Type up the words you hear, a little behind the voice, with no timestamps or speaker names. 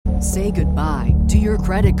Say goodbye to your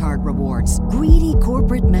credit card rewards. Greedy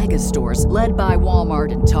corporate mega stores, led by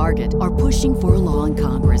Walmart and Target, are pushing for a law in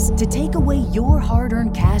Congress to take away your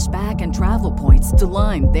hard-earned cash back and travel points to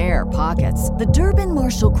line their pockets. The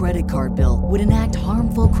Durbin-Marshall credit card bill would enact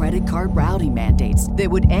harmful credit card routing mandates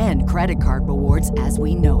that would end credit card rewards as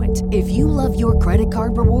we know it. If you love your credit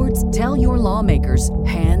card rewards, tell your lawmakers,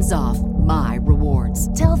 hands off my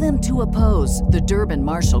rewards. Tell them to oppose the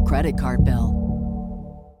Durbin-Marshall credit card bill.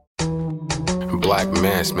 Black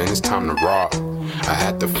mass, man, it's time to rob. I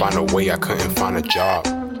had to find a way, I couldn't find a job.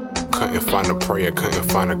 Couldn't find a prayer, couldn't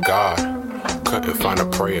find a God. Couldn't find a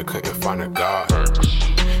prayer, couldn't find a God.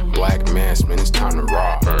 Black mass, man, it's time to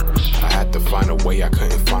rob. I had to find a way, I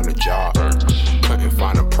couldn't find a job. Couldn't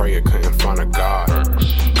find a prayer, couldn't find a God.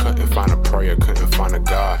 Couldn't find a prayer, couldn't find a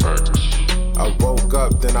God. I woke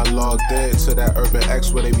up, then I logged in to that Urban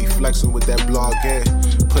X where they be flexing with that blog in.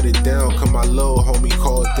 Put it down, cause my little homie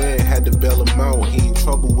called in. Had to bail him out, he in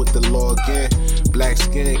trouble with the law again. Black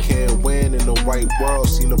skin can't win in the white world.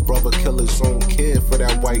 Seen a brother kill his own kid for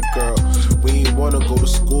that white girl. We ain't wanna go to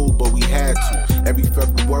school, but we had to. Every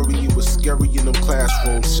February it was scary in them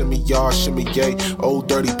classrooms. Shimmy y'all, shimmy yay. Old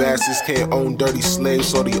dirty bastards can't own dirty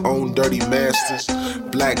slaves, or they own dirty masters.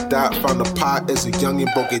 Black Dot found a pot as a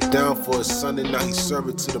youngin', broke it down for his son, and now he serve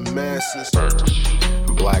it to the masses.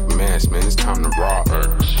 Black mass, man, it's time to rob.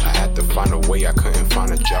 I had to find a way, I couldn't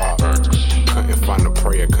find a job. Couldn't find a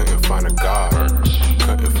prayer, couldn't find a God.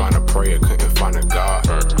 Couldn't find a prayer, couldn't find a God.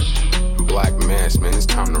 Black mass, man, it's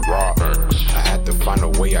time to rob. I had to find a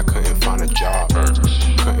way, I couldn't find a job.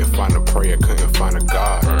 Couldn't find a prayer, couldn't find a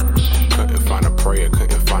God. Couldn't find a prayer,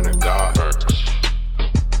 couldn't find a God.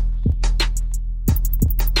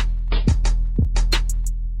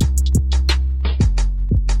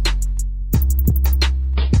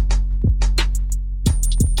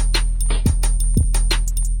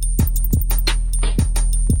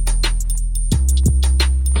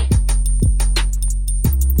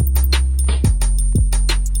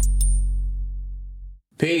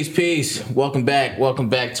 Peace. Welcome back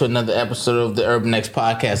to another episode of the Urban X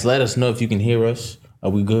Podcast. Let us know if you can hear us. Are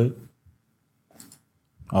we good?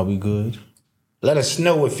 Let us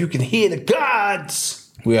know if you can hear the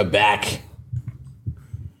gods. We are back.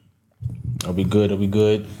 Are we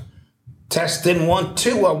good? Testing 1,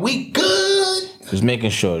 2. Are we good? Just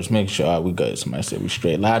making sure. All right, we good. Somebody said we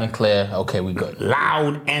straight. Loud and clear. Okay, we good.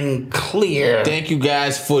 Loud and clear. Thank you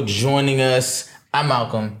guys for joining us. I'm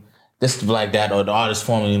Malcolm. This is the Black Dad, or the artist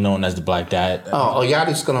formerly known as the Black Dad. Oh, y'all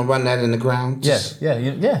just gonna run that in the ground? Yes. Yeah.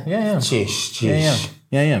 Jeez.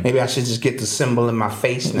 Yeah. Maybe I should just get the symbol in my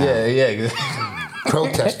face now. Yeah.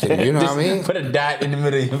 Protesting, you know what I mean? Put a dot in the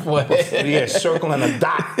middle of your forehead. Yeah, circling a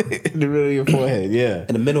dot. In the middle of your forehead, yeah.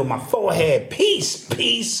 In the middle of my forehead. Peace,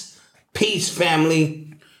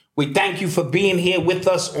 family. We thank you for being here with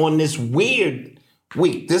us on this weird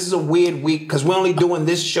week. This is a weird week because we're only doing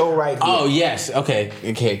this show right here. Oh, yes. Okay.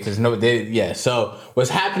 Because So what's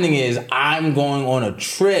happening is I'm going on a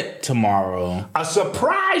trip tomorrow. A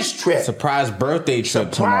surprise trip. Surprise birthday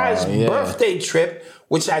trip tomorrow. Surprise birthday trip,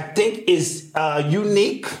 which I think is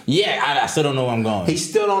unique. Yeah, I still don't know where I'm going. He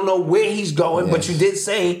still don't know where he's going, but you did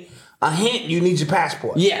say a hint, you need your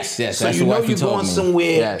passport. Yes. So that's you know what you're going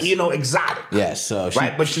somewhere, exotic. Yes. So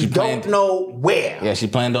but you don't know where. Yeah, she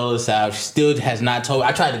planned all this out. She still has not told.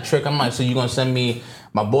 I tried to trick. I'm like, so you gonna send me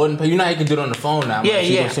my boarding pass? You know how you can do it on the phone now. You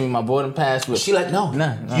gonna send me my boarding pass? She like, no.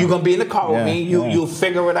 You're gonna be in the car with me. You'll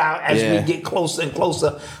figure it out as we get closer and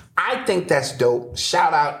closer. I think that's dope.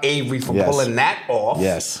 Shout out Avery for pulling that off.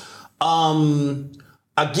 Yes.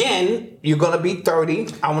 Again, you're gonna be 30.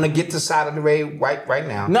 I want to get this out of the way right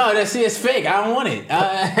now. No, it's fake. I don't want it.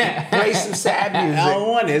 Play some sad music. I don't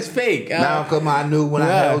want it. It's fake. Malcolm, I knew when I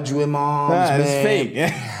held you in my arms, man. It's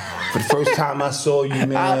fake. For the first time I saw you,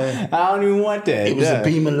 man. I don't even want that. It was a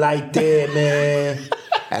beaming light there, man.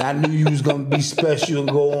 And I knew you was gonna be special and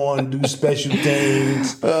go on and do special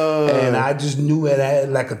things. And I just knew it. I had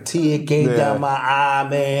like a tear came down my eye,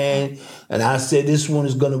 man. And I said, this one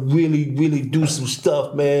is gonna really, really do some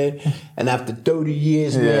stuff, man. And after 30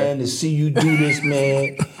 years, man, to see you do this,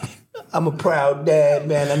 man. I'm a proud dad,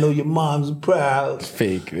 man. I know your mom's proud.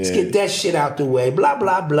 Fake, man. Let's get that shit out the way. Blah,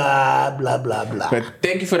 blah, blah, blah, blah, blah. But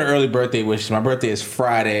thank you for the early birthday wishes. My birthday is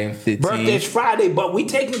Friday, 15th. Birthday is Friday, but we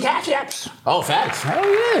taking cash apps. Oh, facts. Hell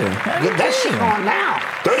yeah. Get that shit on now.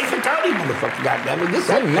 30 for 30, motherfucker. Goddamn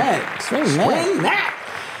it. Swing that.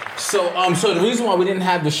 So the reason why we didn't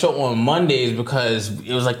have the show on Monday is because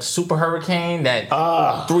it was like super hurricane that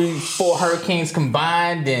 3-4 hurricanes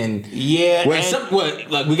combined and we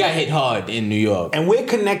got hit hard in New York and we're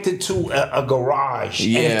connected to a garage.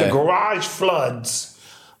 Yeah. And if the garage floods,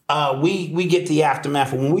 we get the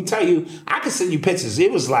aftermath. When we tell you, I can send you pictures.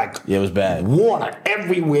 It was like it was bad. Water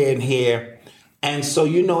everywhere in here. And so,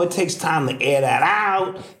 it takes time to air that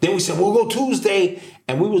out. Then we said, we'll go Tuesday.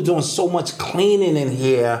 And we was doing so much cleaning in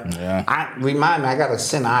here. Yeah. I got to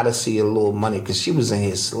send Odyssey a little money because she was in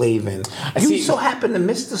here slaving. You so happened to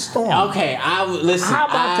miss the storm. Okay, listen. How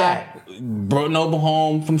about that? Brought Noble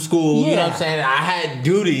home from school. Yeah. You know what I'm saying? I had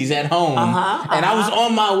duties at home. And I was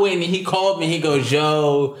on my way and he called me. He goes,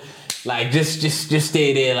 yo, like, just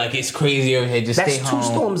stay there. Like, it's crazy over here. Just stay home. That's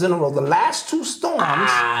 2 storms in a row. The last 2 storms,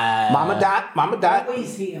 Mama died.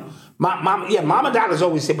 Always here. Mama died is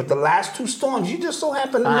always here. But the last 2 storms, you just so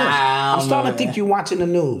happen to miss. I'm starting to think you're watching the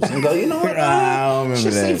news and go, you know what? I don't remember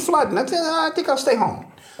that. She's flooding. I think I'll stay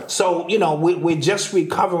home. So, we're just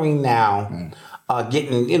recovering now.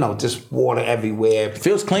 Getting, just water everywhere.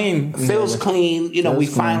 Feels clean. We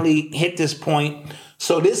finally hit this point.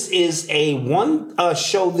 So this is a one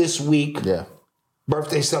show this week. Yeah.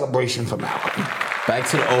 Birthday celebration for Malcolm. Back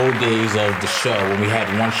to the old days of the show when we had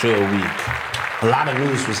 1 show a week. A lot of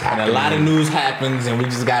news was happening. And a lot of news happens and we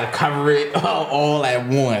just got to cover it all at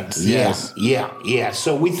once. Yes. Yeah.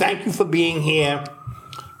 So we thank you for being here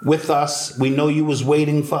with us. We know you was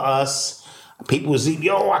waiting for us. People was saying,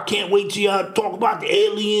 yo, I can't wait till y'all talk about the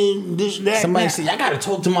alien, this, that. Somebody said, I gotta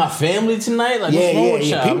talk to my family tonight. Like, what's wrong with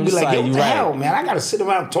y'all? People be like, yo, what the hell, man? I gotta sit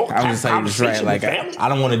around and talk. I was like, right. Like, I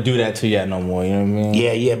don't want to do that to y'all no more. You know what I mean?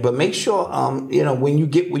 Yeah. But make sure, when you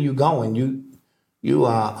get where you going, you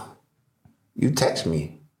text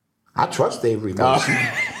me. I trust Avery. Fuck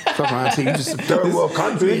around to you just a third world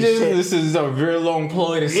country. This is a very long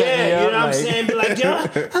ploy to set me up. You know what I'm saying? Be like, yo, I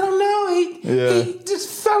don't know. He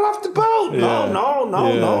just fell off the boat.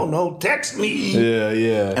 No. Text me.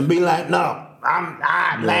 Yeah. And be like, no,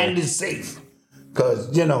 I landed safe.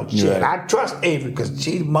 Because, I trust Avery because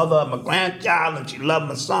she's the mother of my grandchild and she loved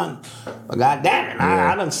my son. But goddamn it,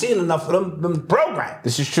 I done seen enough of them programs.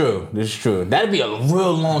 This is true. That'd be a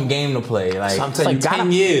real long game to play. Like, it's like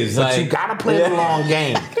 10 years. But you gotta play the long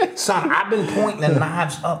game. Son, I've been pointing the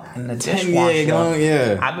knives up in the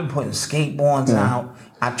dishwasher. I've been putting skateboards out.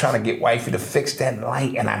 I try to get wifey to fix that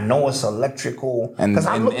light, and I know it's electrical. And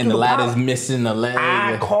the ladder's missing the leg.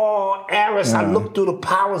 I call Aris. I look through the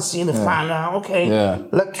power scene to find out,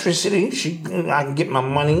 electricity. I can get my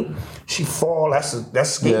money. She fall. That's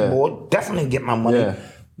skateboard. Definitely get my money. Yeah.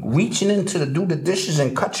 Reaching into to do the dishes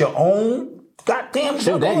and cut your own goddamn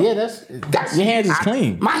shit. That's your hands is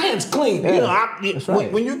clean. My hands clean. Yeah.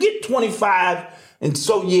 When you get 25 and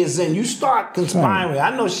so years in, you start conspiring.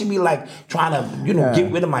 I know she be like trying to,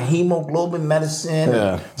 get rid of my hemoglobin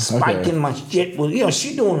medicine, spiking my shit. Well,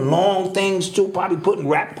 she doing long things too, probably putting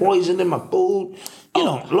rat poison in my food.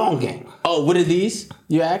 Long game. Oh, what are these?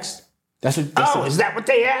 You asked? Is that what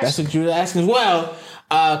they asked? That's what you were asking as well.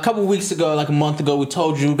 A couple weeks ago, like a month ago, we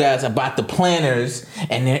told you guys about the planners,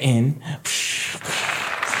 and they're in.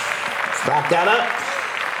 Wrap that up.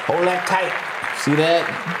 Hold that tight. See that?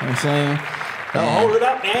 You know what I'm saying? Hold it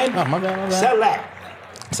up, man. Oh, my bad. Sell that.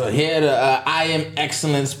 So here are the I Am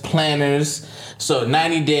Excellence planners. So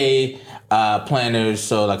 90-day planners.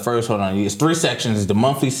 So like first, hold on. It's 3 sections. The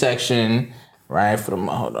monthly section, right?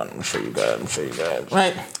 Hold on. Let me show you guys.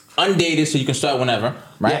 Right. Undated, so you can start whenever,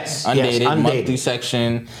 right? Yes. Undated, undated. Monthly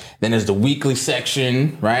section. Then there's the weekly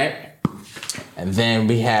section, right? And then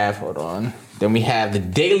we have, Then we have the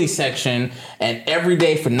daily section, and every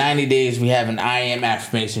day for 90 days, we have an I am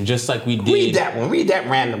affirmation, just like we did. Read that one. Read that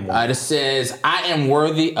random one. It says, I am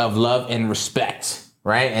worthy of love and respect,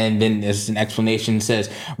 right? And then there's an explanation that says,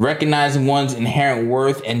 recognizing one's inherent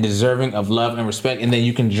worth and deserving of love and respect. And then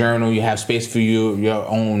you can journal. You have space for your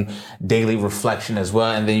own daily reflection as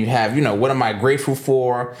well. And then you have, what am I grateful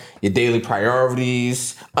for? Your daily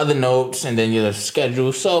priorities, other notes, and then your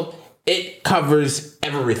schedule. So it covers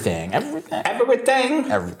everything.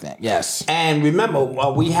 Everything, yes. And remember,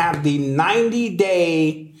 we have the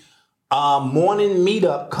 90-day morning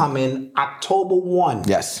meetup coming October 1.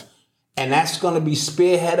 Yes. And that's going to be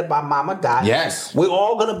spearheaded by Mama Dot. Yes. We're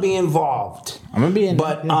all going to be involved. I'm going to be in.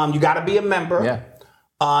 But you got to be a member. Yeah.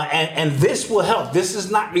 And this will help. This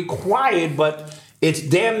is not required, but it's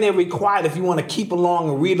damn near required if you want to keep along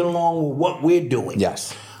and read along with what we're doing.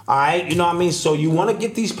 Yes. All right, you know what I mean? So you want to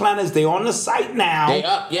get these planners. They're on the site now. They're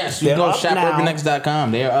up, yes. You can go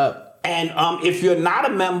shopurbanx.com. They're up. And if you're not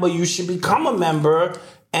a member, you should become a member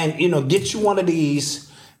and, get you one of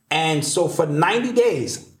these. And so for 90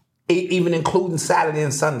 days, even including Saturday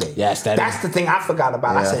and Sunday. Yes, that's the thing I forgot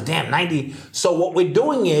about. Yeah. I said, damn, 90. So what we're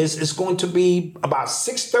doing is it's going to be about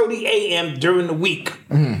 6:30 a.m. during the week.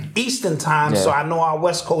 Mm-hmm. Eastern time, so I know our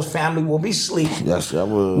West Coast family will be asleep. Yes, I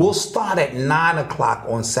will. We'll start at 9 o'clock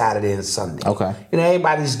on Saturday and Sunday. Okay.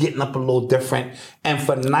 Everybody's getting up a little different. And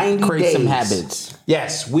for 90 Create days. some habits.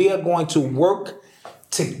 Yes, we are going to work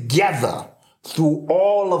together through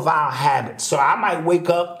all of our habits. So I might wake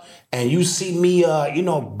up and you see me,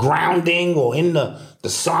 grounding or in the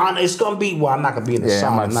sauna. It's gonna be I'm not gonna be in the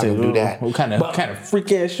sauna. I'm not gonna do that. What kind of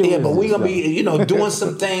freak ass show? Yeah, but we're gonna be, doing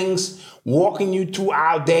some things, walking you through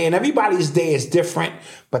our day, and everybody's day is different.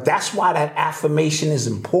 But that's why that affirmation is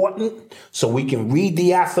important. So we can read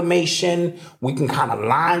the affirmation, we can kind of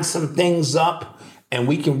line some things up, and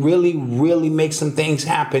we can really, really make some things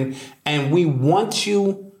happen. And we want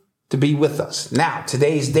you to be with us. Now,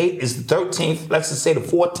 today's date is the 13th. Let's just say the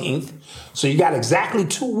 14th. So you got exactly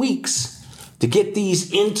 2 weeks to get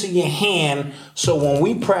these into your hand. So when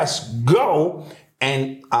we press go,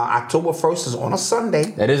 and October 1st is on a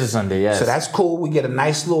Sunday. That is a Sunday, yes. So that's cool. We get a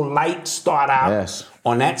nice little light start out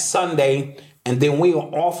on that Sunday. And then we are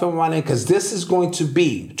off and running because this is going to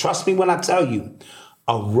be, trust me when I tell you,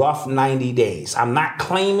 a rough 90 days. I'm not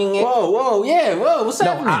claiming it. Whoa, what's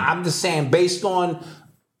happening? No, I'm just saying based on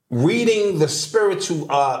reading the spiritual,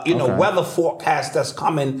 weather forecast that's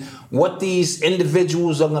coming, what these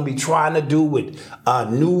individuals are going to be trying to do with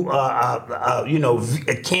new,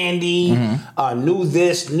 candy, new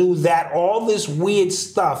this, new that, all this weird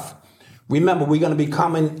stuff. Remember, we're going to be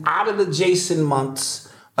coming out of the Jason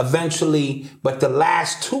months eventually, but the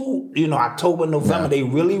last two, October, November, they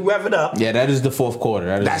really rev it up. Yeah, that is the fourth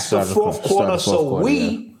quarter. That's the fourth quarter. So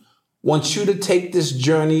we want you to take this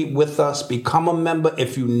journey with us. Become a member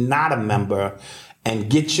if you're not a member, and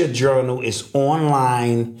get your journal. It's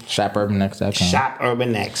online. ShopUrbanX.com.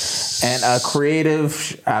 ShopUrbanX. And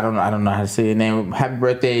creative. I don't know how to say your name. Happy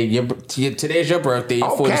birthday! Today's your birthday.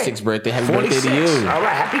 Your 46th birthday. Happy 46. Birthday to you. All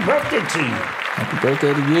right. Happy birthday to you. Happy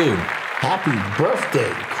birthday to you. Happy birthday,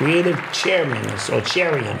 Creative Chairman or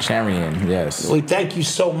Charian. Charian, yes. We thank you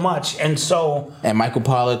so much, and Michael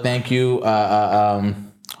Pollard, thank you.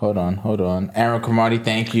 Hold on. Aaron Camardi,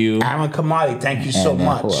 thank you. Thank you so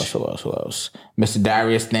much. Who else? Mr.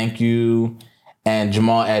 Darius, thank you. And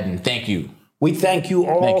Jamal Eden, thank you. We thank you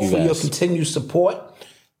all for your continued support.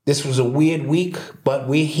 This was a weird week, but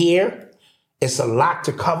we're here. It's a lot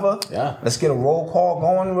to cover. Yeah. Let's get a roll call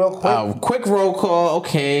going real quick. Quick roll call.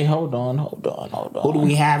 Okay, hold on. Who do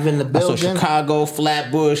we have in the building? So Chicago,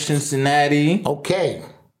 Flatbush, Cincinnati. Okay.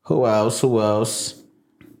 Who else?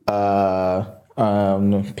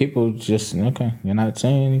 People just, okay, you're not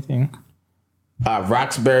saying anything.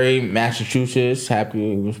 Roxbury, Massachusetts,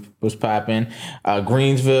 happy was popping.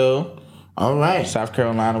 Greensville. All right. South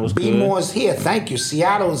Carolina was good. B-Moore's here. Thank you.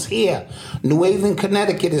 Seattle is here. New Haven,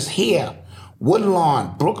 Connecticut is here.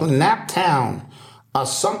 Woodlawn, Brooklyn, Naptown,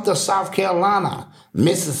 Sumter, South Carolina,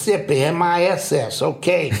 Mississippi, MISS.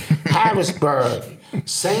 Okay. Harrisburg,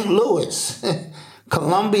 St. Louis,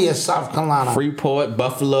 Columbia, South Carolina. Freeport,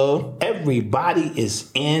 Buffalo. Everybody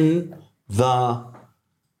is in the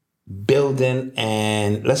building,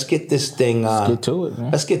 and let's get this thing. Let's get to it,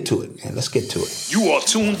 man. Let's get to it, man. Let's get to it. You are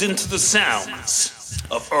tuned into the sounds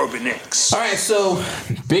of Urban X. All right, so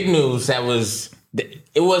big news.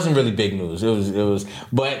 It wasn't really big news. It was,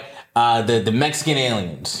 but the Mexican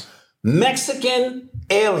aliens. Mexican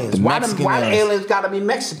aliens. Why the aliens gotta be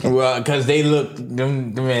Mexican? Well, because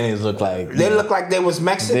them aliens look like... They look like they was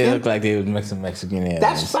Mexican? They look like they was Mexican aliens.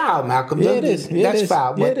 That's foul, Malcolm. Yeah, it is. That's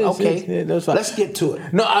foul. Yeah, okay, that's foul. Let's get to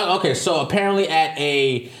it. No, okay, so apparently at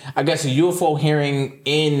a UFO hearing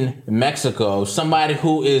in Mexico, somebody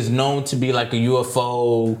who is known to be like a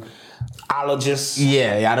UFO...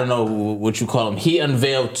 Yeah, I don't know what you call them. He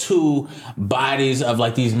unveiled 2 bodies of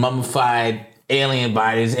like these mummified alien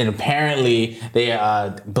bodies, and apparently they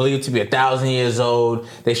are believed to be 1,000 years old.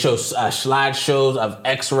 They show slideshows of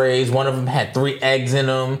X-rays. One of them had 3 eggs in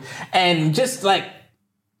them, and just like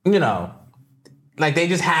like they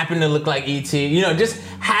just happen to look like E.T. Just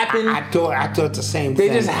happen. I thought the same thing.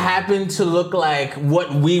 They just happen to look like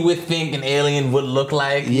what we would think an alien would look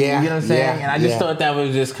like. Yeah. You know what I'm saying? Yeah, and I just thought that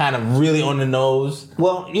was just kind of really on the nose.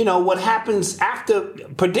 Well, what happens after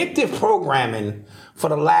predictive programming for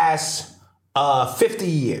the last 50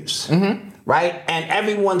 years, right? And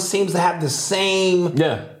everyone seems to have the same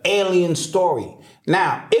alien story.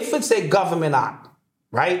 Now, if it's a government op,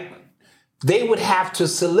 right? They would have to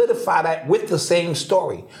solidify that with the same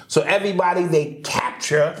story. So everybody they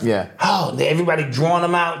capture, everybody drawing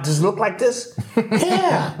them out, does it look like this?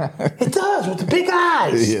 Yeah, it does, with the big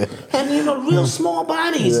eyes. Yeah. And, real small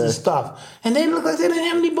bodies and stuff. And they look like they didn't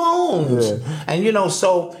have any bones. Yeah. And,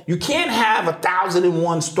 so you can't have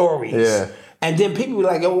 1,001 stories. Yeah. And then people be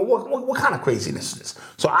like, "Yo, what kind of craziness is this?"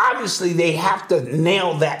 So obviously they have to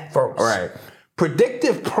nail that first. Right.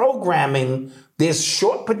 Predictive programming, there's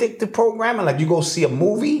short predictive programming, like you go see a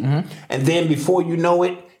movie, and then before you know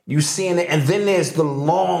it, you seeing it. And then there's the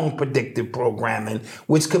long predictive programming,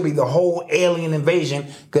 which could be the whole alien invasion,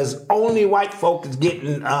 because only white folk is getting,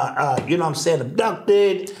 you know what I'm saying,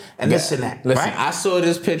 abducted, and this and that. Listen, right? I saw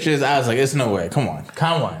these pictures. I was like, "It's no way. Come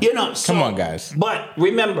on. You know, so, come on, guys." But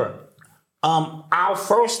remember, our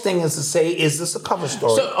first thing is to say, is this a cover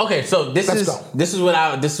story? So this is what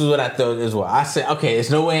I thought as well. I said, okay, it's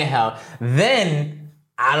no way in hell. Then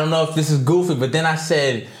I don't know if this is goofy, but then I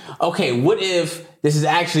said, okay, what if this is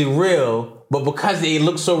actually real, but because they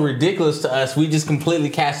look so ridiculous to us, we just completely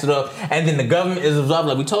cast it off, and then the government is absorbed.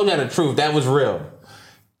 Like, we told you the truth, that was real.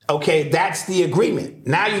 Okay, that's the agreement.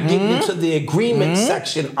 Now you get into the agreement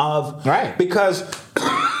section of right, because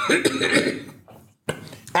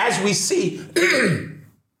as we see,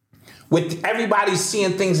 with everybody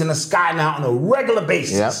seeing things in the sky now on a regular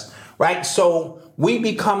basis, right? So we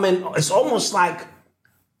becoming, it's almost like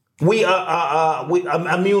we are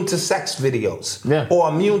immune to sex videos or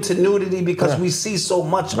immune to nudity because we see so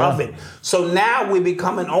much of it. So now we're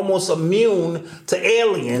becoming almost immune to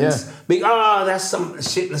aliens. That's some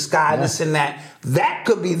shit in the sky, this and that. That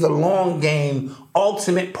could be the long game,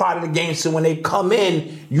 ultimate part of the game. So when they come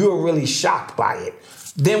in, you're really shocked by it.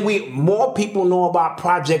 Then more people know about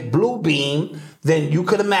Project Bluebeam than you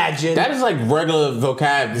could imagine. That is like regular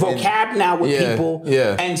vocab now with people.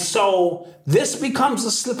 Yeah. And so this becomes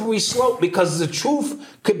a slippery slope because the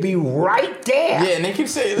truth could be right there. Yeah, and they keep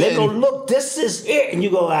saying they go, look, this is it, and you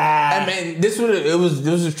go, I mean, this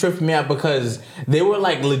was tripping me out because they were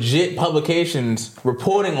like legit publications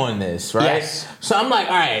reporting on this, right? Yes. So I'm like,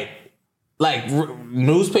 all right. Like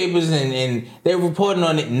newspapers and they're reporting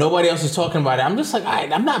on it. Nobody else is talking about it. I'm just like, all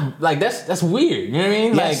right, I'm not like that's weird. You know what I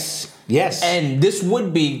mean? Yes. And this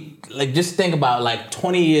would be like, just think about like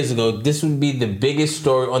 20 years ago. This would be the biggest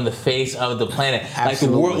story on the face of the planet. Absolutely. Like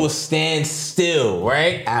the world will stand still,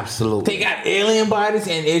 right? Absolutely. They got alien bodies,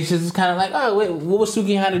 and it's just kind of like, oh wait, what was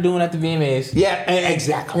Sukihana doing at the VMAs? Yeah,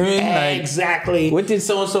 exactly. You know what I mean? Like, exactly. What did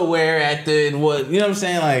so and so wear at the what? You know what I'm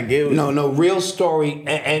saying? Like it was, no real story.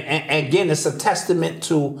 And again, it's a testament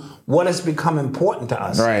to what has become important to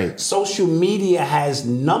us. Right. Social media has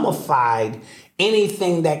nullified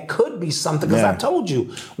anything that could be something. Because I told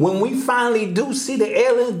you, when we finally do see the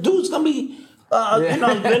alien, dude's gonna be, you know,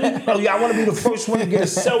 I want to be the first one to get a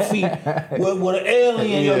selfie with an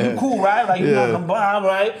alien. Yo, you cool, right? Like you're not gonna bomb,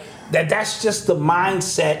 right? That's just the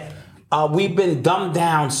mindset. We've been dumbed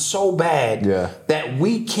down so bad that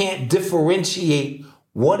we can't differentiate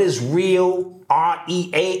what is real,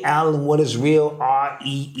 REAL, and what is real,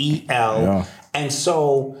 REEL. Yeah. And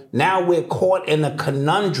so now we're caught in a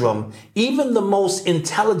conundrum, even the most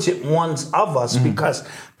intelligent ones of us, because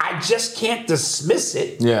I just can't dismiss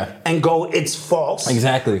it and go, it's false.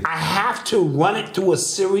 Exactly. I have to run it through a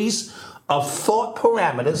series of thought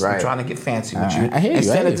parameters. Right. I'm trying to get fancy with you. I hear you.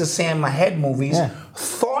 Instead of just saying my head movies,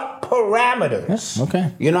 thought parameters.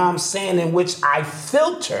 Okay. You know what I'm saying? In which I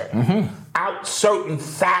filter out certain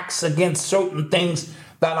facts against certain things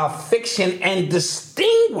that are fiction and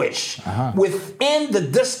distinguish within the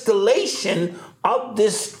distillation of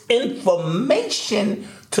this information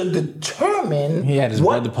to determine. He had his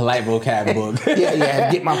brother polite vocab book.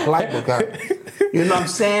 Get my polite book out. You know what I'm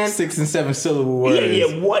saying? 6 and 7 syllable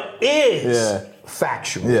words. What is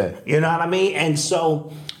factual? Yeah. You know what I mean? And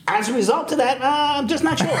so, as a result of that, I'm just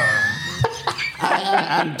not sure.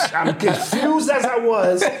 I'm confused as I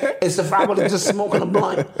was as if I would have just smoking a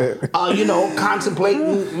blunt,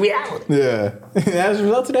 contemplating reality. Yeah. As a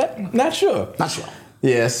result of that, not sure. Not sure.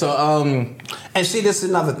 Yeah, so, and see, this is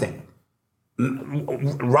another thing.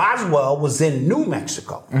 Roswell was in New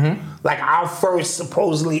Mexico. Like our first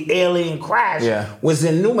supposedly alien crash was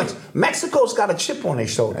in New Mexico. Mexico's got a chip on their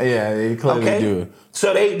shoulder. Yeah, they clearly do.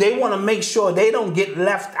 So they want to make sure they don't get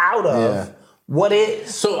left out of what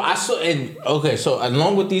is. So I saw, so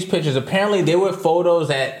along with these pictures, apparently there were photos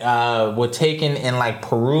that were taken in like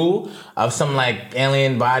Peru of some like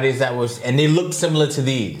alien bodies and they looked similar to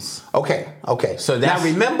these. Okay. So now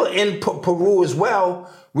remember in Peru as well,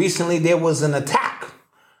 recently there was an attack.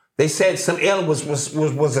 They said some alien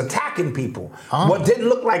was attacking people. What didn't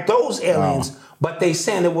look like those aliens, but they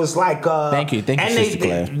said it was like. Thank you, Sister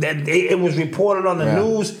Claire. It was reported on the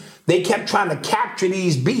news. They kept trying to capture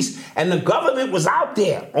these beasts, and the government was out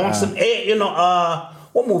there on some,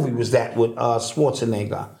 what movie was that with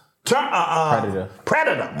Schwarzenegger?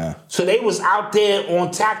 Predator. Yeah. So they was out there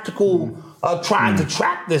on tactical, trying to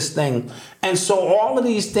track this thing, and so all of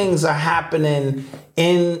these things are happening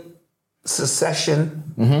in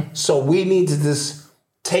secession. Mm-hmm. So we need to just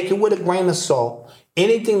take it with a grain of salt.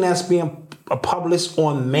 Anything that's being published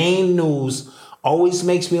on main news always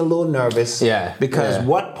makes me a little nervous. Yeah. Because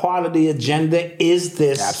what part of the agenda is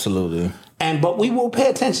this? Absolutely. But we will pay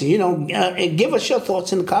attention, and give us your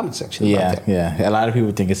thoughts in the comment section. About that. Yeah. A lot of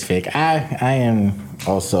people think it's fake. I am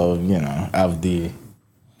also, of the.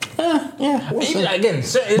 We'll see. Again,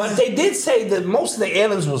 But they did say that most of the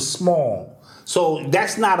aliens were small, so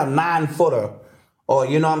that's not a 9-footer, or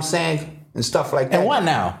you know what I'm saying, and stuff like that. And what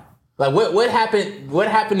now? Like what happened? What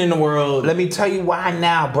happened in the world? Let me tell you why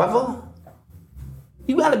now, brother.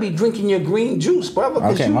 You gotta be drinking your green juice, brother.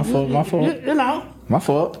 Okay, my fault. My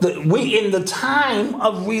fault. We in the time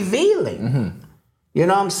of revealing. Mm-hmm. You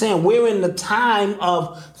know what I'm saying? We're in the time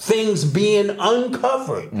of things being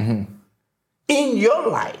uncovered in your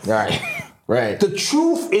life. Right. The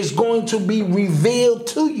truth is going to be revealed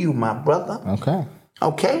to you, my brother.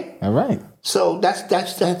 Okay. All right. So that's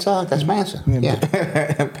my answer. Yeah.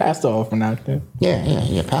 Pass the offering out there.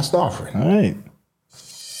 Yeah. Pass the offering. All right.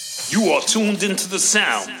 You are tuned into the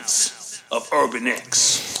sounds of Urban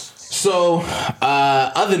X. So,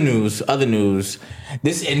 other news.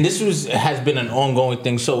 This has been an ongoing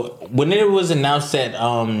thing. So, when it was announced that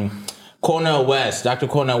Cornell West, Dr.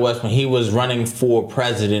 Cornell West, when he was running for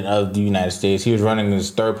president of the United States, he was running as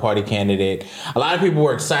third-party candidate. A lot of people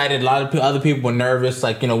were excited. A lot of other people were nervous,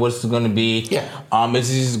 like, what's it going to be? Yeah. Is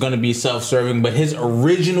this going to be self-serving? But his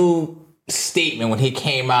original statement when he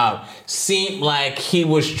came out seemed like he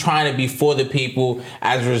was trying to be for the people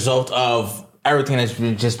as a result of everything that's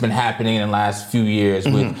just been happening in the last few years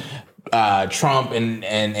with Trump and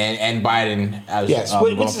Biden.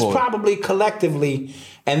 Which is probably collectively,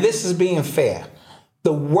 and this is being fair,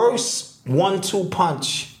 the worst 1-2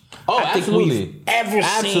 punch I think we've ever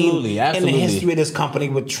seen in the history of this company,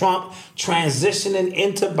 with Trump transitioning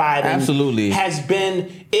into Biden. Has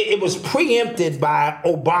been, it was preempted by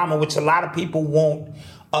Obama, which a lot of people won't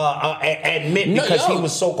admit because he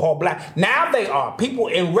was so-called black. Now they are. People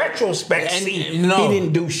in retrospect see he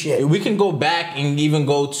didn't do shit. We can go back and even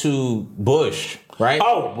go to Bush. Right?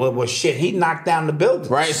 Oh, well, shit. He knocked down the building.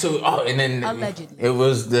 Right? So, and then allegedly it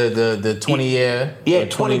was the 20-year...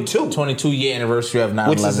 22-year anniversary of 9/11.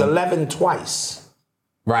 Which is 11 twice.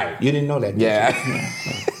 Right. You didn't know that, did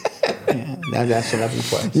you? Now that's 11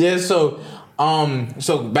 twice. Yeah, so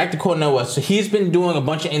back to Cornell West. So he's been doing a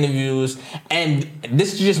bunch of interviews, and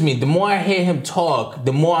this is just me. The more I hear him talk,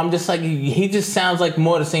 the more I'm just like, he just sounds like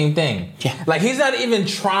more of the same thing. Yeah. Like, he's not even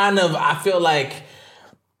trying to, I feel like,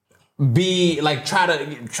 try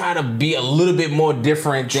to be a little bit more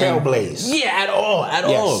different. Trailblaze. Yeah, at all.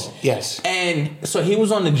 Yes. And so he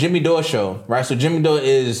was on the Jimmy Dore show, right? So Jimmy Dore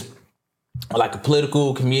is like a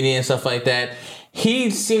political comedian and stuff like that. He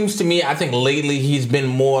seems to me, I think lately he's been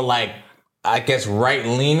more like, I guess,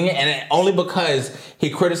 right-leaning, and only because he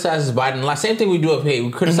criticizes Biden a lot. Same thing we do up here. We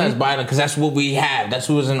criticize Biden because that's what we have. That's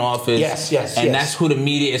who's in office. Yes. And that's who the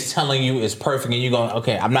media is telling you is perfect, and you're going,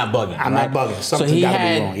 okay, I'm not bugging. I'm not bugging. Something gotta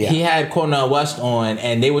be wrong. Yeah. He had Cornell West on,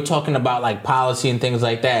 and they were talking about like policy and things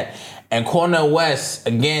like that. And Cornell West,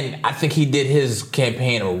 again, I think he did his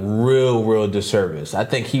campaign a real disservice. I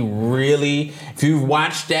think he really, if you've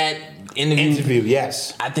watched that interview,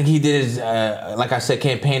 yes. I think he did his, like I said,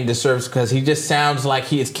 campaign disservice because he just sounds like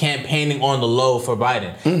he is campaigning on the low for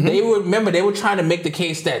Biden. They were trying to make the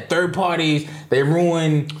case that third parties, they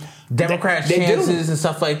ruin Democrats' chances and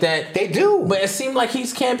stuff like that. They do. But it seemed like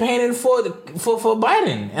he's campaigning for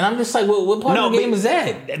Biden. And I'm just like, what part of the game is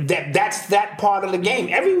that? That's that part of the game.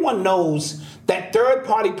 Everyone knows that third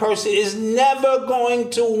party person is never going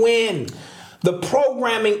to win. The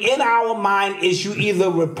programming in our mind is you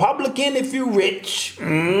either Republican if you're rich,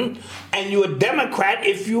 and you're a Democrat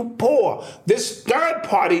if you're poor. This third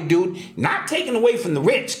party dude, not taking away from the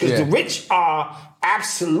rich, because the rich are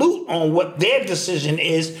absolute on what their decision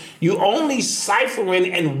is. You only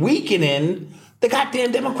ciphering and weakening the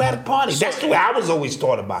goddamn Democratic Party. That's the way I was always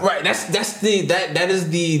thought about it. Right. That is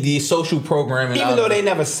the social programming. Even though they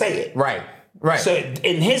never say it. Right. So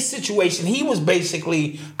in his situation, he was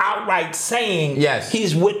basically outright saying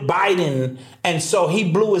he's with Biden, and so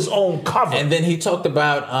he blew his own cover. And then he talked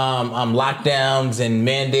about lockdowns and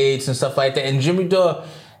mandates and stuff like that. And Jimmy Dore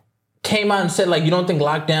came out and said, like, you don't think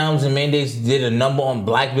lockdowns and mandates did a number on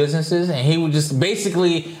black businesses? And he was just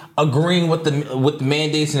basically agreeing with the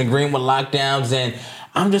mandates and agreeing with lockdowns. And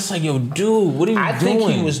I'm just like, yo, dude, what are you doing? I think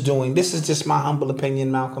he was doing, this is just my humble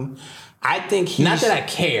opinion, Malcolm, I think he's... Not that I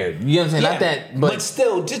cared. You know what I'm saying? Not that... But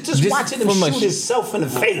still, just watching him shoot himself in the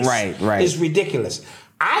face right. is ridiculous.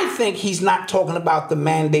 I think he's not talking about the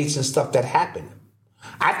mandates and stuff that happened.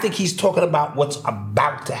 I think he's talking about what's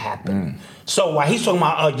about to happen. So while he's talking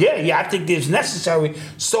about, I think it's necessary.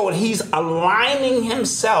 So he's aligning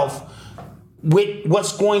himself with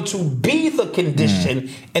what's going to be the condition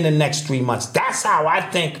in the next 3 months. That's how I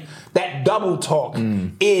think that double talk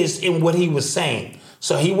is in what he was saying.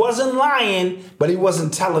 So he wasn't lying, but he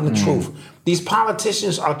wasn't telling the truth. These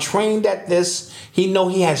politicians are trained at this. He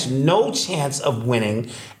has no chance of winning.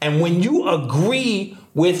 And when you agree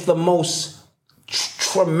with the most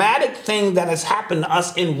traumatic thing that has happened to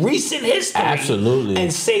us in recent history, absolutely,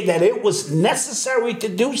 and say that it was necessary to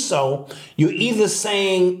do so, you're either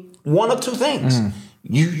saying one or two things.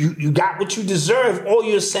 You got what you deserve, or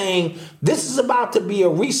you're saying this is about to be a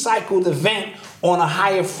recycled event on a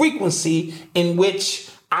higher frequency in which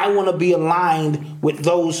I want to be aligned with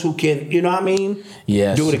those who can, you know what I mean?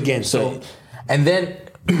 Yes. Do it again. So and then,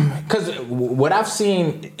 because what I've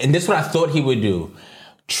seen, and this is what I thought he would do,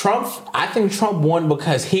 I think Trump won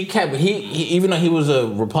because he even though he was a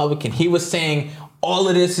Republican, he was saying all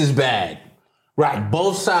of this is bad. Right.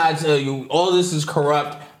 Both sides, all this is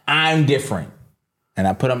corrupt. I'm different. And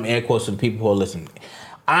I put up air quotes for the people who are listening.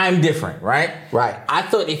 I'm different, right? Right. I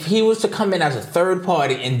thought if he was to come in as a third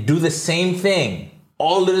party and do the same thing,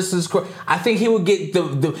 all of this is correct, I think he would get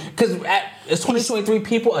because it's 2023,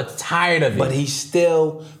 people are tired of it. But he's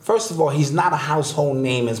still, first of all, he's not a household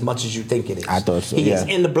name as much as you think it is. I thought so, He's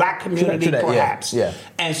in the black community, True that, perhaps. Yeah.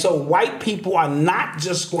 And so white people are not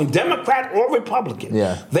just going, Democrat or Republican,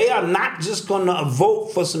 they are not just going to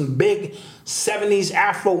vote for some big 70s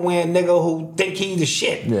Afro-wearing nigga who think he the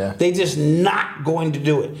shit. Yeah. They just not going to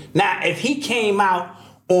do it. Now, if he came out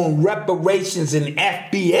on reparations and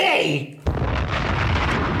FBA,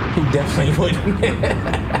 he definitely wouldn't.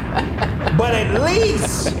 but at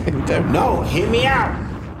least, no, hear me out.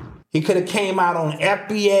 He could have came out on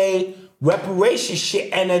FBA, reparation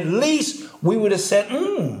shit, and at least we would have said,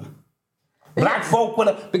 black folk would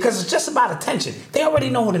have, because it's just about attention. They already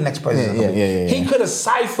know who the next president is. He could have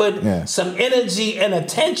ciphered some energy and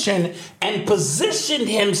attention and positioned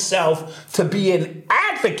himself to be an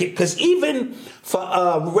advocate, because even for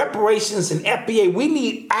reparations and FBA, we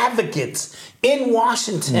need advocates in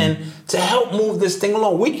Washington to help move this thing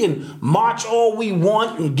along. We can march all we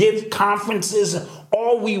want and give conferences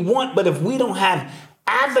all we want, but if we don't have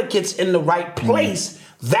advocates in the right place,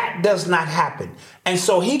 that does not happen. And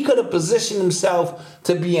so he could have positioned himself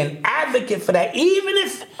to be an advocate for that, even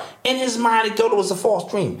if in his mind he thought it was a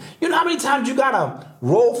false dream. You know how many times you gotta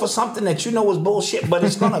roll for something that you know is bullshit, but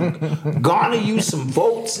it's gonna garner you some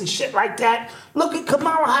votes and shit like that? Look at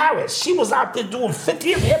Kamala Harris. She was out there doing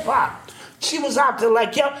 50th hip hop. She was out there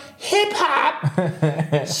like, hip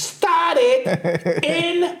hop started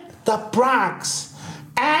in the Bronx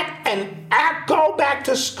at an go back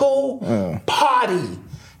to school party.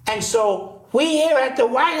 And so we here at the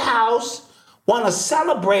White House want to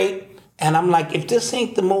celebrate. And I'm like, if this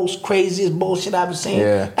ain't the most craziest bullshit I've ever seen,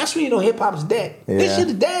 that's when you know hip hop's dead. This shit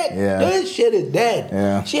is dead. This shit is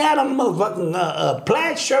dead. She had on a motherfucking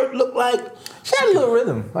plaid shirt, looked like. She had a little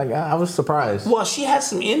rhythm. Like, I was surprised. Well, she had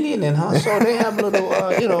some Indian in her, so they have a little,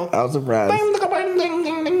 I was surprised. I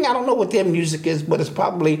don't know what their music is, but it's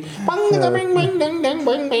probably. So it's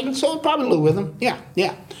probably a little rhythm. Yeah.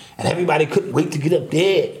 And everybody couldn't wait to get up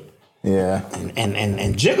there. Yeah.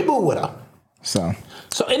 And jigaboo with her. So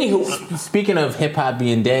anywho, speaking of hip hop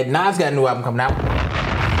being dead, Nas got a new album coming out.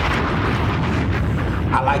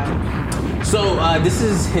 I like it. So this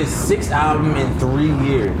is his 6th album in 3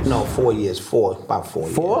 years. No, 4 years. About 4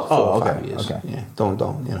 years. 4? 4 or okay. 5 years. Okay. Yeah. Don't.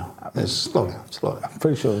 Slow down. I'm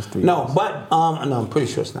pretty sure it's 3 No, years. but I'm pretty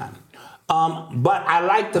sure it's not. But I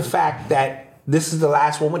like the fact that this is the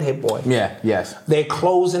last one with Hit Boy. Yeah. Yes. They're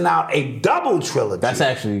closing out a double trilogy. That's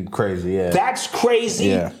actually crazy. Yeah. That's crazy.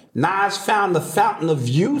 Yeah. Nas found the fountain of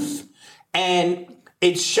youth, and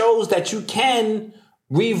it shows that you can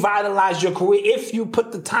revitalize your career if you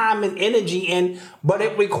put the time and energy in, but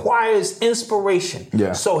it requires inspiration.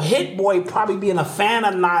 Yeah. So Hit Boy, probably being a fan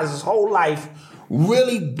of Nas his whole life,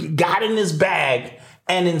 really got in his bag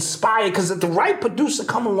and inspired, because if the right producer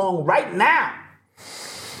come along right now,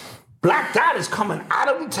 Black Dot is coming out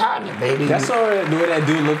of retirement, baby. That's the way that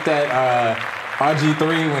dude looked at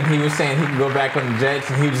RG3 when he was saying he could go back on the Jets,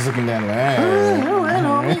 and he was just looking down like,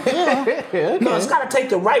 No, it's got to take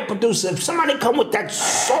the right producer. If somebody come with that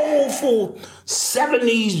soulful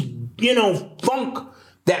 70s, funk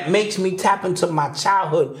that makes me tap into my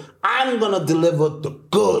childhood, I'm going to deliver the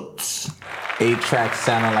goods. 8 tracks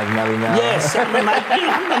sounding like Melly Mel. Yeah, something like,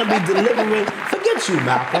 I'm going to be delivering. Forget you,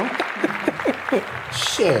 Malcolm.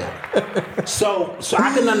 Shit. So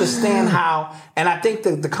I can understand how, and I think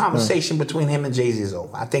the conversation between him and Jay-Z is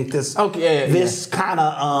over. I think this kind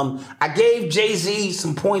of, I gave Jay-Z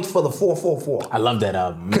some points for the 444. I love that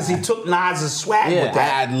album. Because he took Nas's swag with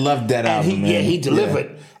that. I love that album. He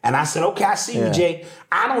delivered. Yeah. And I said, okay, I see you, Jay.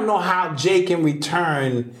 I don't know how Jay can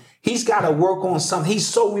return. He's got to work on something. He's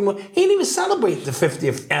so removed. He didn't even celebrate the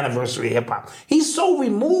 50th anniversary of hip-hop. He's so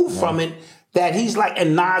removed from it that he's like,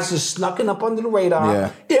 and Nas just snucking up under the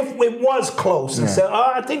radar. If it was close and said,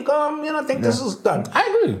 I think this is done.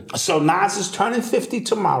 I agree. So Nas is turning 50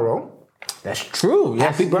 tomorrow. That's true.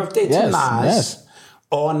 Happy birthday to Nas. Yes.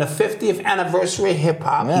 On the 50th anniversary of hip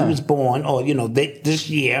hop, he was born, this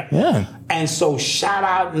year. Yeah. And so shout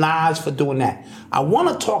out Nas for doing that. I want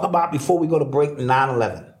to talk about, before we go to break,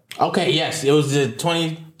 9/11. Okay, yes. It was the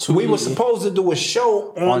 22. We were supposed to do a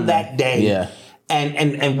show on that day. Yeah.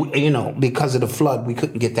 And because of the flood, we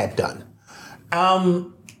couldn't get that done.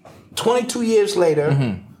 22 years later,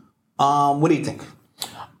 what do you think?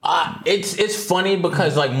 It's funny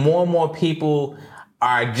because like more and more people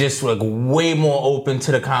are just like way more open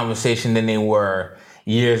to the conversation than they were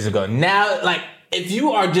years ago. Now, like, if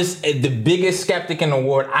you are just the biggest skeptic in the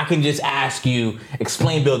world, I can just ask you,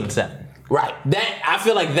 explain Building 7. Right. That, I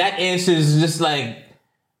feel like that answer is just like,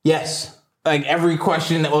 yes. Like every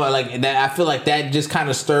question, or like that, I feel like that just kind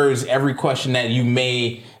of stirs every question that you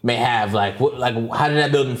may have. Like, how did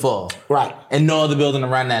that building fall? Right. And no other building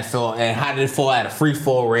around that fell. And how did it fall at a free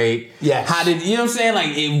fall rate? Yes. How did, you know what I'm saying?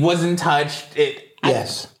 Like, it wasn't touched.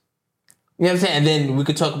 Yes. You know what I'm saying? And then we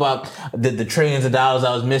could talk about the trillions of dollars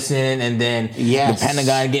I was missing, and then the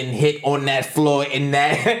Pentagon getting hit on that floor in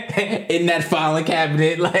that filing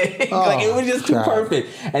cabinet. Like it was just too perfect.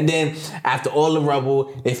 And then after all the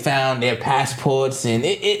rubble, they found their passports, and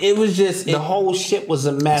it was just... The whole shit was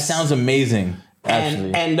a mess. Sounds amazing,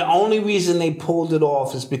 actually. And the only reason they pulled it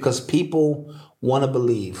off is because people want to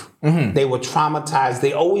believe. Mm-hmm. They were traumatized.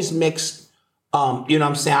 They always mixed, you know what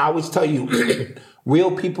I'm saying? I always tell you...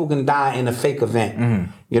 Real people can die in a fake event.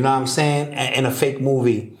 Mm-hmm. You know what I'm saying? In a fake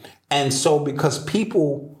movie. And so because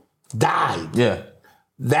people died,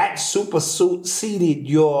 that superseded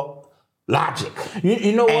your logic.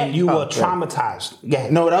 You know what? And you were traumatized.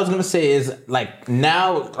 Yeah. No, what I was going to say is, like,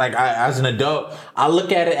 now, like, as an adult, I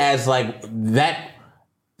look at it as, like, that...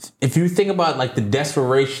 If you think about like the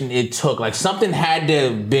desperation it took, like something had to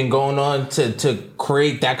have been going on to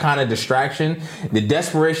create that kind of distraction. The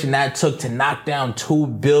desperation that took to knock down 2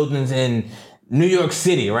 buildings in New York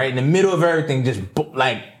City, right in the middle of everything, just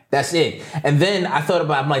like that's it. And then I thought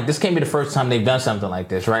about, I'm like, this can't be the first time they've done something like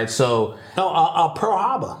this, right? So Pearl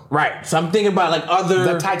Harbor, right? So I'm thinking about like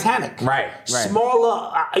the Titanic, right?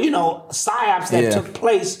 Smaller, psyops that took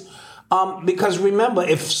place. Because remember,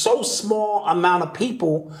 if so small amount of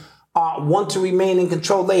people want to remain in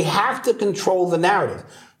control, they have to control the narrative.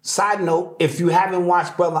 Side note, if you haven't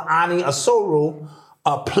watched Brother Ani Asoro,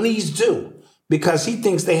 please do. Because he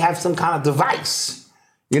thinks they have some kind of device.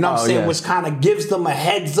 You know what I'm saying? Which kind of gives them a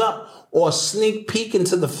heads up or a sneak peek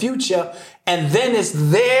into the future. And then it's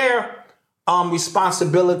their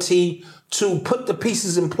responsibility to put the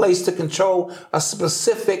pieces in place to control a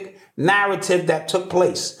specific narrative that took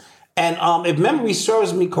place. And if memory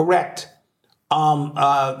serves me correct,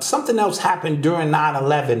 something else happened during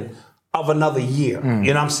 9/11 of another year.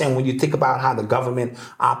 You know what I'm saying? When you think about how the government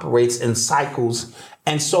operates in cycles.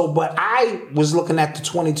 And so, but I was looking at the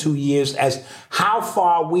 22 years as how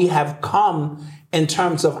far we have come in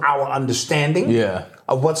terms of our understanding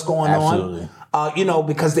of what's going on.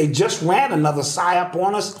 Because they just ran another PSYOP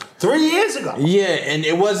on us 3 years ago. Yeah, and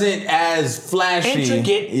it wasn't as flashy.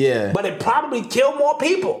 Intricate, but it probably killed more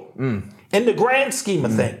people in the grand scheme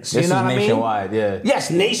of things. This you know what I mean? Nationwide, Yes,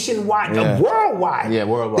 nationwide, worldwide. Yeah,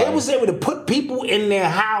 worldwide. They was able to put people in their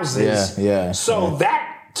houses. So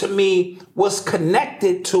that, to me, was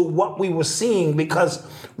connected to what we were seeing because,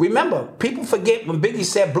 remember, people forget when Biggie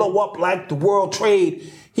said blow up like the World Trade.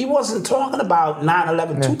 He wasn't talking about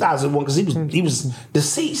 9/11, 2001 because he was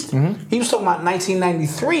deceased. Mm-hmm. He was talking about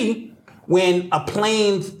 1993 when a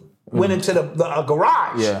plane went into the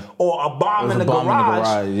garage or a bomb in the garage.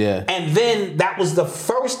 And then that was the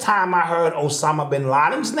first time I heard Osama bin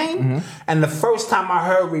Laden's name and the first time I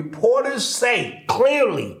heard reporters say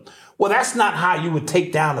clearly, well, that's not how you would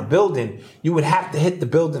take down a building. You would have to hit the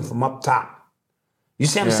building from up top. You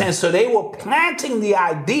see what I'm saying? So they were planting the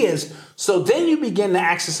ideas. So then you begin to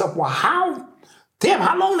ask yourself, well, how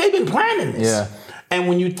long they been planning this? Yeah. And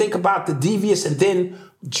when you think about the devious, and then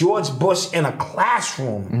George Bush in a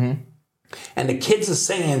classroom, and the kids are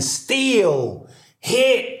saying, steal,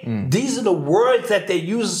 Here, these are the words that they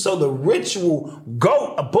use. So the ritual,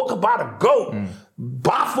 goat, a book about a goat,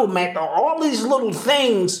 Baphomet, all these little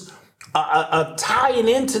things tying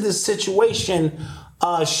into this situation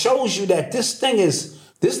shows you that this thing is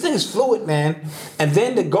fluid, man. And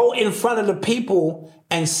then to go in front of the people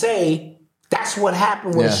and say that's what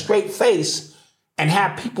happened with a straight face. And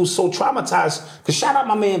have people so traumatized. Cause shout out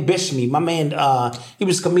my man Bishmi. My man, he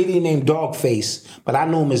was a comedian named Dogface, but I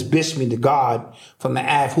knew him as Bishmi, the God from the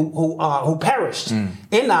Ave who perished in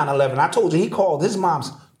 9/11. I told you he called his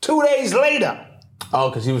mom's 2 days later. Oh,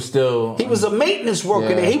 because he was still... He was a maintenance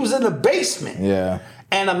worker there. He was in the basement. Yeah.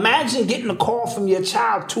 And imagine getting a call from your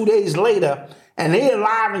child 2 days later, and they're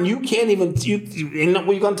alive, and you can't even... what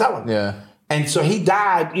are you going to tell them? Yeah. And so he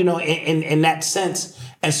died, in that sense.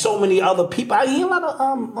 And so many other people. I hear a lot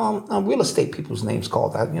of real estate people's names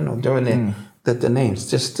called out, during the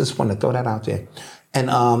names. Just want to throw that out there. And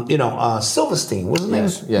Silverstein, what's his name?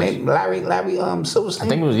 Yes. Larry Silverstein. I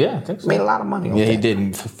think it was. Made a lot of money. Yeah, he did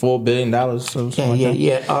 $4 billion.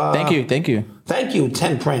 Thank you. Thank you.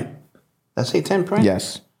 10 print. Did I say 10 print?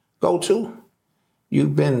 Yes. Go to.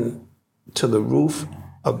 You've been to the roof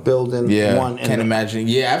of building one. Can't imagine.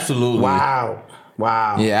 Yeah, absolutely. Wow.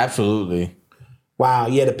 Yeah, absolutely. Wow,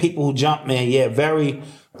 yeah, the people who jump, man, yeah,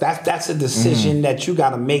 that's a decision that you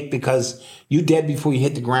got to make because you dead before you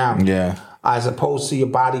hit the ground. Yeah. As opposed to your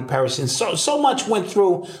body perishing. So much went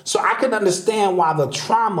through, so I could understand why the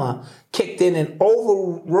trauma kicked in and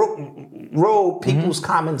overrode people's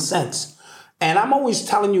common sense. And I'm always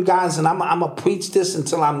telling you guys, and I'm going to preach this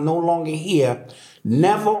until I'm no longer here,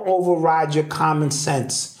 never override your common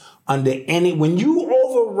sense when you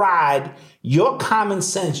override your common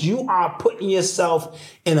sense, you are putting yourself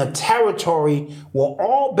in a territory where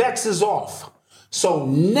all bets is off. So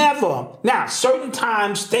never, now certain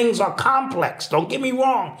times things are complex, don't get me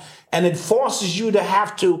wrong, and it forces you to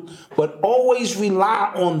have to, but always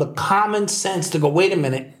rely on the common sense to go, wait a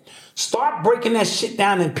minute, start breaking that shit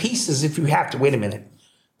down in pieces if you have to, wait a minute.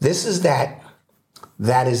 This is that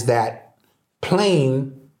is that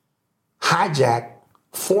plane hijacked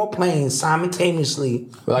 4 planes simultaneously,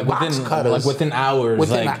 like within hours.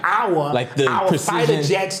 Within an hour, like our fighter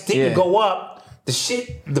jets didn't go up.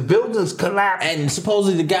 The buildings collapsed. And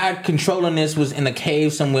supposedly the guy controlling this was in a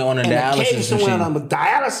cave somewhere on a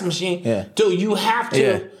dialysis machine. Yeah. Dude, you have to.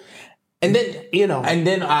 Yeah. And then, and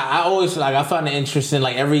then I always, I find it interesting,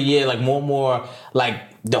 every year, more and more,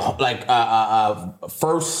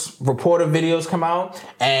 first reporter videos come out,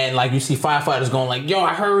 and you see firefighters going yo,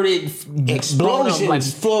 I heard it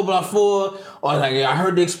explosions, 4x4, or I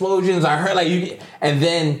heard the explosions, I heard and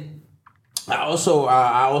then I also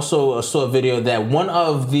saw a video that one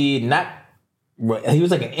of he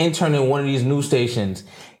was an intern in one of these news stations.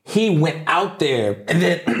 He went out there, and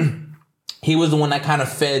then he was the one that kind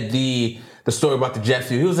of fed the story about the jet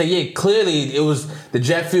fuel. He was clearly it was the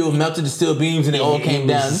jet fuel melted the steel beams and they all came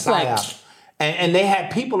down. It's and they had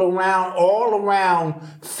people all around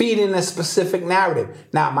feeding a specific narrative.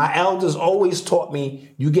 Now, my elders always taught me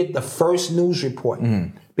you get the first news report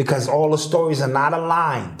because all the stories are not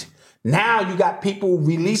aligned. Now you got people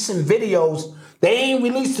releasing videos they ain't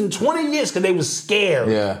released in 20 years because they was scared.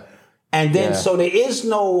 Yeah. And then so there is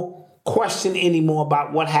no question anymore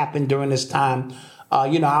about what happened during this time.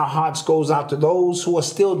 Our hearts goes out to those who are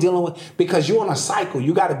still dealing with, because you're on a cycle.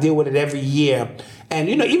 You got to deal with it every year. And,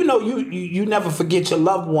 even though you never forget your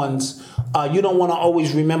loved ones, you don't want to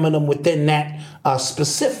always remember them within that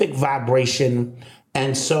specific vibration.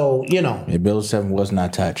 And so, Building 7 was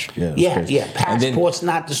not touched. Yeah. Passports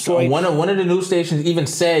not destroyed. One of the news stations even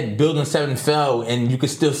said Building 7 fell, and you could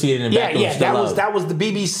still see it in the background. That was the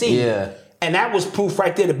BBC. Yeah. And that was proof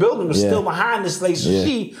right there. The building was still behind this lady. So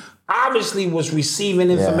she obviously was receiving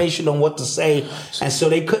information on what to say. And so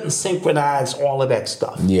they couldn't synchronize all of that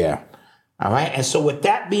stuff. Yeah. All right. And so with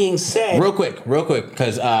that being said. Real quick,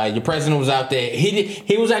 because your president was out there.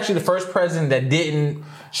 He was actually the first president that didn't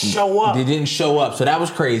show up. He didn't show up. So that was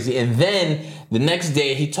crazy. And then the next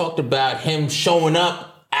day he talked about him showing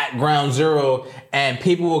up at Ground Zero, and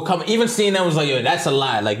people were coming. Even seeing that was yo, that's a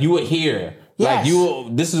lie. You were here. Yes.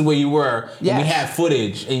 This is where you were. Yes. We have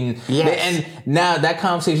footage. And now that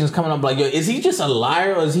conversation is coming up yo, is he just a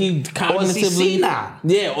liar, or is he cognitively? Or is he senile?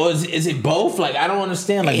 Yeah, or is it both? I don't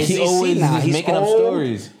understand. He always is making up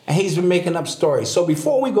stories. And he's been making up stories. So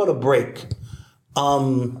before we go to break,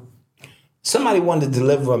 somebody wanted to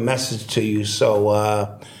deliver a message to you. So,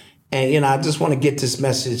 I just want to get this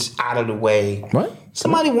message out of the way. What?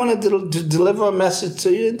 Somebody wanted to deliver a message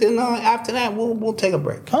to you. Then after that, we'll take a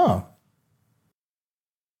break. Oh.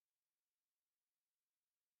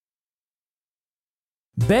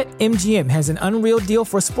 BetMGM has an unreal deal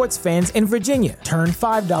for sports fans in Virginia. Turn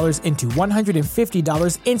 $5 into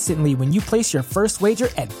 $150 instantly when you place your first wager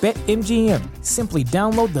at BetMGM. Simply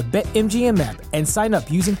download the BetMGM app and sign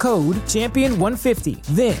up using code Champion150.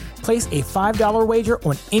 Then, place a $5 wager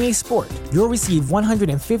on any sport. You'll receive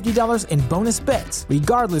 $150 in bonus bets,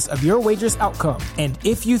 regardless of your wager's outcome. And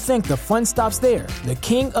if you think the fun stops there, the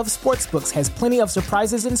King of Sportsbooks has plenty of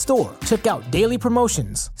surprises in store. Check out daily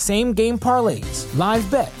promotions, same-game parlays, live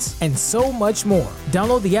bets, and so much more.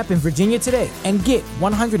 Download the app in Virginia today and get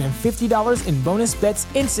 $150 in bonus bets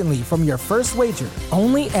instantly from your first wager.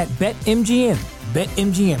 Only at BetMGM.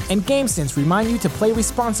 BetMGM and GameSense remind you to play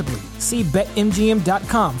responsibly. See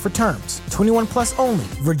BetMGM.com for terms. 21 plus only.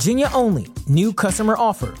 Virginia only. New customer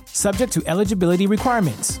offer. Subject to eligibility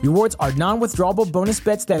requirements. Rewards are non-withdrawable bonus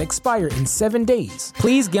bets that expire in 7 days.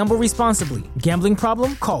 Please gamble responsibly. Gambling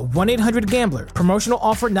problem? Call 1-800-GAMBLER. Promotional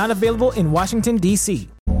offer not available in Washington, D.C.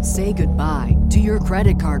 Say goodbye to your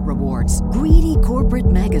credit card rewards. Greedy corporate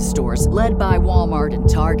mega stores, led by Walmart and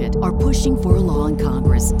Target, are pushing for a law in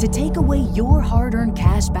Congress to take away your hard-earned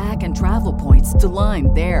cash back and travel points to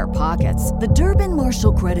line their pockets. The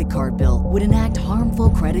Durbin-Marshall credit card bill would enact harmful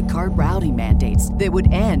credit card routing mandates that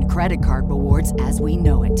would end credit card rewards as we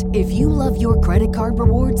know it. If you love your credit card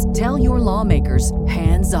rewards, tell your lawmakers,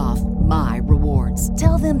 hands off my rewards.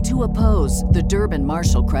 Tell them to oppose the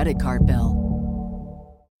Durbin-Marshall credit card bill.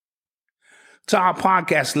 To our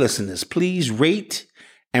podcast listeners, please rate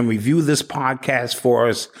and review this podcast for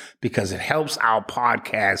us because it helps our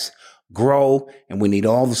podcast grow and we need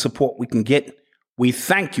all the support we can get. We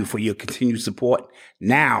thank you for your continued support.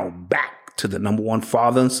 Now back to the number one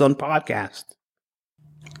father and son podcast.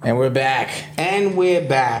 And we're back.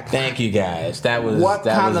 Thank you, guys. That was what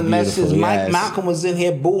that kind was of message? Yes. Malcolm was in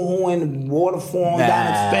here boohooing, water falling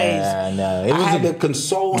down his face. No, I had to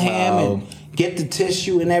console him and get the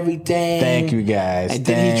tissue and everything. Thank you, guys. And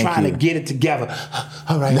then he's trying to get it together.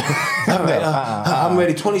 All right. I'm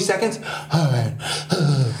ready. 20 seconds. All right.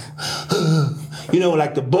 You know,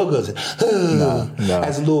 like the boogers. No.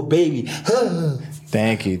 As a little baby.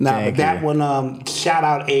 Thank you. That one, shout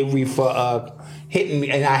out Avery for hitting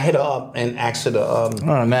me, and I hit her up and asked her to.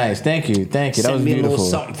 Oh, nice. Thank you. That was beautiful. Send me a little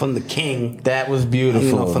something from the king. That was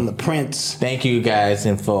beautiful. From the prince. Thank you guys,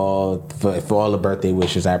 and for all the birthday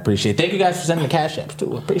wishes. I appreciate it. Thank you guys for sending the cash apps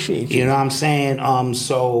too. I appreciate you. You know what I'm saying?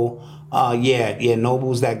 Yeah,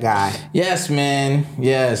 Noble's that guy. Yes, man.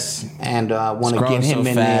 Yes. And want to get him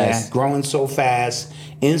in there. Growing so fast.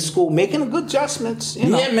 In school, making good adjustments. You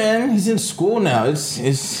know? Yeah, man. He's in school now.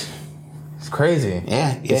 It's crazy.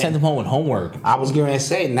 Yeah. They sent him home with homework. I was going to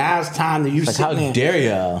say, now it's time to you like, how dare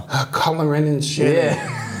y'all? Coloring and shit.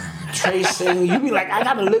 Yeah. Tracing. You be like, I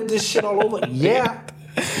got to live this shit all over. Yeah.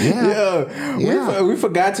 We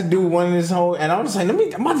forgot to do one of this whole, and I was like,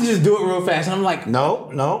 I'm about to just do it real fast. And I'm like,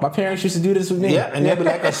 no. My parents used to do this with me. Yeah, and they'll be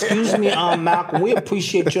like, excuse me, Malcolm, we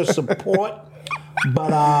appreciate your support.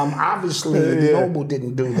 But obviously Noble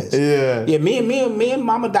didn't do this. Yeah. Me and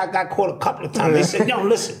Mama Doc got caught a couple of times. They said, "Yo,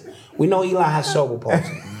 listen, we know Eli has cerebral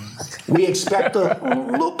palsy. We expect a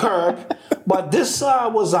little curb, but this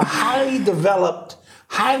was a highly developed,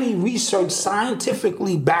 highly researched,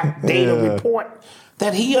 scientifically backed data report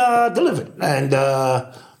that he delivered, and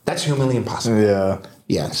that's humanly impossible."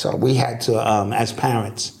 Yeah. So we had to, as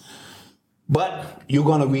parents. But you're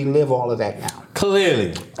going to relive all of that now.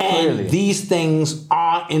 Clearly. And these things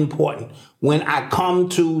are important. When I come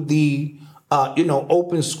to the,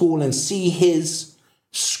 open school and see his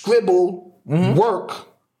scribble work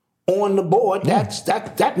on the board,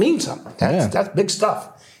 that means something. That's big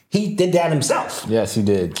stuff. He did that himself. Yes, he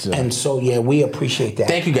did. So. And so, we appreciate that.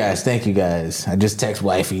 Thank you, guys. I just text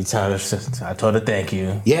wifey. I told her thank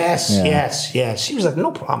you. Yes. She was like,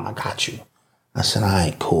 no problem, I got you. I said, all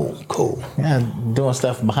right, cool. Yeah, doing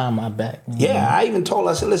stuff behind my back. Yeah, I even told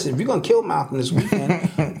her, I said, listen, if you're going to kill Malcolm this weekend,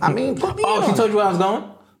 put me on. She told you where I was going?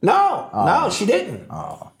 No, she didn't.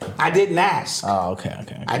 Oh. I didn't ask. Oh,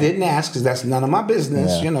 okay. I didn't ask because that's none of my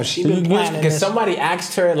business. Yeah. She been planning because this. somebody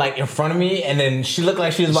asked her like in front of me, and then she looked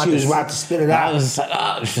like she was about to spit it out. I was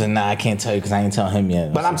like, she said, nah, I can't tell you because I ain't telling him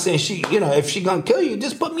yet. But I'm saying if she gonna kill you,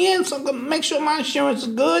 just put me in. So I'm gonna make sure my insurance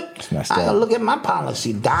is good. I gotta look at my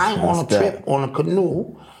policy. Dying on a trip on a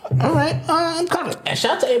canoe. All right, I'm covered. And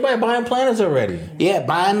shout out to everybody buying planners already. Yeah,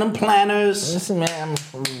 buying them planners. Listen, man,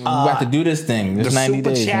 I'm about to do this thing. This the 90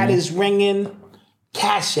 days. Super chat man. is ringing.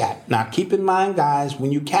 Cash App. Now, keep in mind, guys,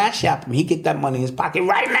 when you Cash App him, he get that money in his pocket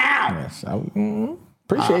right now. Yes, I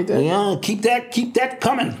appreciate that. Yeah, keep that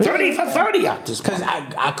coming. 30 for 30 out this. Because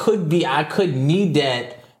I could need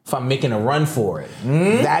that if I'm making a run for it.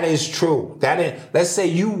 That is true. Let's say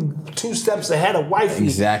you 2 steps ahead of wifey.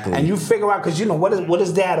 Exactly. And you figure out, because you know, what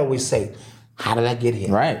does dad always say? How did I get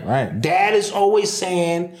here? Right. Dad is always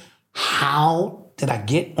saying, how did I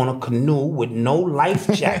get on a canoe with no life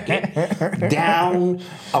jacket down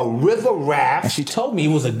a river raft? And she told me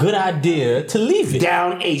it was a good idea to leave it.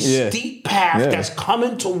 Down a steep path that's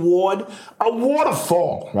coming toward a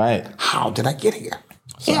waterfall. Right. How did I get here?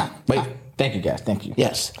 So, wait, thank you guys. Thank you.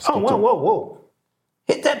 Yes. Whoa.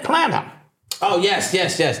 Hit that planner. Oh, yes.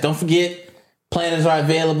 Don't forget, planners are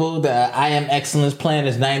available. The I Am Excellence plan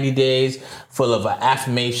is 90 days full of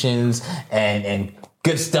affirmations and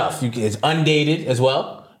good stuff. It's undated as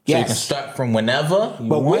well. So you can start from whenever you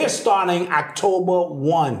want. We're starting October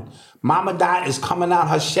 1. Mama Dot is coming out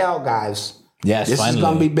her shell, guys. Yes, this finally. is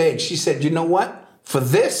going to be big. She said, you know what? For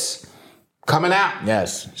this, coming out.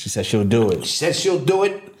 Yes, she said she'll do it. She said she'll do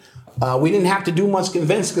it. We didn't have to do much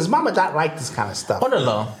convincing because Mama Dot liked this kind of stuff. On the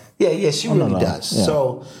low. Yeah, she really does. Yeah.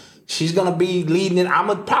 So she's going to be leading it. I'm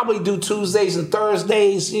going to probably do Tuesdays and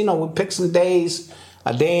Thursdays. You know, we pick some days,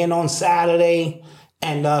 a day in on Saturday.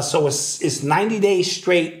 And so it's 90 days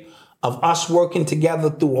straight of us working together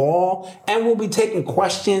through all. And we'll be taking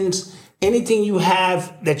questions. Anything you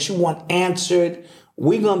have that you want answered,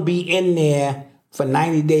 we're going to be in there for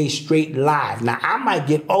 90 days straight live. Now, I might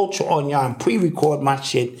get ultra on y'all and pre-record my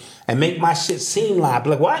shit and make my shit seem live.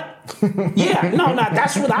 Like, what? Yeah, no,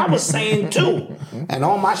 that's what I was saying too. And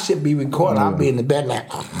all my shit be recorded. I'll be in the bed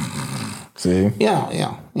like, see?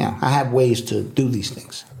 Yeah. I have ways to do these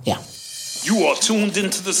things. Yeah. You are tuned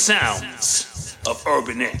into the sounds of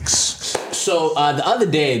Urban X. So the other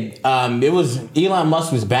day, it was Elon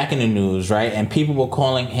Musk was back in the news, right? And people were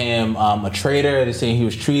calling him a traitor. They're saying he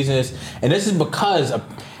was treasonous. And this is because,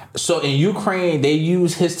 so in Ukraine, they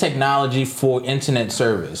use his technology for internet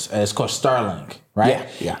service. It's called Starlink, right?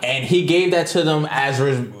 Yeah. And he gave that to them as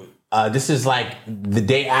this is like the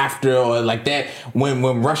day after or like that when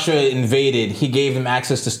Russia invaded, he gave them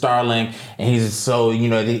access to Starlink, and he's so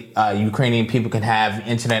the Ukrainian people can have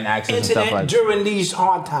internet access and stuff like that during these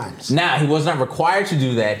hard times. Now he was not required to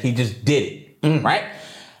do that; he just did it, right?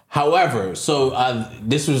 However, so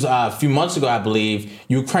this was a few months ago, I believe.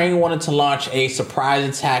 Ukraine wanted to launch a surprise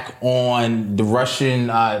attack on the Russian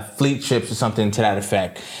fleet ships or something to that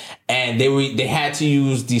effect, and they had to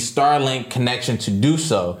use the Starlink connection to do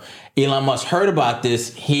so. Elon Musk heard about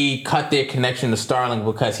this. He cut their connection to Starlink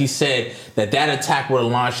because he said that attack would have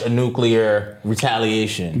launched a nuclear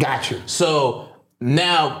retaliation. Got you. So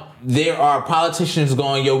now there are politicians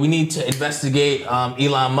going, we need to investigate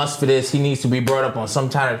Elon Musk for this. He needs to be brought up on some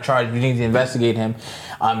kind of charge. We need to investigate him.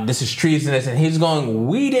 This is treasonous. And he's going,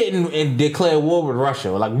 we didn't declare war with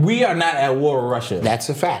Russia. Like, we are not at war with Russia. That's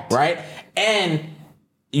a fact. Right? And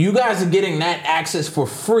you guys are getting that access for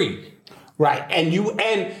free. Right.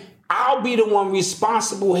 And I'll be the one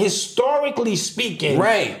responsible, historically speaking,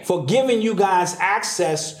 right, for giving you guys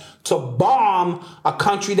access to bomb a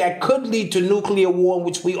country that could lead to nuclear war in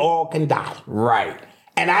which we all can die. Right.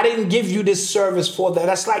 And I didn't give you this service for that.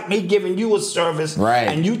 That's like me giving you a service, right,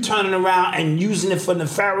 and you turning around and using it for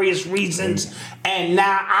nefarious reasons. And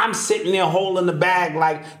now I'm sitting there holding the bag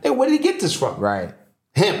like, hey, where did he get this from? Right.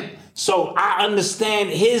 Him. So I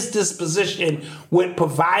understand his disposition with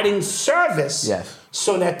providing service, yes,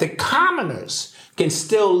 so that the commoners can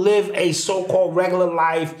still live a so-called regular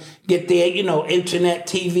life, get their, internet,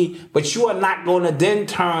 TV, but you are not going to then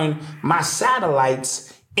turn my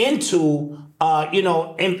satellites into,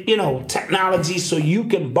 technology so you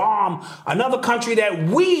can bomb another country that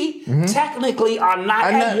we technically are not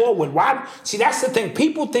at war with. Why? See, that's the thing.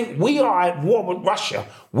 People think we are at war with Russia.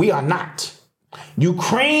 We are not.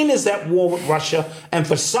 Ukraine is at war with Russia, and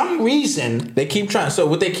for some reason they keep trying. So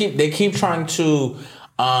what they keep trying to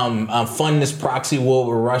fund this proxy war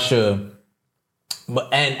with Russia,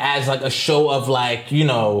 and as like a show of like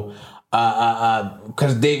because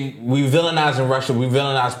we villainizing Russia, we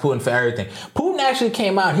villainize Putin for everything. Putin actually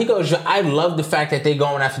came out. He goes, I love the fact that they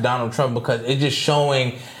going after Donald Trump because it's just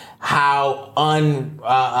showing how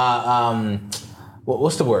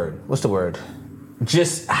what's the word?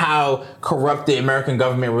 Just how corrupt the American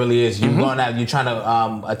government really is. You're going out, you're trying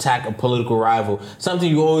to attack a political rival. Something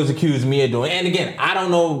you always accuse me of doing. And again, I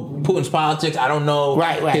don't know Putin's politics. I don't know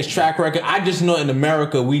his track record. I just know in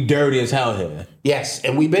America, we dirty as hell here. Yes,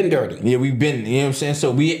 and we've been dirty. Yeah, we've been, you know what I'm saying? So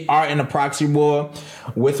we are in a proxy war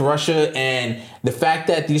with Russia, and the fact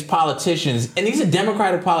that these politicians, and these are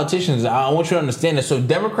Democratic politicians, I want you to understand this. So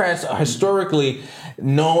Democrats are historically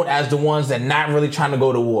known as the ones that not really trying to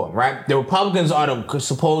go to war, right? The Republicans are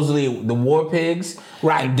supposedly the war pigs.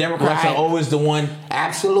 Right. And Democrats are always the one.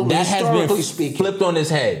 Absolutely. That has been flipped on his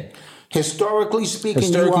head. Historically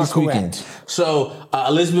speaking, you are correct. So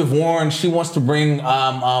Elizabeth Warren, she wants to bring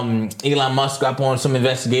Elon Musk up on some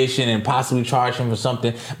investigation and possibly charge him for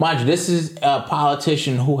something. Mind you, this is a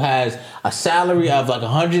politician who has a salary of like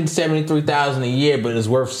 $173,000 a year, but is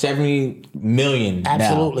worth $70 million.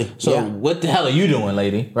 Absolutely. Now. So what the hell are you doing,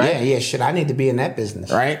 lady? Right? Yeah. Shit, I need to be in that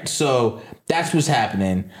business. Right. So that's what's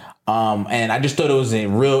happening. And I just thought it was a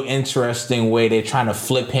real interesting way they're trying to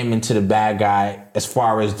flip him into the bad guy as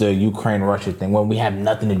far as the Ukraine-Russia thing when we have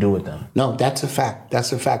nothing to do with them. No, that's a fact.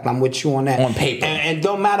 That's a fact. I'm with you on that. On paper. And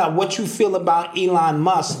don't matter what you feel about Elon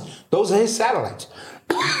Musk, those are his satellites.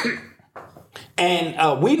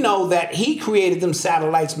 And we know that he created them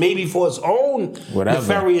satellites maybe for his own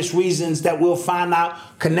nefarious reasons that we'll find out,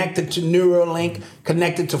 connected to Neuralink,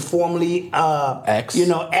 connected to formerly X,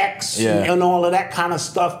 and all of that kind of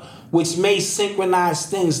stuff, which may synchronize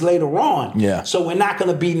things later on. Yeah. So we're not going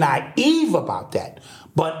to be naive about that.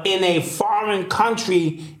 But in a foreign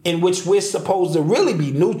country in which we're supposed to really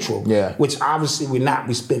be neutral, which obviously we're not,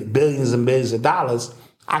 we spent billions and billions of dollars,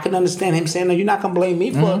 I can understand him saying, no, you're not going to blame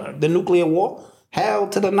me for the nuclear war. Hell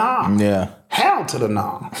to the nah. Yeah. Hell to the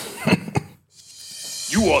nah.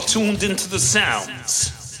 You are tuned into the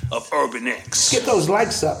sounds of Urban X. Get those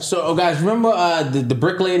likes up. So, guys, remember the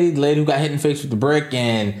brick lady, the lady who got hit in the face with the brick,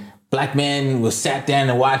 and black men was sat down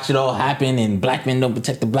and watched it all happen, and black men don't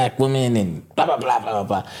protect the black women, and blah, blah, blah, blah,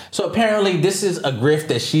 blah. So apparently this is a grift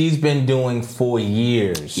that she's been doing for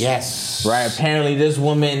years. Yes. Right? Apparently this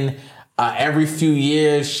woman... every few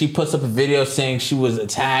years, she puts up a video saying she was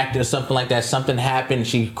attacked or something like that. Something happened.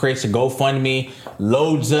 She creates a GoFundMe,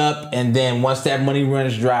 loads up, and then once that money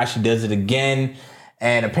runs dry, she does it again.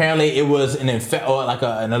 And apparently, it was an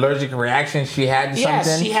allergic reaction she had to something.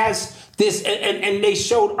 Yes, she has this, and they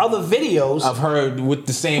showed other videos of her with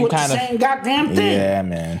the same same goddamn thing. Yeah,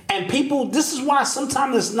 man. And people, this is why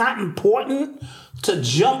sometimes it's not important to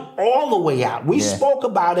jump all the way out. We spoke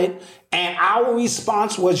about it, and our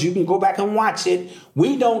response was, you can go back and watch it.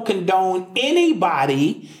 We don't condone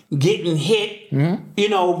anybody getting hit,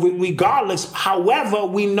 regardless. However,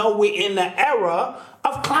 we know we're in the era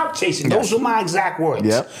of clout chasing. Those were my exact words.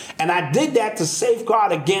 Yep. And I did that to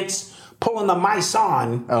safeguard against pulling the mice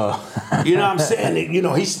on. Oh. You know what I'm saying?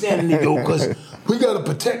 He's standing there, because we got to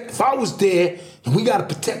protect. If I was there, and we got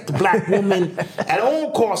to protect the black woman at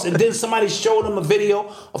all costs. And then somebody showed him a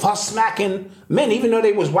video of her smacking men, even though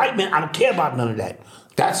they was white men. I don't care about none of that.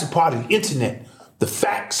 That's a part of the internet. The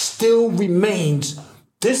fact still remains,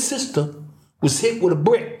 this sister was hit with a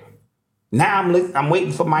brick. Now I'm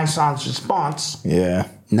waiting for my son's response. Yeah.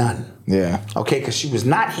 None. Yeah. Okay, because she was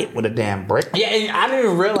not hit with a damn brick. Yeah, and I didn't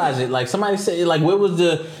even realize it. Like, somebody said, like, where was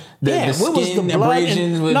the skin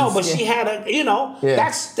abrasions? But she had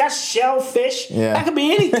that's shellfish. Yeah. That could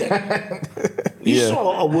be anything. You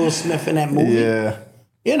saw a Will Smith in that movie.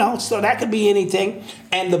 Yeah. So that could be anything.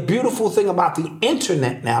 And the beautiful thing about the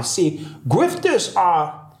internet now, see, grifters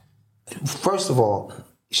are, first of all,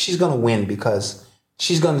 she's going to win because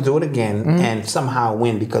she's going to do it again and somehow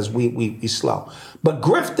win because we slow. But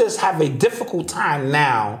grifters have a difficult time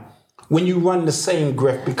now when you run the same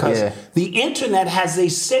grift because the internet has a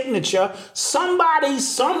signature. Somebody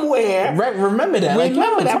somewhere remember that.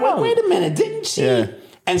 Wait a minute, didn't she? Yeah.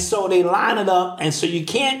 And so they line it up, and so you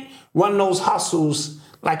can't run those hustles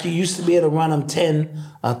like you used to be able to run them 10,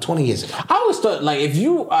 20 years ago. I always thought, like, if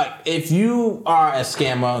you are a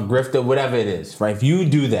scammer, grifter, whatever it is, right? If you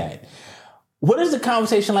do that, what is the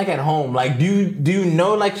conversation like at home? Like, do you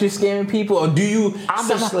know, like, you're scamming people, or do you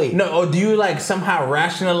somehow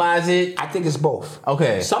rationalize it? I think it's both.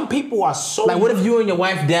 Okay. Some people are so like, what if you and your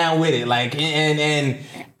wife down with it, like,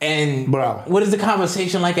 and bro, what is the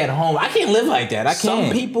conversation like at home? I can't live like that. I can't.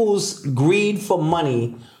 Some people's greed for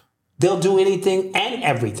money, they'll do anything and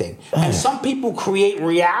everything. And some people create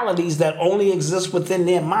realities that only exist within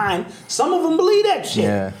their mind. Some of them believe that shit.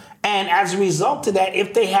 Yeah. And as a result of that,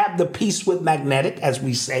 if they have the piece with magnetic, as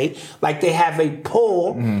we say, like they have a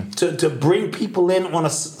pull to bring people in on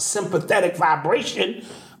a sympathetic vibration,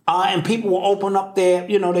 and people will open up their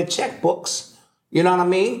checkbooks, you know what I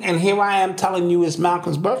mean? And here I am telling you it's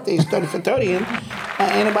Malcolm's birthday, it's 30 for 30,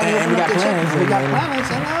 Anybody And we got plans. We got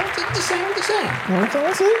plans. And just saying.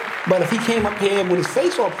 That's it. But if he came up here with his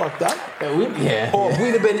face all fucked up, Yeah. or if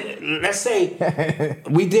we'd have been, let's say,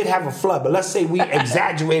 we did have a flood, but let's say we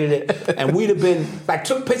exaggerated it, and we'd have been, like,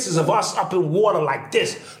 took pictures of us up in water like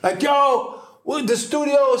this. Like, yo, the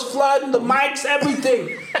studio is flooding, the mics,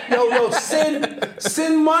 everything. Yo,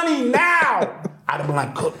 send money now. I'd have been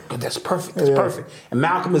like, good, that's perfect, that's perfect. And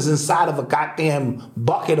Malcolm is inside of a goddamn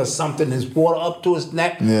bucket or something, there's water up to his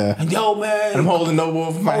neck. Yeah. And yo, man. I'm holding Noble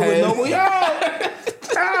over my head. Yo,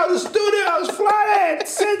 the studio's flooded.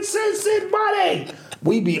 Send money.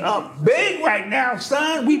 We be up big right now,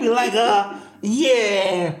 son. We be like,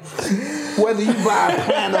 yeah. Whether you buy a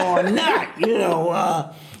piano or not,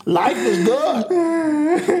 life is good.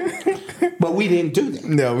 But we didn't do that.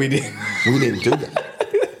 No, we didn't. We didn't do that.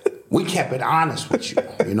 We kept it honest with you.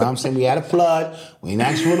 You know what I'm saying? We had a flood. We didn't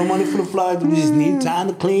ask for the money for the flood. We just needed time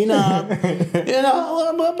to clean up.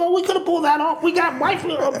 But we could have pulled that off. We got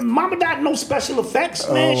Mama died, no special effects,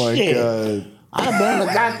 man. Oh, my Shit. God. I've been on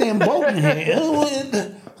a goddamn boat in here.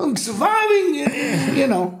 I'm surviving,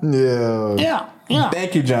 Yeah.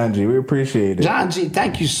 Thank you, John G. We appreciate it. John G,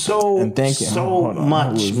 thank you so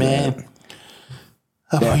much, man.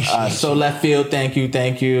 So Left Field, thank you.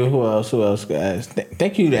 Who else, guys?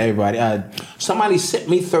 Thank you to everybody. Somebody sent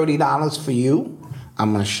me $30 for you.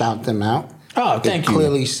 I'm gonna shout them out. Oh, thank you.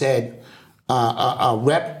 Clearly said,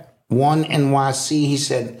 Rep 1 NYC. He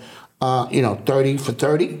said, 30 for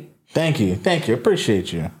 30. Thank you.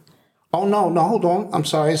 Appreciate you. Oh no, hold on. I'm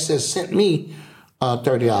sorry. It says sent me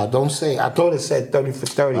 $30. Don't say. I thought it said 30 for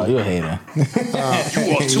 30. Oh, you're a hater. You are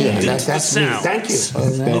tuned into the sounds Thank you.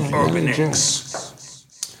 of Urban X.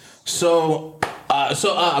 So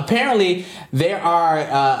apparently there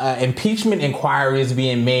are impeachment inquiries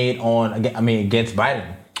being made against Biden.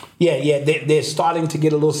 Yeah, they're starting to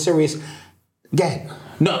get a little serious. Go ahead.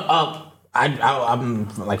 No, I'm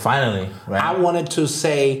like finally. Right? I wanted to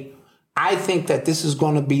say, I think that this is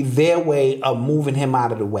going to be their way of moving him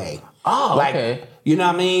out of the way. Oh, okay. You know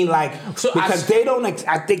what I mean? Because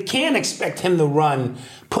they can't expect him to run,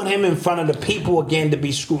 put him in front of the people again to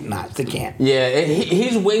be scrutinized. They can't. Yeah,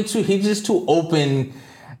 he's just too open.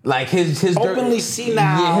 Like his openly dirt, senile.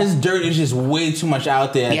 Yeah, his dirt is just way too much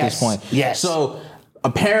out there at this point. Yes. So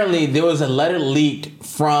apparently there was a letter leaked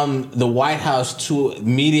from the White House to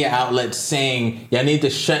media outlets saying y'all need to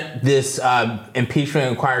shut this impeachment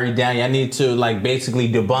inquiry down. Y'all need to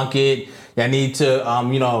basically debunk it. Y'all need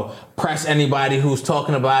to press anybody who's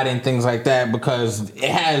talking about it and things like that because it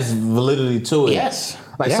has validity to it. Yes.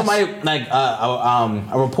 Somebody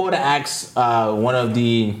a reporter asked one of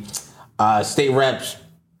the state reps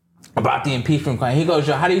about the impeachment claim. He goes,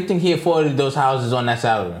 "Yo, how do you think he afforded those houses on that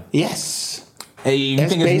salary?" Yes. Hey, you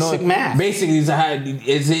That's think basic math. Basically,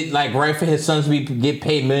 is it right for his sons to get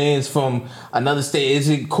paid millions from another state? Is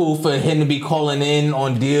it cool for him to be calling in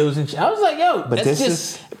on deals and shit? I was like, yo, but that's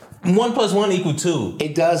just 1 + 1 = 2.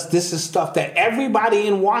 It does. This is stuff that everybody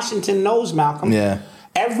in Washington knows, Malcolm. Yeah.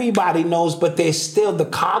 Everybody knows, but there's still the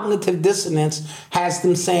cognitive dissonance has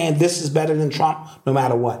them saying this is better than Trump no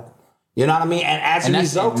matter what. You know what I mean? And as a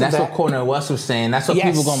result of that... That's what Cornell West was saying. That's what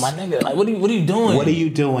people going, my nigga, what are you doing? What are you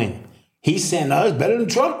doing? He's saying, it's better than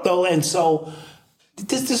Trump, though. And so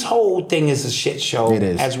this whole thing is a shit show, it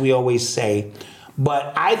is. As we always say.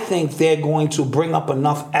 But I think they're going to bring up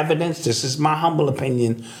enough evidence, this is my humble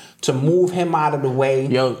opinion, to move him out of the way.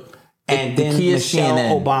 Yo, and then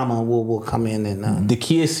Michelle Obama will come in and... The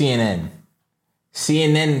key is CNN.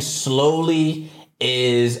 CNN slowly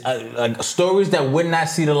is stories that would not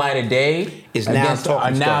see the light of day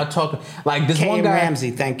are now talking. Like this one guy,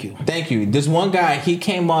 Ramsey, thank you. This one guy, he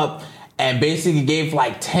came up and basically gave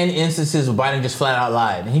 10 instances of Biden just flat out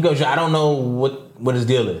lied. And he goes, I don't know what his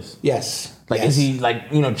deal is. Yes. Is he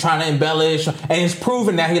trying to embellish? And it's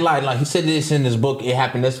proven that he lied. Like he said this in his book, it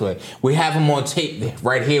happened this way. We have him on tape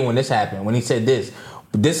right here when this happened, when he said this.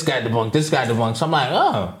 This guy debunked. So I'm like,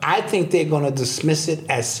 oh. I think they're going to dismiss it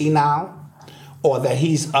as senile. Or that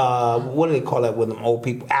he's, what do they call that with them old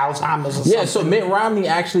people? Alzheimer's or something? Yeah, so Mitt Romney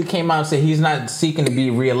actually came out and said he's not seeking to be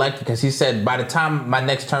reelected because he said by the time my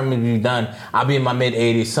next term is done, I'll be in my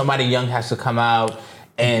mid-80s. Somebody young has to come out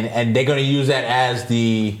and they're going to use that as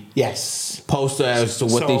the poster as to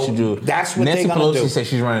what they should do. That's what Nancy they're going to do. Pelosi said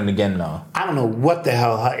she's running again, though. I don't know what the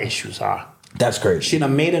hell her issues are. That's crazy. She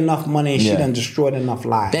done made enough money and she done destroyed enough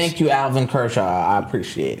lives. Thank you, Alvin Kershaw. I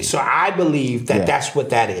appreciate it. So I believe that that's what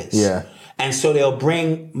that is. Yeah. And so they'll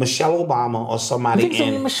bring Michelle Obama or somebody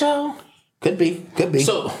in. Michelle? Could be.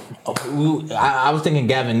 So, I was thinking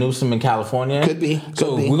Gavin Newsom in California. Could be.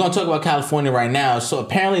 So we're gonna talk about California right now. So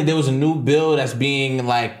apparently there was a new bill that's being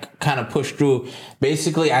like kind of pushed through.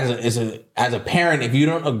 Basically, as a parent, if you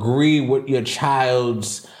don't agree with your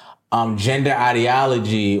child's gender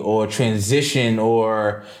ideology or transition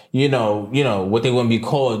or you know what they want to be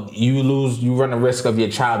called, you run the risk of your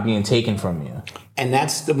child being taken from you. And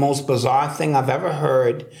that's the most bizarre thing I've ever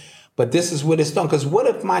heard. But this is what it's done. Because what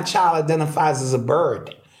if my child identifies as a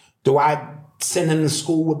bird? Do I send him to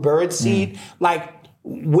school with bird seed? Like,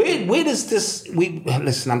 where does this?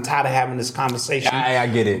 Listen. I'm tired of having this conversation. I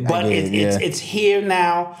get it. But it's here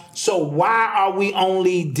now. So why are we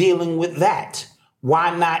only dealing with that?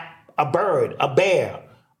 Why not a bird, a bear,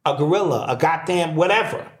 a gorilla, a goddamn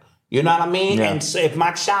whatever? You know what I mean? Yeah. And so if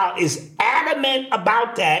my child is adamant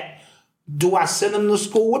about that, do I send them to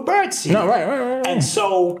school with bird seed? No, right. And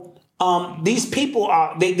so these people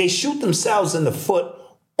they shoot themselves in the foot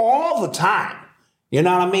all the time. You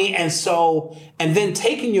know what I mean? And so, and then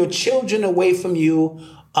taking your children away from you,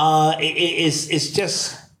 it's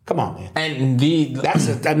just, come on, man. And that's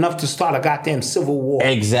enough to start a goddamn civil war.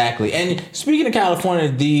 Exactly. And speaking of California,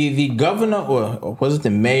 the governor, or was it the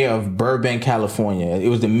mayor of Burbank, California? It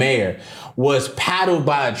was the mayor, was paddled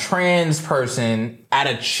by a trans person at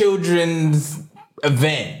a children's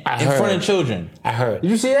event in front of children. I heard.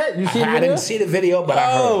 Did you see that? I didn't see the video, but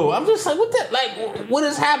I heard. Oh, I'm just like, what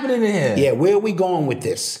is happening in here? Yeah, where are we going with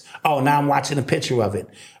this? Oh, now I'm watching a picture of it.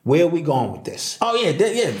 Where are we going with this? Oh,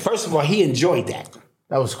 yeah. First of all, he enjoyed that.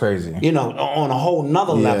 That was crazy. You know, on a whole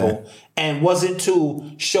nother level. And was it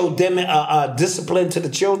to show them discipline to the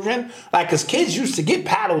children? Like, because kids used to get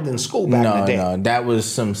paddled in school back in the day. No, that was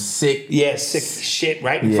some sick... Yeah, sick shit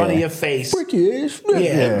right in front of your face. Freakish.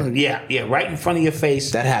 Yeah, right in front of your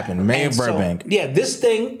face. That happened. Mayor Burbank. So, this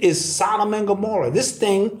thing is Sodom and Gomorrah. This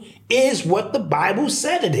thing is what the Bible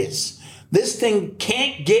said it is. This thing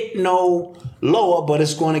can't get no lower, but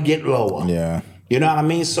it's going to get lower. Yeah. You know what I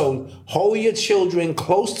mean? So hold your children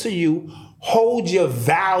close to you. Hold your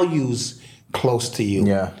values close to you.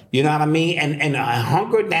 Yeah. You know what I mean? And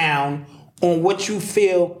hunker down on what you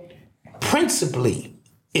feel principally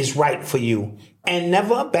is right for you. And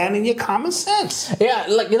never abandon your common sense. Yeah,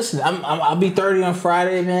 like, listen, I'll be 30 on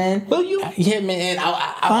Friday, man. Will you? Yeah, man.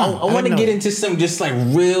 I want to get into some just like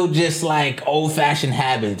real, just like old-fashioned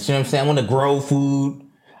habits. You know what I'm saying? I want to grow food.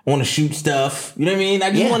 I want to shoot stuff. You know what I mean?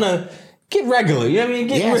 I just want to get regular. You know what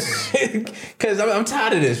I mean? Because I'm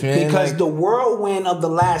tired of this, man. Because the whirlwind of the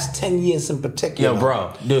last 10 years in particular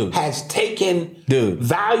has taken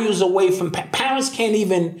values away from parents. Can't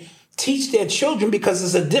even teach their children because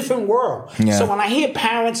it's a different world. Yeah. So when I hear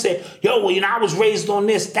parents say, I was raised on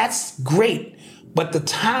this, that's great. But the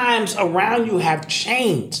times around you have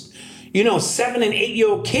changed. 7 and 8 year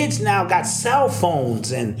old kids now got cell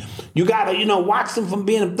phones and you got to, watch them from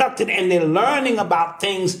being abducted, and they're learning about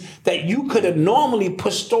things that you could have normally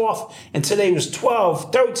pushed off until they was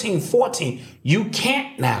 12, 13, 14. You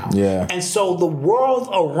can't now. Yeah. And so the world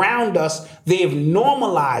around us, they've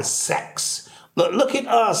normalized sex. Look at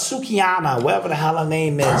Sukiana, whatever the hell her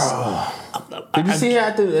name is. Did you see her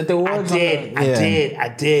at the awards?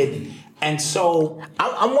 I did. And so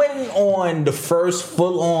I'm waiting on the first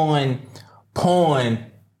full-on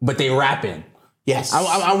porn, but they rapping. Yes.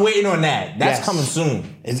 I'm waiting on that. That's coming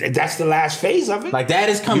soon. That's the last phase of it. Like, that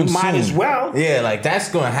is coming soon. You might as well. Yeah, like, that's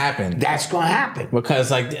going to happen. That's going to happen. Because,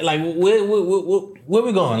 like where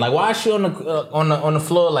we going? Like, why is she on the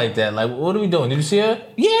floor like that? Like, what are we doing? Did you see her?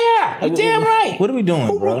 Yeah, you're damn right. What are we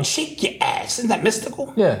doing, bro? Who shake your ass? Isn't that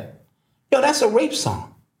mystical? Yeah. That's a rape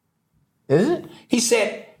song. Is it? He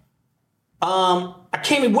said, I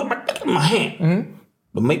came in with my hand. Mm-hmm.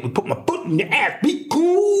 But make me put my foot in your ass. Be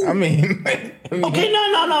cool. I mean okay,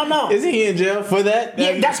 no. Is he in jail for that?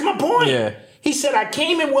 Yeah, that's my point. Yeah. He said, I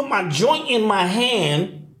came in with my joint in my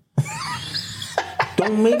hand.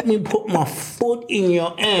 Don't make me put my foot in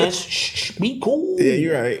your ass. Shh, be cool. Yeah,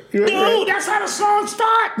 you're right. Dude, that's how the song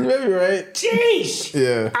starts. You're right. Jeez.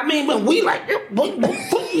 Yeah. I mean, when we like, put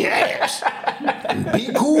in your ass.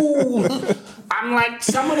 Be cool. I'm like,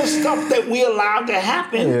 some of the stuff that we allowed to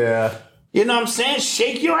happen. Yeah. You know what I'm saying?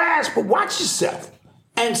 Shake your ass, but watch yourself.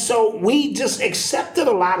 And so we just accepted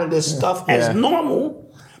a lot of this stuff as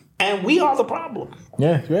normal, and we are the problem.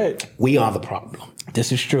 Yeah, right. We are the problem.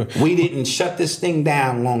 This is true. We didn't shut this thing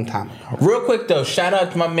down a long time ago. Real quick, though, shout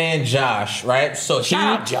out to my man Josh, right? So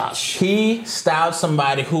shout out Josh. He styled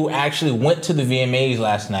somebody who actually went to the VMAs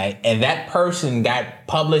last night, and that person got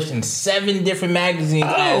published in 7 different magazines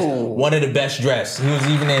as one of the best dressed. He was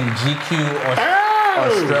even in GQ or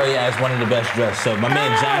Australia as one of the best dressed. So my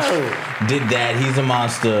man Josh did that. He's a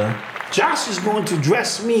monster. Josh is going to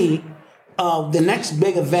dress me the next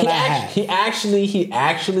big event I have. He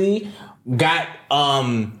actually got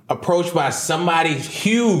approached by somebody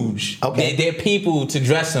huge. Okay. They're people to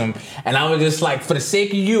dress him, and I was just like, for the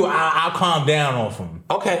sake of you, I'll calm down off him.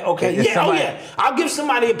 Okay. If somebody- I'll give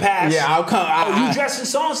somebody a pass. Yeah, I'll come. You dressing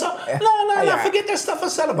so and so? No. Forget that stuff I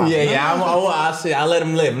said about him. I'll let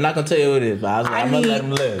him live. I'm not gonna tell you what it is, but I'm gonna let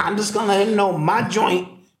him live. I'm just gonna let him know my joint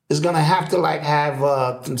is gonna have to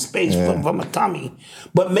have some space for my tummy,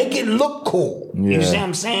 but make it look cool. Yeah. You see what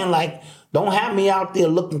I'm saying? Like, don't have me out there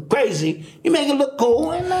looking crazy. You make it look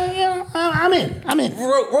cool, and I'm in.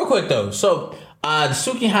 Real quick though, so the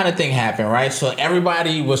Suki Hana thing happened, right? So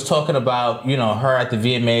everybody was talking about, her at the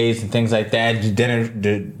VMAs and things like that,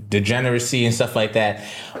 degeneracy and stuff like that.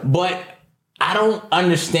 But I don't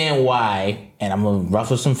understand why, and I'm gonna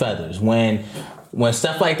ruffle some feathers, when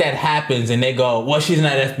stuff like that happens and they go, well, she's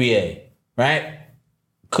not FBA, right?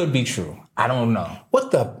 Could be true. I don't know.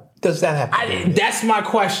 What does that happen? That's my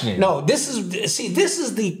question. No, this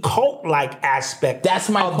is the cult-like aspect That's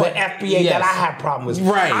my of the FBA that I have problems with.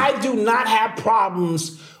 Right. I do not have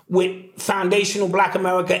problems with foundational Black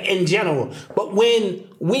America in general. But when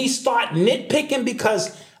we start nitpicking,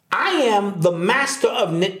 because I am the master of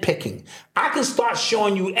nitpicking, I can start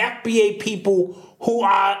showing you FBA people who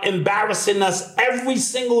are embarrassing us every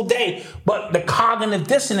single day. But the cognitive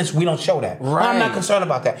dissonance, we don't show that. Right. I'm not concerned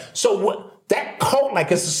about that. So that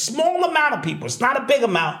cult-like, it's a small amount of people. It's not a big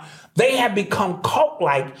amount. They have become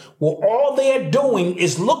cult-like where all they're doing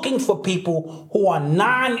is looking for people who are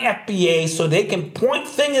non-FBA so they can point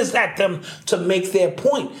fingers at them to make their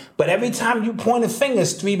point. But every time you point a finger,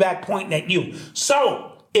 it's three back pointing at you. So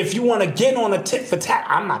if you want to get on a tit for tat,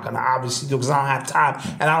 I'm not going to obviously do, because I don't have time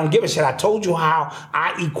and I don't give a shit. I told you how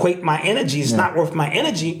I equate my energy. It's not worth my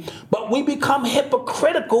energy. But we become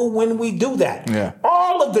hypocritical when we do that. Yeah.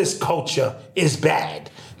 All of this culture is bad.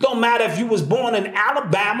 Don't matter if you was born in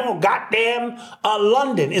Alabama or goddamn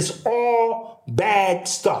London. It's all bad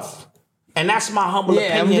stuff. And that's my humble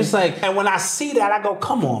opinion. I'm just like, and when I see that, I go,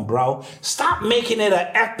 come on, bro. Stop making it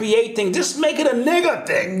an FBA thing. Just make it a nigga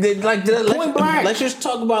thing. Point blank. Let's just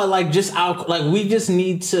talk about we just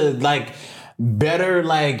need to better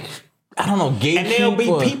I don't know, gatekeep. And there'll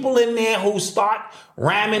be people in there who start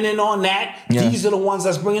ramming in on that. Yeah. These are the ones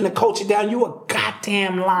that's bringing the culture down. You a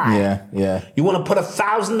goddamn lie. Yeah. You want to put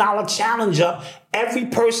 $1,000 challenge up. Every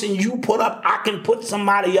person you put up, I can put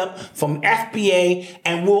somebody up from FBA,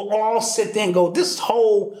 and we'll all sit there and go, this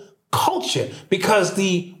whole culture, because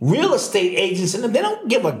the real estate agents in them, they don't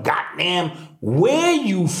give a goddamn where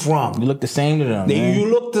you from. You look the same to them. You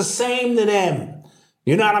look the same to them.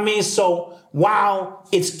 You know what I mean? So while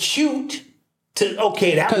it's cute to,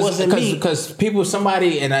 that wasn't me. Because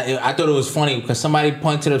somebody, and I thought it was funny because somebody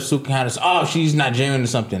pointed up Suki Hana, oh, she's Nigerian or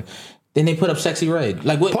something. Then they put up Sexy Red.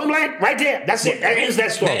 Point blank, right there. That's it. That ends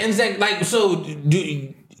that story. That ends that, so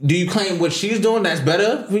do you claim what she's doing that's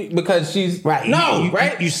better because she's right? No,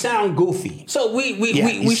 right? You sound goofy. So we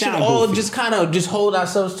should all goofy. Just kind of hold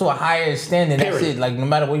ourselves to a higher standard. That's it. No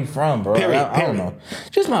matter where you're from, bro. I don't know.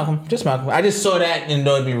 Just Malcolm. I just saw that and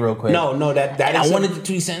annoyed me real quick. No, that I wanted to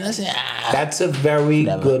tweet saying that's a very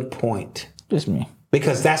good point. Just me,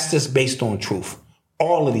 because that's just based on truth.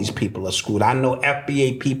 All of these people are screwed. I know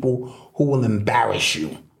FBA people who will embarrass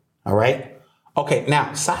you. All right. Okay.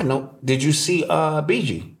 Now, side note, did you see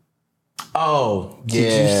BG? Oh, yeah.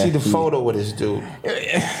 Did you see the photo with this dude?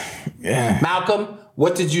 Yeah. Malcolm,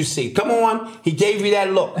 what did you see? Come on. He gave you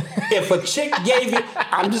that look. If a chick gave you,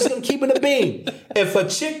 I'm just going to keep it a beam. If a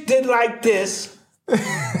chick did like this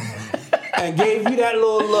and gave you that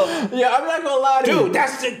little look. Yeah, I'm not going to lie to you. Dude,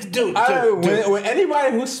 that's the dude. When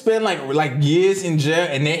anybody who spent like years in jail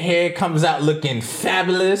and their hair comes out looking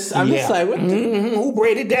fabulous, I'm just like, what who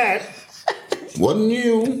braided that? Wasn't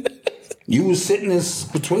you. You was sitting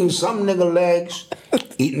between some nigga legs,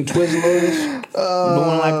 eating Twizzlers,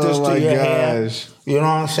 doing like this to your hair. You know what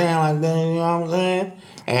I'm saying? Like that, you know what I'm saying?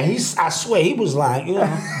 And I swear, he was like,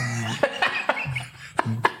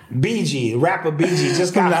 BG, rapper BG,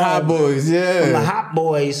 just got from the Hot Boys, from the Hot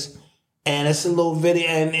Boys, and it's a little video,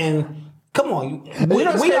 and come on, we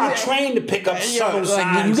are trained to pick up subtle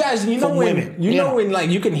signs. You guys, from women. You know when like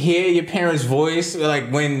you can hear your parents' voice,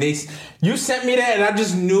 like when you sent me that, and I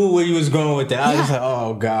just knew where you was going with that. I was just like,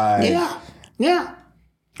 oh god, yeah.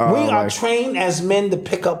 We are trained as men to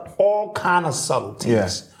pick up all kind of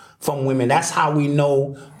subtleties from women. That's how we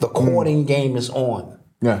know the courting game is on.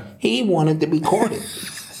 Yeah, he wanted to be courted.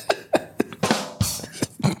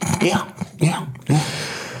 Yeah.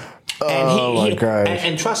 And my God!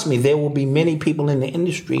 And trust me, there will be many people in the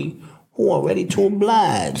industry who are ready to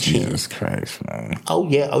oblige. Jesus Christ, man. Oh,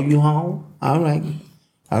 yeah. Oh, you home? All right.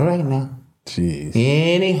 All right now. Jeez.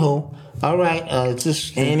 Anywho. All right.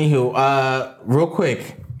 Anywho, real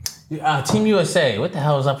quick. Team USA, what the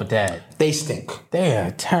hell is up with that? They stink. They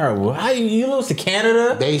are terrible. How you lose to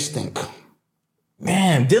Canada? They stink.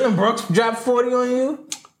 Man, Dylan Brooks dropped 40 on you?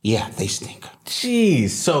 Yeah, they stink.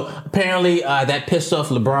 Jeez. So apparently that pissed off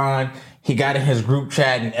LeBron. He got in his group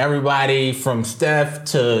chat and everybody from Steph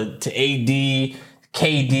to AD,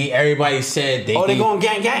 KD, everybody said they're going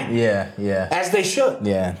gang. Yeah. As they should.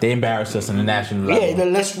 Yeah, they embarrassed us on the national level. Yeah,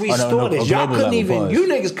 let's restore this. Y'all couldn't even, you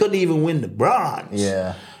niggas couldn't even win the bronze.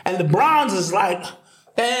 Yeah. And the bronze is like,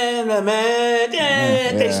 they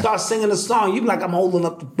start singing the song. You be like, I'm holding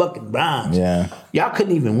up the fucking bronze. Yeah. Y'all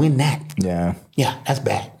couldn't even win that. Yeah. Yeah, that's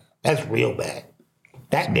bad. That's real bad.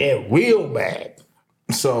 They're real bad.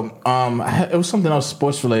 So, it was something else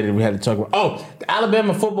sports related we had to talk about. Oh, the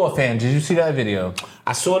Alabama football fan. Did you see that video?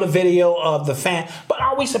 I saw the video of the fan. But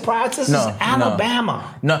are we surprised? This is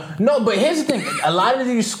Alabama. No, but here's the thing. A lot of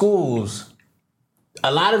these schools,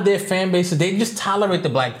 a lot of their fan bases, they just tolerate the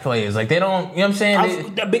black players. Like, they don't, you know what I'm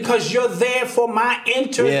saying? Because you're there for my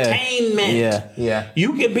entertainment. Yeah.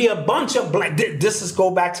 You can be a bunch of black. This is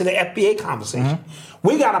go back to the FBA conversation. Mm-hmm.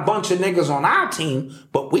 We got a bunch of niggas on our team,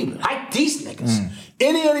 but we like these niggas.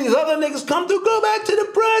 Any of these other niggas come through, go back to the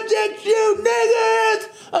project, you niggas.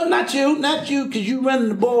 Oh, not you, because you running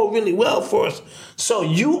the ball really well for us. So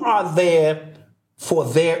you are there for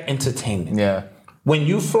their entertainment. Yeah. When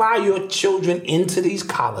you fly your children into these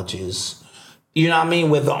colleges, you know what I mean,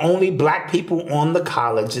 where the only black people on the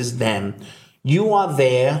college is them, you are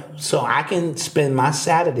there so I can spend my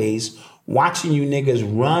Saturdays watching you niggas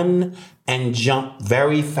run and jump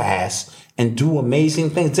very fast and do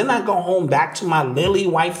amazing things. Then I go home back to my lily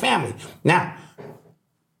white family. Now,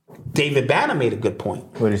 David Banner made a good point.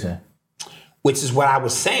 What did he say? Which is what I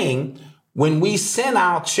was saying. When we send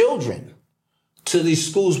our children to these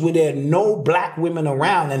schools where there are no black women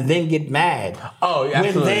around and then get mad. Oh, yeah,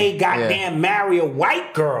 absolutely. When they goddamn marry a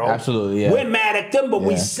white girl. Absolutely, yeah. We're mad at them, but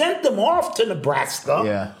we sent them off to Nebraska.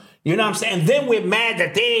 Yeah. You know what I'm saying? And then we're mad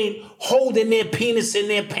that they ain't holding their penis in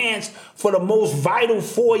their pants for the most vital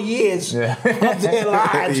 4 years of their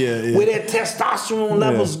lives, where their testosterone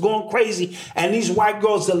levels going crazy. And these white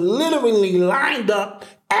girls are literally lined up,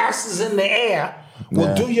 asses in the air,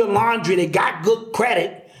 will do your laundry. They got good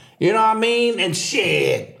credit. You know what I mean? And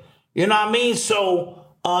shit. You know what I mean? So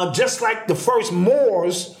just like the first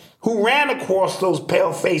Moors who ran across those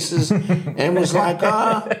pale faces and was like,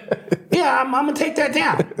 I'm going to take that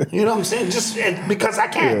down. You know what I'm saying? Just because I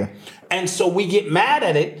can. Yeah. And so we get mad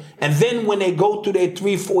at it. And then when they go through their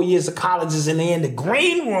 3-4 years of colleges and they're in the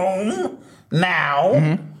green room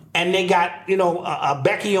now, and they got, a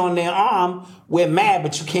Becky on their arm, we're mad,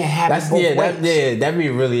 but you can't have it both ways. That'd be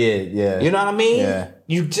really it, yeah. You know what I mean? Yeah.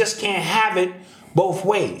 You just can't have it both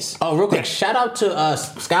ways. Oh, real quick, shout out to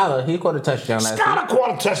Skylar. He caught a touchdown last week. Skylar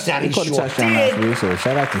caught a touchdown. He caught a touchdown last week, so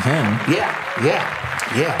shout out to him. Yeah.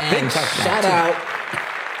 And shout out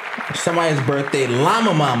somebody's birthday,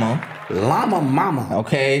 Llama Mama.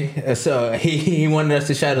 Okay, so he wanted us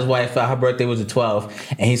to shout his wife out. Her birthday was the 12th,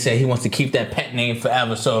 and he said he wants to keep that pet name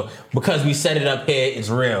forever. So because we set it up here, it's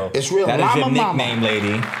real. It's real. That Llama is your Mama. nickname,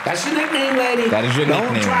 lady. That's your nickname, lady. That is your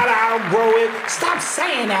nickname. Don't try to outgrow it. Stop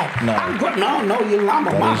saying that. No, you're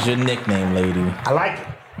Llama Mama. That is your nickname, lady. I like it.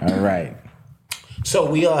 All right.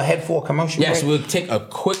 So we head for a commercial break. Yes, we'll take a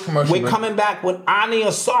quick commercial break. We're coming back with Ani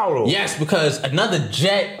Asaro. Yes, because another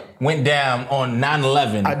jet went down on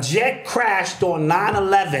 9/11. A jet crashed on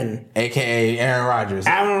 9/11. A.K.A. Aaron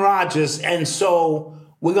Rodgers. And so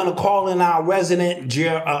we're going to call in our resident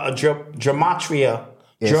gematria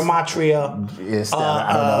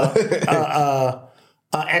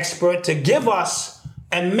expert to give us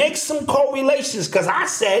and make some correlations. Because I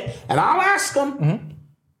said, and I'll ask him,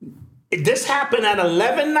 this happened at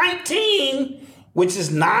 11:19, which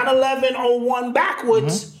is 9/11:01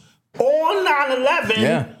 backwards, or 9/11.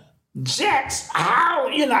 Yeah. Jets, how,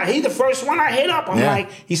 he the first one I hit up. I'm like,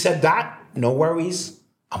 he said, Doc, no worries.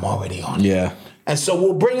 I'm already on it. Yeah. And so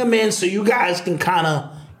we'll bring him in so you guys can kind of,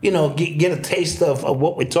 get a taste of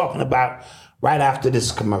what we're talking about right after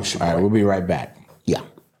this commercial. All right, we'll be right back. Yeah.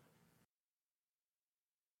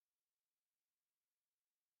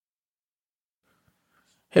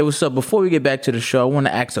 Hey, what's up? Before we get back to the show, I want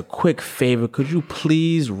to ask a quick favor. Could you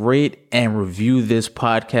please rate and review this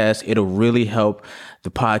podcast? It'll really help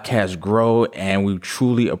the podcast grow, and we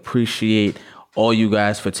truly appreciate all you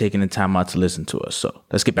guys for taking the time out to listen to us. So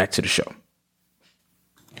let's get back to the show.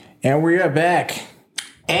 And we are back.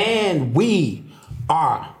 And we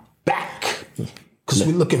are back. Because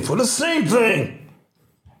Unless we're looking for the same thing.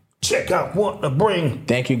 Check out what to bring.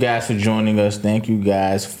 Thank you guys for joining us. Thank you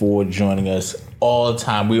guys for joining us all the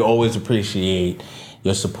time. We always appreciate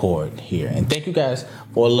your support here. And thank you guys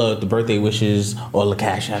for all the birthday wishes, all the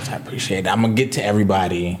cash outs. I appreciate it. I'm going to get to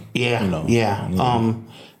everybody. Yeah,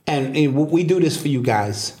 And we do this for you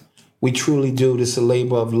guys. We truly do. This is a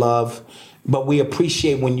labor of love. But we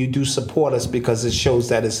appreciate when you do support us because it shows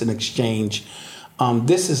that it's an exchange.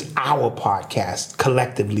 This is our podcast,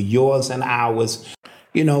 collectively, yours and ours.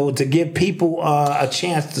 You know, to give people a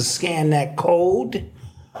chance to scan that code.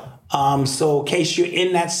 So in case you're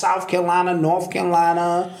in that South Carolina, North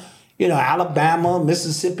Carolina, Alabama,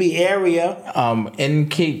 Mississippi area.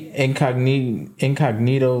 Incognito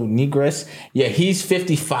Negress. Yeah, he's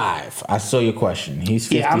 55. I saw your question. He's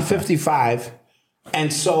 55. Yeah, I'm 55.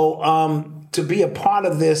 And so to be a part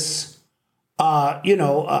of this,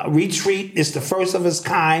 retreat is the first of its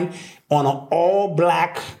kind on an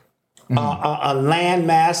all-black a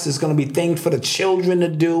landmass. There's going to be things for the children to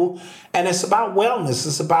do. And it's about wellness.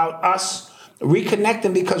 It's about us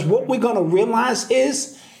reconnecting because what we're going to realize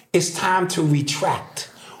is it's time to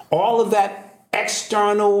retract. All of that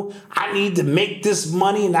external, I need to make this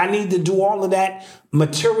money and I need to do all of that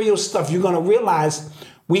material stuff. You're going to realize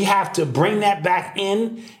we have to bring that back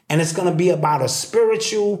in, and it's going to be about a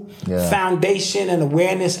spiritual foundation and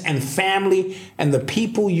awareness and family and the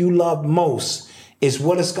people you love most is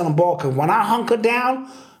what it's going to boil. Because when I hunker down,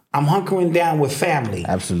 I'm hunkering down with family.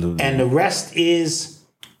 Absolutely. And the rest is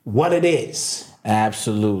what it is.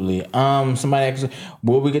 Absolutely. Somebody asked,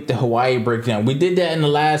 will we get the Hawaii breakdown? We did that in the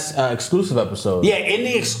last exclusive episode. Yeah, in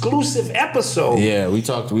the exclusive episode. Yeah, we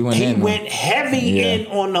went in. He went heavy in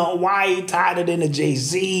on the Hawaii, tied it into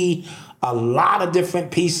Jay-Z, a lot of different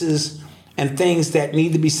pieces and things that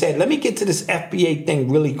need to be said. Let me get to this FBA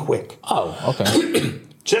thing really quick. Oh, okay.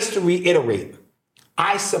 Just to reiterate,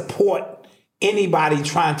 I support anybody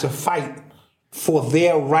trying to fight for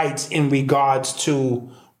their rights in regards to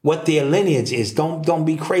what their lineage is. Don't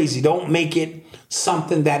be crazy. Don't make it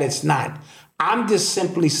something that it's not. I'm just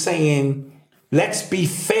simply saying, let's be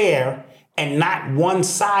fair and not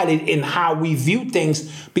one-sided in how we view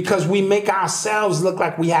things because we make ourselves look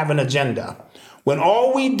like we have an agenda. When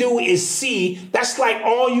all we do is see, that's like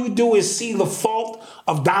all you do is see the fault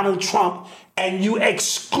of Donald Trump and you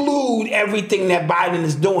exclude everything that Biden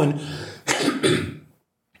is doing.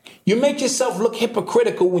 You make yourself look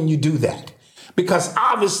hypocritical when you do that. Because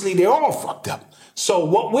obviously they're all fucked up. So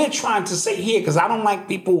what we're trying to say here, because I don't like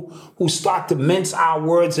people who start to mince our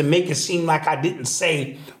words and make it seem like I didn't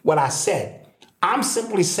say what I said. I'm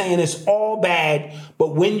simply saying it's all bad,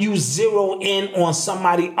 but when you zero in on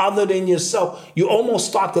somebody other than yourself, you almost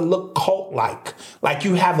start to look cult-like. Like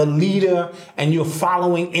you have a leader and you're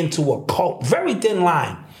following into a cult. Very thin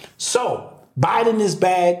line. So Biden is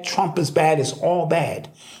bad, Trump is bad, it's all bad.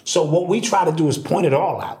 So what we try to do is point it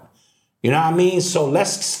all out. You know what I mean? So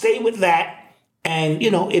let's stay with that. And,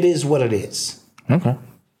 it is what it is. Okay.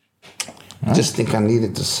 I just think I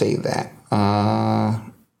needed to say that.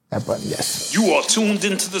 That button, yes. You are tuned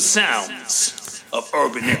into the sounds of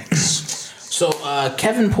Urban X. So,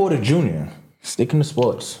 Kevin Porter Jr., sticking to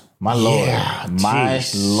sports. My Lord. Yeah, my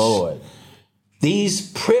Lord.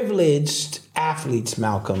 These privileged athletes,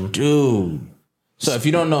 Malcolm. Dude. So if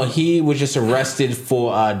you don't know, he was just arrested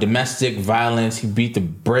for domestic violence. He beat the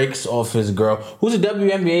brakes off his girl, who's a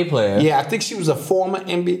WNBA player. Yeah, I think she was a former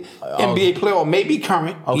NBA player or maybe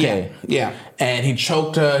current. Okay. Yeah. And he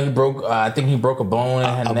choked her. He broke, I think he broke a bone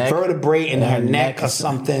in her neck. A vertebrae in her neck or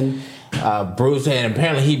something. Bruised her, and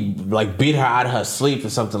apparently he beat her out of her sleep or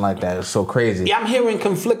something like that. It's so crazy. Yeah, I'm hearing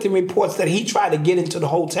conflicting reports that he tried to get into the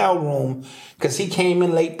hotel room because he came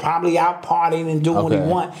in late, probably out partying and doing what he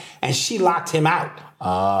wanted, and she locked him out.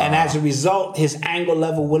 And as a result, his anger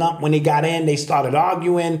level went up. When he got in, they started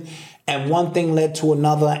arguing, and one thing led to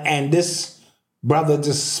another, and this brother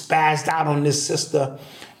just spazzed out on this sister,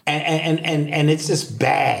 and it's just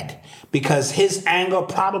bad because his anger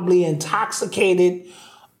probably intoxicated.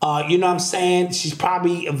 You know what I'm saying? She's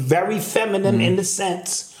probably very feminine in the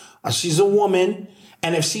sense she's a woman.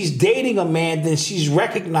 And if she's dating a man, then she's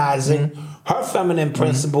recognizing her feminine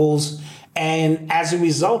principles. And as a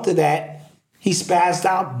result of that, he spazzed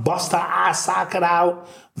out, bust her eye socket out,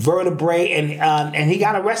 vertebrae, and he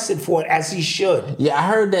got arrested for it, as he should. Yeah, I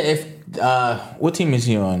heard that if what team is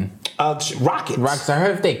he on? Rockets. I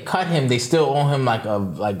heard if they cut him, they still owe him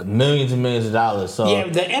like millions and millions of dollars. So yeah,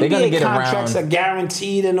 the NBA contracts are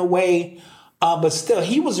guaranteed in a way, but still,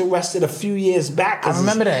 he was arrested a few years back. I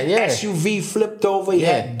remember that. Yeah, SUV flipped over. He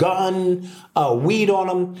had gun, weed on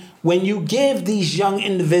him. When you give these young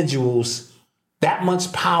individuals that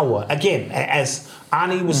much power. Again, as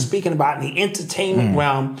Ani was speaking about in the entertainment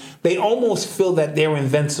realm, they almost feel that they're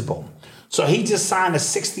invincible. So he just signed a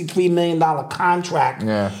 $63 million contract,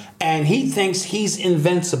 and he thinks he's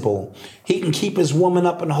invincible. He can keep his woman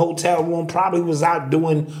up in the hotel room, probably was out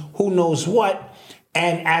doing who knows what,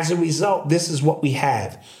 and as a result, this is what we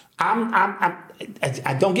have. I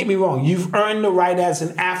don't get me wrong, you've earned the right as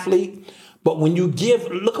an athlete, but when you give,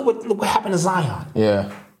 look what happened to Zion. Yeah.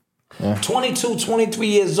 22, 23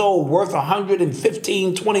 years old, worth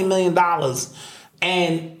 $115, $20 million,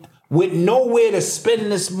 and with nowhere to spend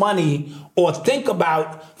this money or think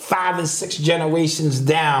about 5 and 6 generations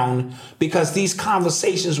down, because these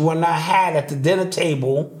conversations were not had at the dinner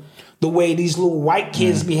table the way these little white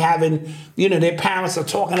kids be having. Their parents are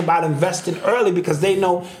talking about investing early because they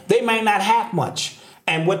know they might not have much.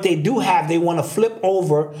 And what they do have, they want to flip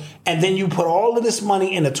over, and then you put all of this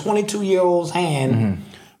money in a 22-year-old's hand,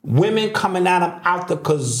 women coming at him out the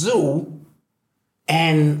kazoo,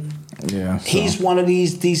 and he's one of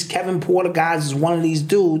these Kevin Porter guys is one of these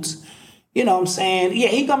dudes. You know what I'm saying? Yeah,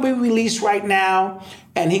 he gonna be released right now,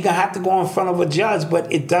 and he gonna have to go in front of a judge,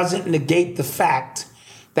 but it doesn't negate the fact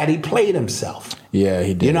that he played himself. Yeah,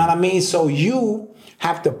 he did. You know what I mean? So you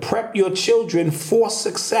have to prep your children for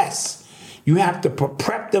success. You have to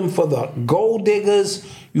prep them for the gold diggers.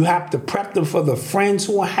 You have to prep them for the friends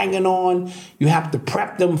who are hanging on. You have to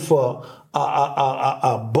prep them for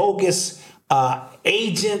bogus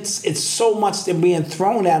agents. It's so much they're being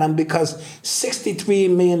thrown at them because $63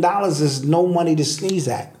 million is no money to sneeze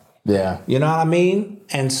at. Yeah. You know what I mean?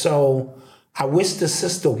 And so I wish the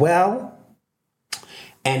sister well,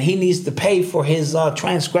 and he needs to pay for his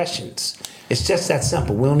transgressions. It's just that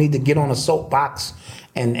simple. We don't need to get on a soapbox,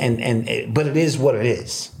 but it is what it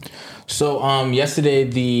is. So yesterday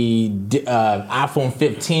the iPhone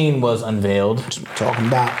 15 was unveiled. Talking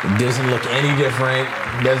about it doesn't look any different.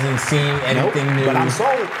 Doesn't seem anything new. But I'm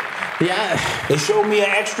sold. Yeah. They showed me an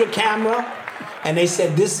extra camera, and they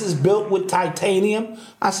said this is built with titanium.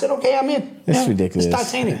 I said, okay, I'm in. It's ridiculous. It's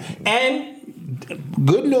titanium. And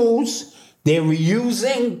good news, they're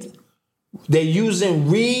using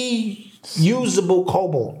reusable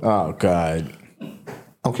cobalt. Oh God.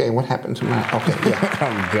 Okay, what happened to my? Okay, yeah.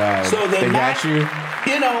 Oh God. So they got you.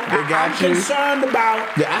 I'm concerned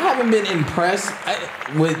about. Yeah, I haven't been impressed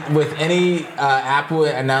with any Apple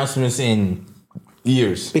announcements in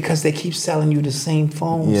years Because they keep selling you the same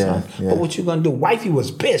phone, son. But what you gonna do? Wifey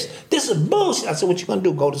was pissed. This is bullshit. I said, what you gonna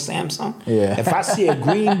do? Go to Samsung? Yeah. If I see a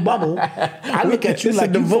green bubble, I look at you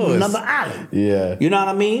like you from another island. Yeah. You know what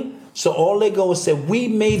I mean? So all they go and say, we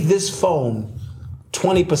made this phone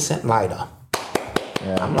 20% lighter.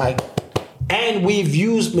 Yeah. I'm like, and we've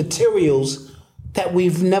used materials that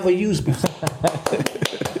we've never used before.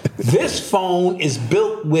 This phone is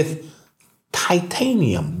built with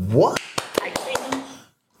titanium. What? Titanium?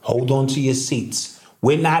 Hold on to your seats.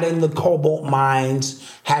 We're not in the cobalt mines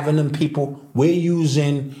having them people. We're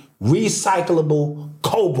using recyclable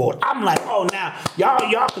cobalt. I'm like, oh, now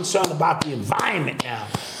y'all concerned about the environment now.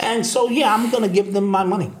 And so, yeah, I'm going to give them my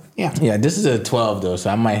money. Yeah. Yeah, this is a 12 though, so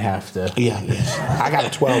I might have to. Yeah. I got a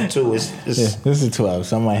 12 too. This is a 12,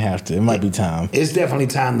 so I might have to. It might be time. It's definitely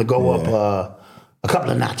time to go up a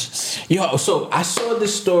couple of notches. Yo, so I saw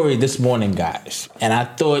this story this morning, guys, and I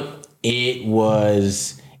thought it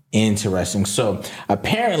was interesting. So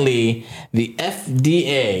apparently the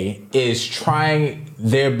FDA is trying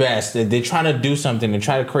their best. They're trying to do something. They're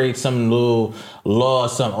trying to create some little law,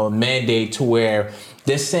 or mandate to where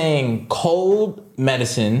they're saying cold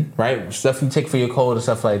medicine, right? Stuff you take for your cold and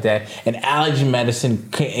stuff like that. And allergy medicine,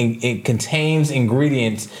 it contains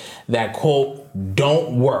ingredients that, quote,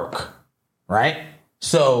 don't work, right?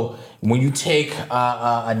 So when you take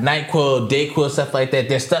a NyQuil, DayQuil, stuff like that,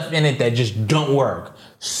 there's stuff in it that just don't work.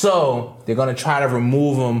 So they're going to try to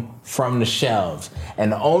remove them from the shelves.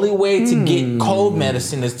 And the only way to get cold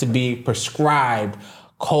medicine is to be prescribed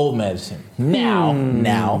cold medicine. Now,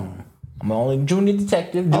 I'm the only junior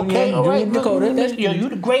detective, junior Dakota. You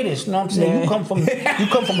the greatest, you know what I'm saying? Yeah. You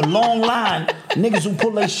come from a long line. Niggas who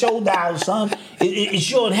pull their shoulder out, son.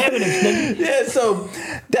 It's your inheritance, nigga. Yeah, so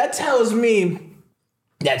that tells me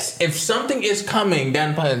that if something is coming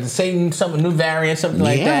down the pipe, say some new variant, something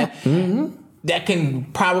like that, that can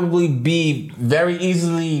probably be very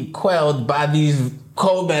easily quelled by these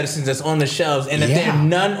cold medicines that's on the shelves. And if there are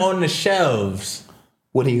none on the shelves,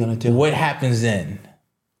 what are you gonna do? What happens then?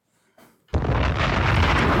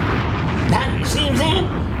 Now, you see what I'm saying?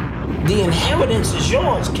 The inheritance is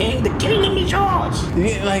yours, King. The kingdom is yours.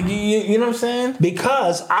 Like, you know what I'm saying?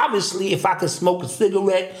 Because obviously, if I could smoke a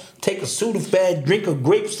cigarette, take a Sudafed, drink a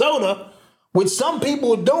grape soda, which some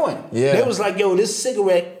people are doing. Yeah. They was like, yo, this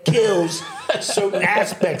cigarette kills certain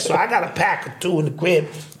aspects, so I got a pack or two in the crib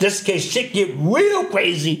just in case shit get real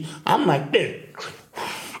crazy. I'm like,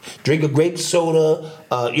 drink a grape soda,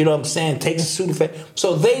 you know what I'm saying? Take a Sudafed.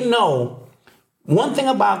 So they know one thing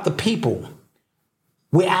about the people,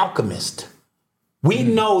 we're alchemists. We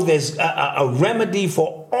know there's a remedy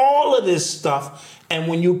for all of this stuff. And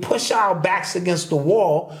when you push our backs against the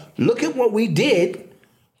wall, look at what we did.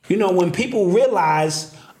 You know, when people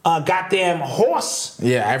realize goddamn horse.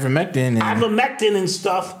 Yeah, ivermectin. Ivermectin and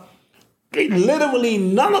stuff, they literally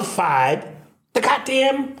nullified the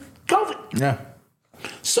goddamn COVID. Yeah.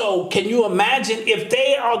 So can you imagine if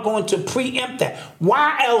they are going to preempt that?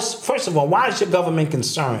 Why else, first of all, why is your government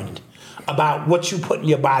concerned about what you put in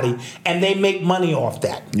your body and they make money off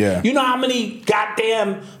that? Yeah. You know how many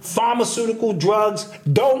goddamn pharmaceutical drugs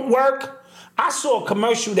don't work? I saw a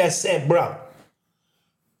commercial that said, bro,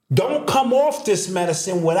 don't come off this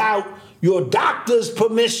medicine without your doctor's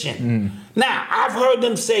permission. Now, I've heard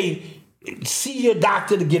them say, see your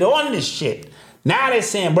doctor to get on this shit. Now they're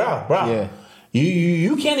saying, bro, Yeah.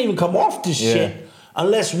 you can't even come off this shit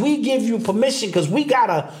unless we give you permission because we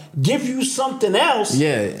gotta give you something else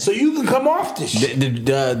so you can come off this shit.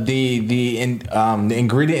 The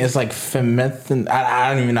ingredient is like famethrin. I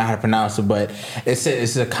don't even know how to pronounce it, but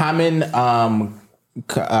it's a common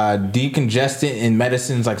decongestant in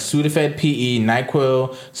medicines like Sudafed PE,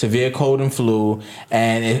 NyQuil, severe cold and flu,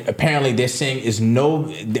 and apparently they're saying is no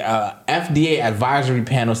FDA advisory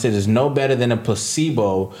panel says it's no better than a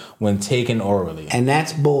placebo when taken orally, and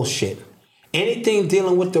that's bullshit. Anything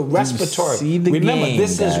dealing with the respiratory. Remember,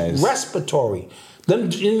 this is respiratory.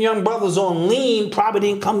 Them young brothers on lean probably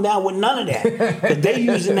didn't come down with none of that. But they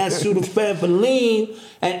using that Sudafed for lean.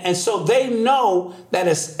 And so they know that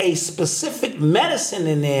it's a specific medicine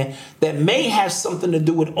in there that may have something to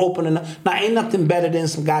do with opening up. Now, ain't nothing better than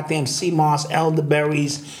some goddamn sea moss,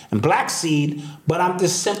 elderberries, and black seed. But I'm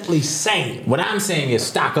just simply saying. What I'm saying is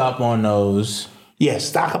stock up on those. Yeah,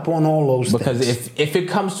 stock up on all those because things. if it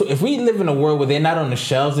comes to, if we live in a world where they're not on the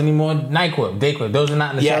shelves anymore, NyQuil, Dayquil, those are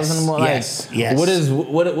not on the shelves anymore. Yes.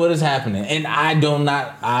 What is happening? And I don't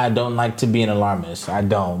like to be an alarmist. I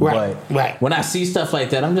don't. Right. When I see stuff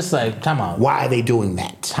like that, I'm just like, time out. Why are they doing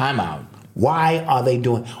that? Time out. Why are they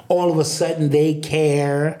doing? All of a sudden they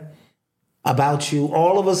care about you.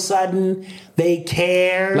 All of a sudden they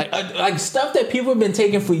care. Like stuff that people have been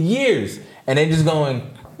taking for years, and they're just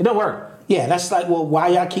going, it don't work. Yeah, that's like, well, why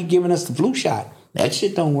y'all keep giving us the flu shot? That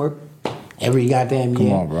shit don't work every goddamn year.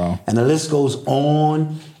 Come on, bro. And the list goes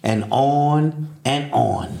on and on and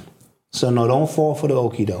on. So no, don't fall for the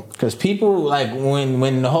okie doke. Because people, like,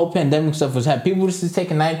 when the whole pandemic stuff was happening, people just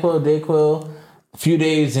taking NyQuil, Dayquil, a few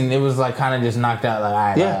days, and it was like kind of just knocked out. Like, all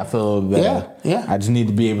right, I feel a little better. Yeah. I just need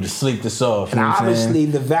to be able to sleep this off. And obviously,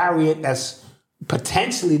 the variant that's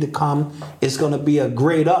potentially to come is going to be a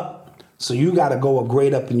grade up. So you got to go a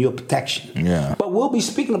grade up in your protection. Yeah. But we'll be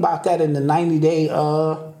speaking about that in the 90-day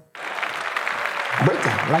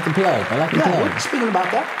breakdown. I like the plug. We'll be speaking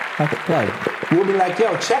about that. I like the plug. We'll be like,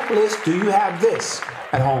 yo, checklist, do you have this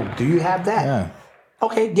at home? Do you have that? Yeah.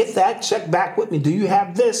 Okay, get that. Check back with me. Do you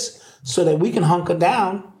have this? So that we can hunker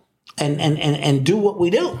down and do what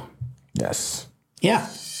we do. Yes. Yeah.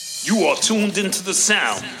 You are tuned into the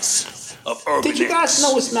sounds of Urban Did you guys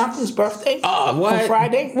know it's Malcolm's birthday? What? On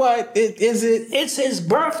Friday? What? Is it? It's his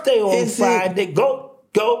birthday on Friday. Go,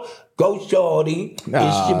 shorty.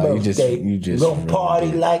 It's your birthday. You just go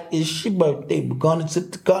party like it's your birthday. We're gonna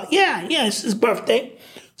sit the car. Yeah, it's his birthday.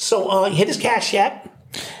 So hit his Cash App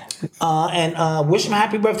and wish him a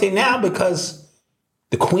happy birthday now because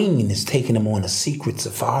the Queen is taking him on a secret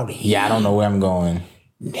safari. Yeah, I don't know where I'm going.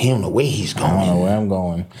 He don't know where he's going. I don't know where I'm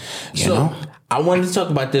going. You know? I wanted to talk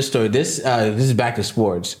about this story. This is back to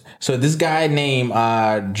sports. So this guy named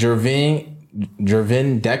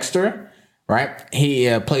Jervin Dexter, right?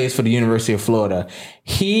 He plays for the University of Florida.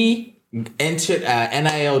 He entered an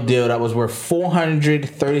NIL deal that was worth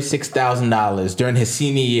 $436,000 during his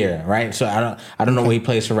senior year, right? So I don't know where he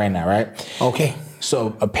plays for right now, right? Okay.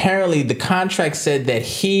 So apparently the contract said that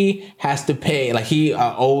he has to pay, like he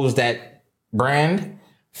owes that brand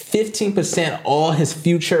 15% all his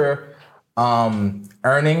future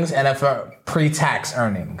earnings, NFL pre-tax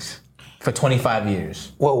earnings for 25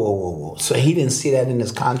 years. Whoa. So he didn't see that in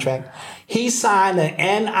his contract? He signed an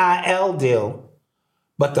NIL deal,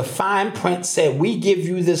 but the fine print said, we give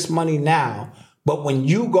you this money now, but when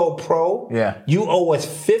you go pro, you owe us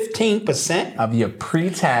 15% of your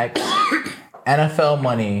pre-tax NFL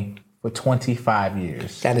money for 25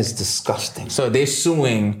 years. That is disgusting. So they're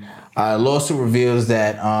suing Lawsuit reveals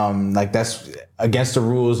that that's against the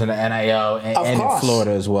rules in the NIL and in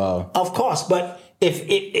Florida as well. Of course, but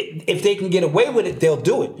if they can get away with it, they'll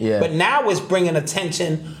do it. Yeah. But now it's bringing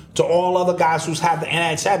attention to all other guys who's had the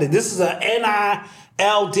NIL. This is an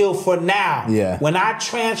NIL deal for now. Yeah. When I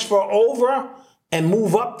transfer over and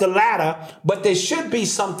move up the ladder, but there should be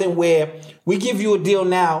something where we give you a deal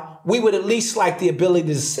now. We would at least like the ability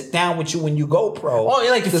to sit down with you when you go pro. Oh,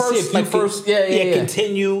 like the first,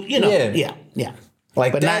 continue. Yeah.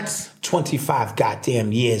 Like but that's not 25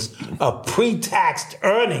 goddamn years of pre-taxed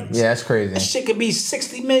earnings. Yeah, that's crazy. That shit could be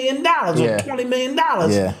 $60 million or $20 million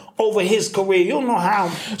over his career. You don't know how.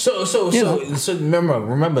 So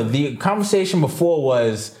remember the conversation before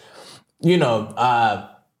was,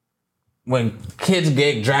 when kids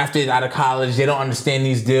get drafted out of college, they don't understand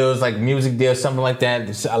these deals, like music deals, something like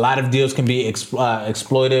that. A lot of deals can be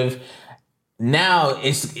exploitive. Now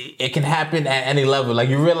it can happen at any level. Like,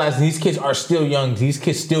 you realize these kids are still young. These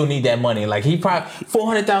kids still need that money. Like, he probably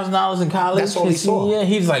 $400,000 in college. That's all he saw. Yeah,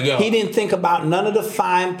 he's like, yo. He didn't think about none of the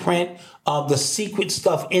fine print of the secret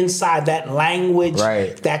stuff inside that language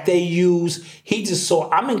that they use. He just saw,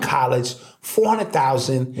 I'm in college,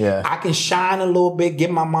 $400,000. Yeah. I can shine a little bit,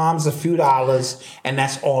 give my moms a few dollars, and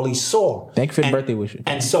that's all he saw. Thank you for the birthday wishes.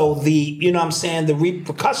 And so the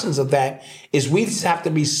repercussions of that is we just have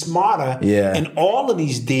to be smarter in all of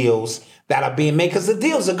these deals that are being made, because the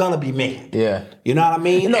deals are gonna be made. Yeah. You know what I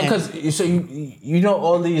mean? Because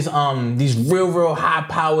all these real high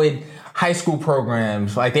powered high school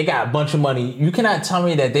programs, like, they got a bunch of money. You cannot tell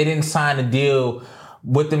me that they didn't sign a deal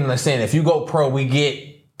with them that's saying, if you go pro, we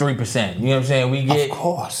get 3%. You know what I'm saying? We get, of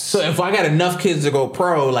course. So if I got enough kids to go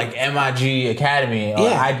pro, like MIG Academy or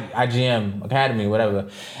IGM Academy, whatever,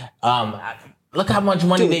 look how much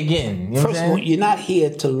money they're getting. You know first of all, you're not here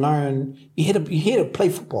to learn. You're here to play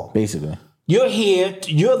football. Basically. You're here.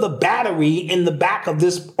 You're the battery in the back of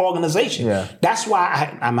this organization. Yeah. That's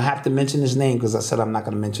why I'm going to have to mention his name, because I said I'm not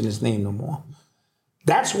going to mention his name no more.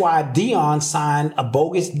 That's why Dion signed a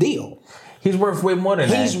bogus deal. He's worth way more than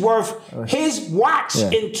that. He's worth his watch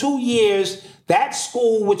in 2 years. That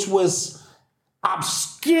school, which was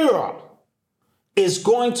obscure, is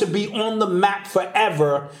going to be on the map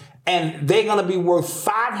forever. And they're going to be worth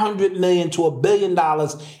 $500 million to $1 billion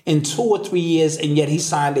in 2 or 3 years, and yet he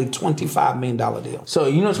signed a $25 million deal. So,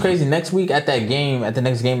 you know what's crazy? Next week at that game, at the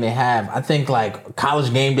next game they have, I think like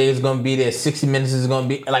College Game Day is going to be there. 60 Minutes is going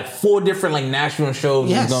to be like 4 different like national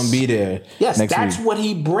shows is going to be there. Yes, that's week. What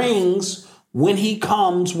he brings when he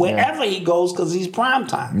comes, wherever he goes, because he's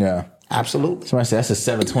primetime. Yeah. Absolutely. Somebody said that's a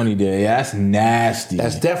 720 deal. Yeah, that's nasty.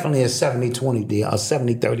 That's definitely a 70-20 deal, a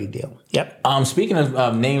 70-30 deal. Yep. Speaking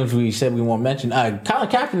of names we said we won't mention, Colin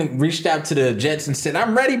Kaepernick reached out to the Jets and said,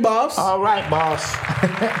 "I'm ready, boss." All right, boss.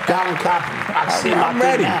 Colin Kaepernick. I see him out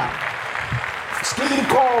there now. Just give me the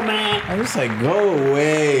call, man. I'm just like, go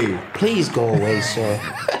away. Please go away, sir.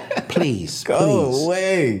 Please. Go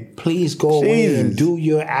away. Please go away and do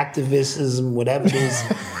your activism, whatever it is.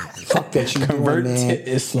 Fuck that you Convert doing, man. to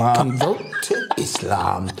Islam. Convert to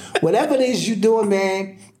Islam. Whatever it is you doing,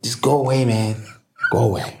 man, just go away, man. Go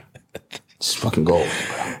away. Just fucking go away,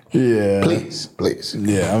 bro. Yeah. Please.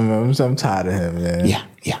 Yeah, I'm tired of him, man. Yeah.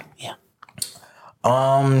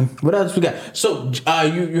 What else we got? So,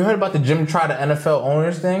 you heard about the Jim Trotter NFL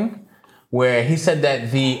owners thing? Where he said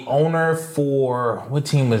that the owner for, what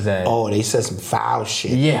team was that? Oh, they said some foul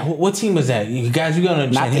shit. Yeah, what team was that? You guys, you gotta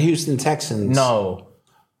understand. Not the Houston Texans. No.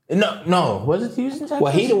 Was it the Houston Texans?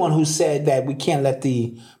 Well, he the one who said that we can't let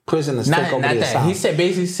the prisoners take over the asylum. He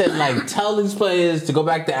said like, tell these players to go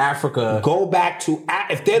back to Africa. Go back to,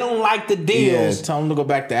 if they don't like the deals. Tell them to go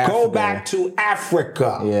back to Africa. Go back to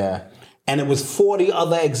Africa. Yeah. And it was 40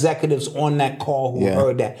 other executives on that call who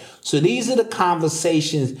heard that. So these are the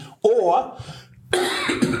conversations. Or,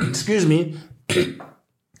 excuse me,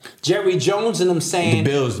 Jerry Jones and them saying, the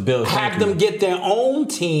Bills, have them get their own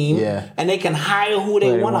team, and they can hire who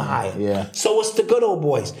they want to hire. Yeah. So it's the good old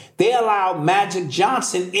boys. They allowed Magic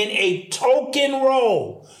Johnson in a token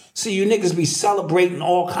role. See, you niggas be celebrating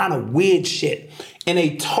all kind of weird shit. In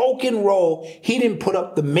a token role, he didn't put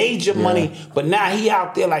up the major money, but now he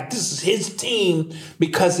out there like this is his team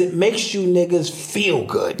because it makes you niggas feel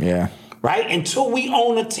good. Yeah. Right? Until we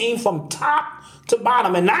own a team from top to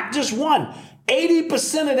bottom, and not just one.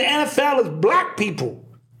 80% of the NFL is black people.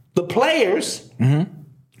 The players,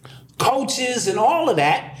 coaches, and all of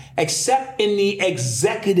that, except in the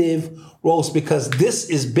executive roles, because this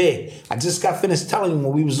is big. I just got finished telling you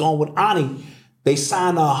when we was on with Ani, they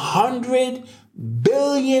signed $100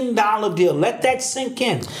 billion deal. Let that sink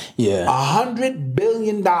in. Yeah. $100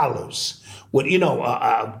 billion with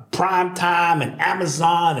Prime Time and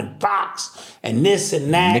Amazon and Fox and this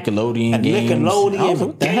and that,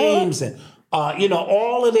 Nickelodeon games, and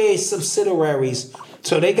all of their subsidiaries.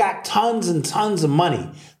 So they got tons and tons of money.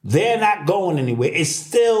 They're not going anywhere. It's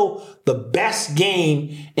still the best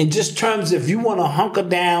game in just terms if you want to hunker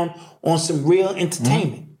down on some real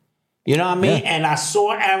entertainment. You know what I mean? Yeah. And I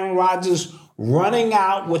saw Aaron Rodgers running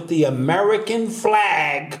out with the American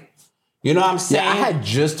flag. You know what I'm saying? Yeah, I had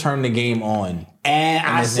just turned the game on. And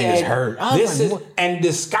I said, and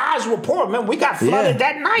the skies were poor. Man, we got flooded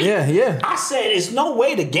that night. Yeah. I said, there's no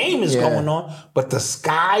way the game is going on. But the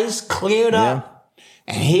skies cleared up.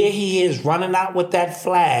 And here he is running out with that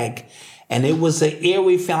flag. And it was an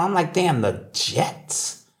eerie feeling. I'm like, damn, the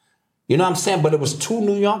Jets. You know what I'm saying? But it was two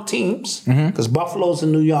New York teams. Because Buffalo's a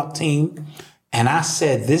New York team. And I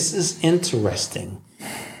said, this is interesting.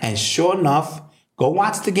 And sure enough, go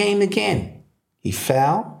watch the game again. He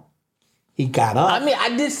fell. He got up. I mean,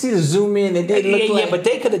 I did see the zoom in. It did look like... Yeah, but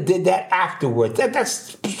they could have did that afterwards. That's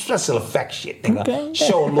special effects shit. Nigga.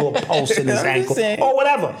 Show a little pulse in his ankle. Or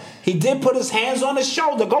whatever. He did put his hands on his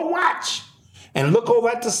shoulder. Go watch. And look over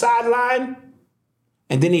at the sideline.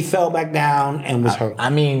 And then he fell back down and was hurt. I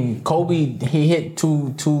mean, Kobe, he hit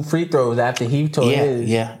two free throws after he tore his.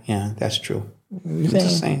 Yeah, that's true. I'm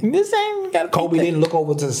just saying. Kobe didn't look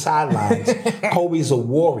over to the sidelines. Kobe's a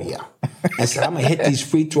warrior. And said, I'm going to hit these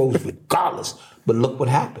free throws regardless. But look what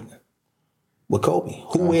happened with Kobe.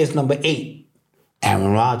 Who wears number 8?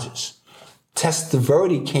 Aaron Rodgers.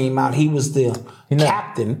 Testaverde came out. He was the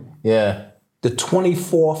captain. Yeah. The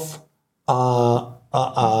 24th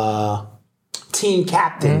team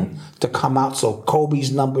captain to come out. So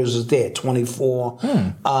Kobe's numbers is there, 24.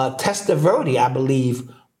 Testaverde, I believe,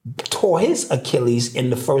 tore his Achilles in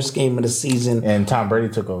the first game of the season. And Tom Brady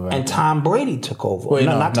took over. Wait,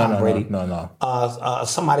 not Tom Brady. No.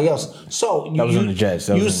 Somebody else. So that was on the Jets.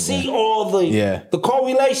 You see all the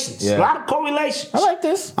correlations. Yeah. A lot of correlations. I like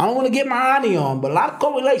this. I don't want to get my eye on, but a lot of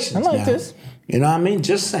correlations. I like this. You know what I mean?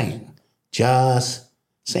 Just saying. You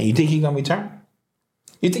think he's going to return?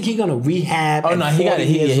 You think he's going to rehab? Oh, no, he got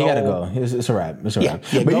to go. It's a wrap. It's a wrap.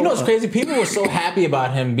 Yeah, but you know what's crazy? People were so happy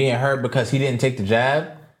about him being hurt because he didn't take the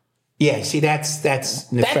jab. Yeah, see, that's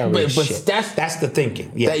nefarious shit. That's the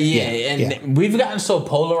thinking. We've gotten so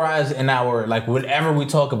polarized in our, like, whatever we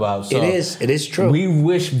talk about. So it is true. We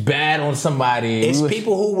wish bad on somebody. It's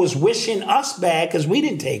people who was wishing us bad because we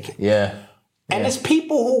didn't take it. Yeah. And it's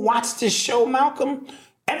people who watch this show, Malcolm.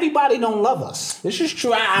 Everybody don't love us. This is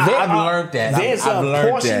true. I've learned that. There's a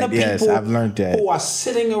portion of people who are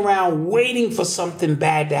sitting around waiting for something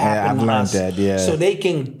bad to happen to us. So they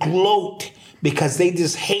can gloat because they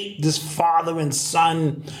just hate this father and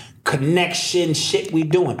son connection shit we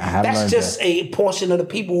doing. That's just a portion of the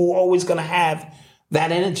people who are always going to have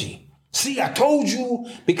that energy. See, I told you,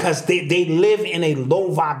 because they live in a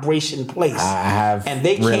low vibration place. I have and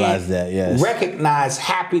they realized can't that, yes. recognize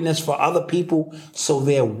happiness for other people, so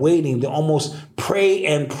they're waiting. They almost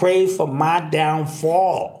pray for my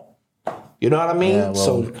downfall. You know what I mean? Yeah, well,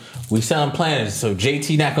 so we selling planets, so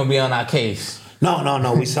JT not going to be on our case.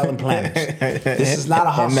 No, we selling planners. This is not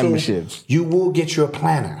a hustle. Memberships. You will get your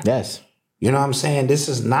planner. Yes. You know what I'm saying? This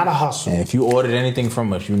is not a hustle. And if you ordered anything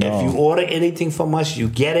from us, you know. If you order anything from us, you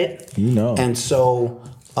get it. You know. And so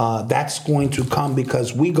that's going to come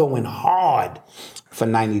because we going hard for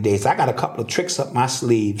 90 days. I got a couple of tricks up my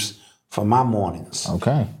sleeves for my mornings.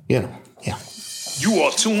 Okay. You know, yeah. You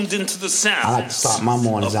are tuned into the sound. I like to start my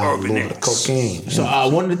mornings out with a little bit of cocaine. So I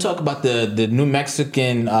wanted to talk about the New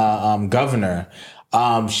Mexican governor.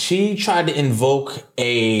 She tried to invoke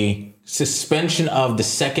a suspension of the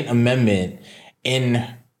Second Amendment in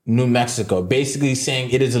New Mexico, basically saying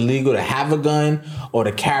it is illegal to have a gun or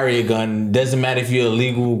to carry a gun. Doesn't matter if you're a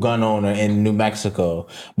legal gun owner in New Mexico,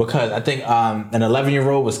 because I think an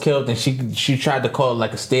 11-year-old was killed, and she tried to call it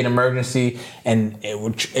like a state emergency, and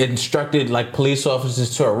it instructed like police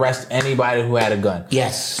officers to arrest anybody who had a gun.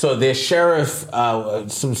 Yes. So their sheriff,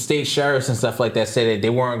 some state sheriffs and stuff like that, said that they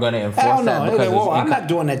weren't going to enforce that because I'm not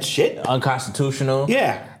doing that shit. Unconstitutional.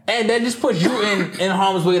 Yeah. And that just puts you in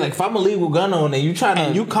harm's way. Like, if I'm a legal gun owner, you try to...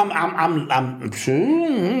 And you come, I'm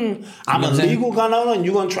a legal gun owner, and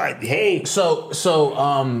you're going to try... Hey. So,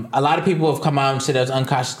 a lot of people have come out and said that's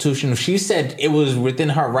unconstitutional. She said it was within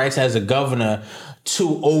her rights as a governor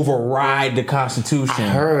to override the Constitution. I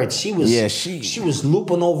heard. She was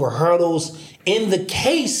looping over hurdles in the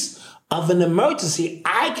case of an emergency.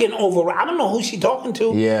 I don't know who she talking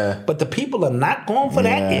to. Yeah. But the people are not going for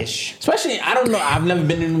that ish. Especially, I don't know. I've never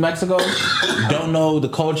been to New Mexico. Don't know the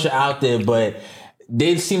culture out there, but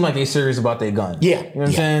they seem like they're serious about their gun. Yeah. You know what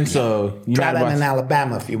I'm saying? So you try that in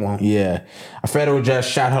Alabama if you want. Yeah. A federal judge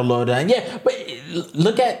shot her low down. Yeah, but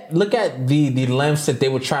look at the lengths that they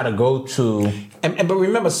would try to go to. But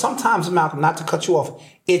remember, sometimes, Malcolm, not to cut you off,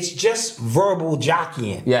 it's just verbal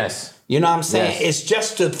jockeying. Yes. You know what I'm saying? Yes. It's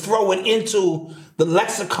just to throw it into the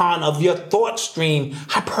lexicon of your thought stream,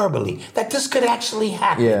 hyperbole, that this could actually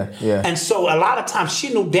happen. Yeah. And so a lot of times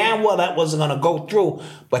she knew damn well that wasn't going to go through,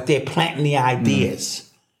 but they're planting the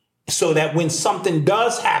ideas. So that when something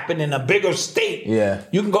does happen in a bigger state,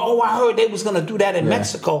 you can go, oh, I heard they was going to do that in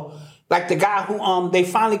Mexico. Like the guy who, they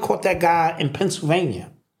finally caught that guy in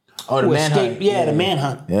Pennsylvania. Oh, the manhunt. The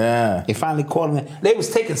manhunt. Yeah. They finally caught him. They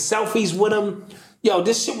was taking selfies with him. Yo,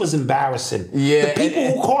 this shit was embarrassing. Yeah. The people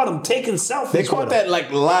who caught him taking selfies. They caught that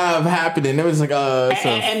like live happening. It was like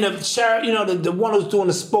and the sheriff, the one who's doing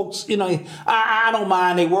the spokes, I don't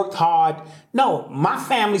mind. They worked hard. No,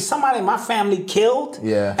 somebody in my family killed.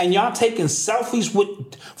 Yeah. And y'all taking selfies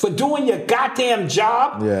for doing your goddamn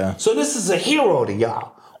job. Yeah. So this is a hero to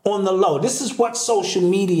y'all on the low. This is what social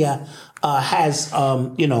media has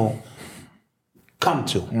come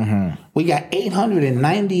to. Mm-hmm. We got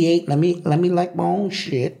 898. Let me like my own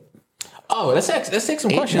shit. Oh, let's take some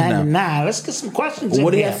questions now. Let's get some questions.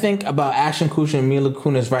 What do you think about Ashton Kutcher and Mila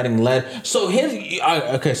Kunis writing Lead? So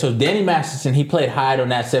so Danny Masterson, he played Hyde on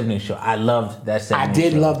that 70s show. I loved that 70s show. I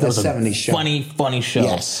did love the 70s show. Funny show.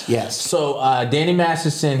 Yes. So Danny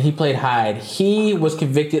Masterson, he played Hyde. He was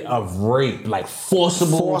convicted of rape, like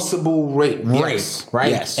forcible rape. Yes.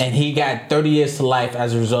 Right? Yes. And he got 30 years to life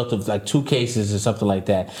as a result of like 2 cases or something like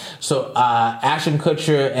that. So Ashton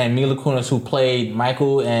Kutcher and Mila Kunis, who played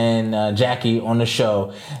Michael and Jackie on the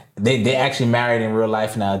show, they actually married in real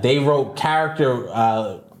life now. They wrote character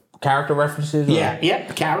references.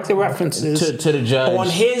 Character references to the judge on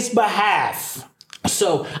his behalf.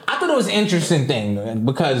 So I thought it was an interesting thing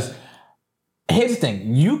because here's the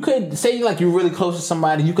thing: you could say like you're really close to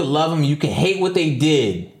somebody, you could love them, you could hate what they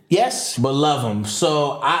did. Yes, but love them.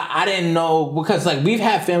 So I didn't know because like we've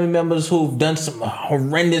had family members who've done some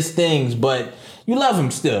horrendous things, but you love them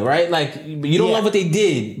still, right? Like, you don't love what they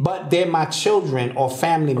did. But they're my children or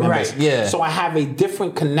family members. Right, yeah. So I have a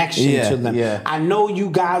different connection to them. Yeah. I know you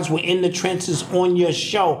guys were in the trenches on your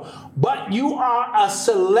show, but you are a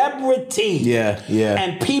celebrity. Yeah.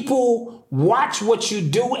 And people watch what you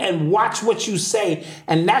do and watch what you say.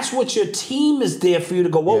 And that's what your team is there for you to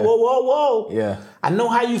go, whoa. Yeah. I know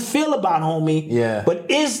how you feel about homie. Yeah. But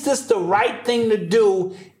is this the right thing to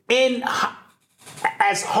do in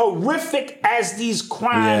as horrific as these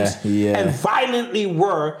crimes and violently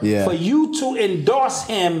were, for you to endorse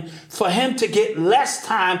him, for him to get less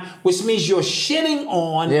time, which means you're shitting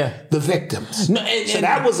on the victims. No, so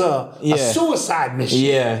that was a suicide mission.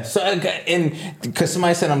 Yeah. So, and because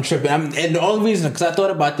somebody said I'm tripping, and the only reason, because I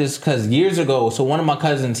thought about this, because years ago, so one of my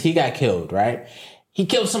cousins, he got killed, right? He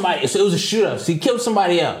killed somebody, so it was a shootout. So he killed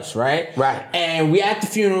somebody else, right? Right. And we at the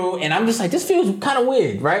funeral, and I'm just like, this feels kind of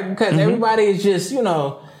weird, right? Because everybody is just, we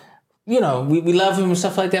love him and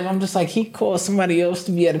stuff like that. But I'm just like, he called somebody else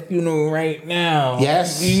to be at a funeral right now.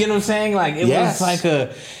 Yes. You get what I'm saying? Like, it was like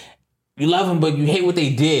you love him, but you hate what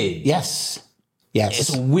they did. Yes.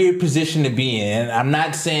 It's a weird position to be in. I'm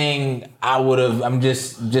not saying I would have, I'm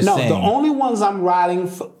just saying. No, the only ones I'm riding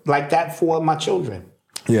like that for are my children.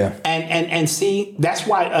 Yeah. And see, that's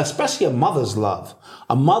why, especially a mother's love.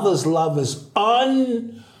 A mother's love is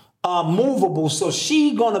unmovable. So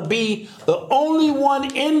she gonna be the only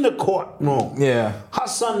one in the courtroom. Yeah. Her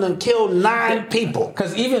son done killed 9 people.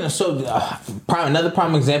 Because even so, another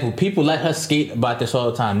prime example, people let her skate about this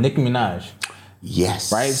all the time. Nicki Minaj.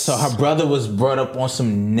 Yes. Right? So her brother was brought up on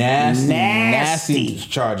some nasty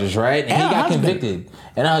charges, right? And he got convicted.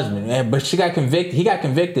 And her husband. But she got convicted. He got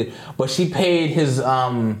convicted, but she paid his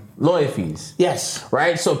lawyer fees. Yes.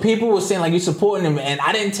 Right? So people were saying, like, you supporting him. And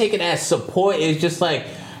I didn't take it as support. It's just like,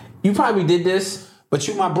 you probably did this. But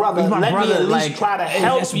you my brother. Let me at least try to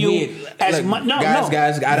help you as much. No,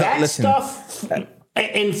 guys, that listen. stuff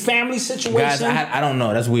in family situations. Guys, I don't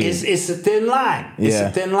know. That's weird. It's a thin line. It's a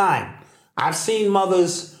thin line. I've seen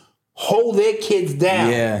mothers hold their kids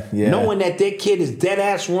down, knowing that their kid is dead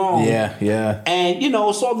ass wrong. Yeah. And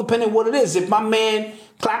it's all depending on what it is. If my man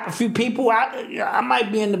clap a few people, I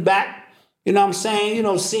might be in the back. You know what I'm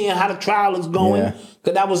saying? Seeing how the trial is going,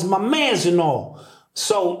 because that was my man's and all.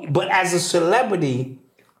 So, but as a celebrity,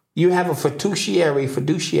 you have a fiduciary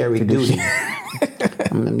duty.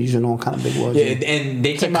 I'm using all kind of big words. Yeah, and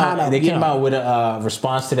they came out with a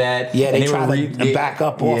response to that. Yeah, they tried to back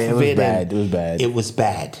up off of it. It was bad. It was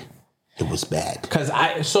bad. It was bad.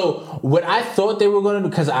 What I thought they were going to do,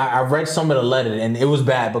 because I read some of the letter, and it was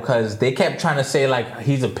bad because they kept trying to say, like,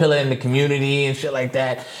 he's a pillar in the community and shit like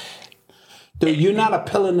that. Dude, you're not a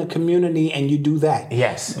pillar in the community and you do that.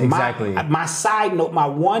 Yes, exactly. My side note, my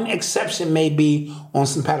one exception may be on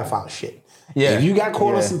some pedophile shit. Yeah. If you got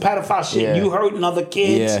caught on some pedophile shit, you hurting other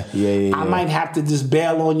kids, I might have to just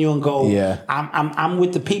bail on you and go, I'm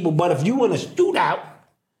with the people. But if you in a shootout,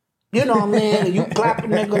 you know what I mean, and you clap a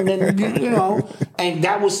nigga, and then, you know, and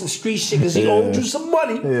that was some street shit because he owed you some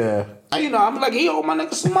money. Yeah. And, you know, I'm like, he owed my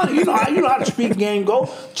nigga some money. You know how the street gang go.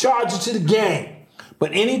 Charge it to the gang.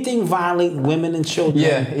 But anything violating women and children,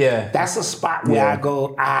 that's a spot where I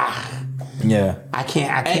go, yeah, I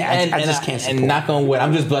just can't support. And knock on wood,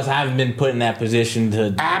 I'm just blessed. I haven't been put in that position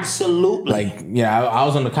to absolutely. Like, you know, I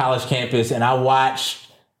was on the college campus and I watched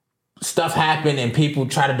stuff happen and people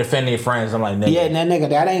try to defend their friends. I'm like, nigga,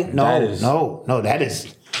 that ain't that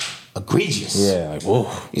is egregious. Yeah, like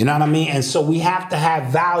whoa, you know what I mean? And so we have to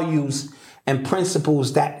have values and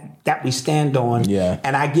principles that we stand on. Yeah,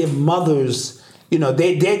 and I give mothers. You know,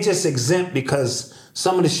 they're just exempt because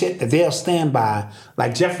some of the shit that they'll stand by,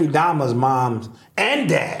 like Jeffrey Dahmer's mom and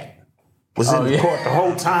dad was in the court the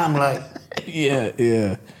whole time, like,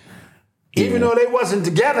 even though they wasn't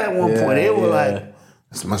together at one point, they were like,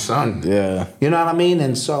 "It's my son." Yeah, you know what I mean.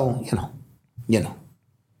 And so, you know,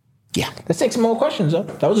 Let's take some more questions though.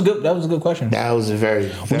 That was a good question. That was a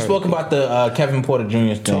very. We spoke about the Kevin Porter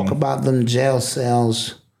Jr. thing. Talk about them jail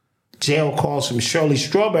cells, jail calls from Shirley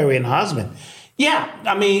Strawberry and her husband. Yeah,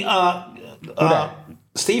 I mean,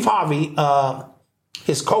 Steve Harvey,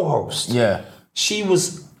 his co-host. Yeah. She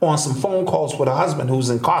was on some phone calls with her husband who's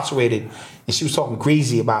incarcerated, and she was talking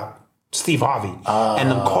crazy about Steve Harvey. And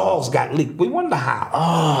the calls got leaked. We wonder how.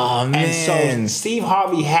 Oh, man. And so Steve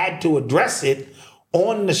Harvey had to address it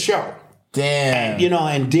on the show. Damn. And,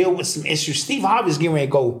 and deal with some issues. Steve Harvey's getting ready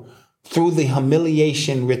to go through the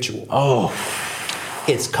humiliation ritual. Oh.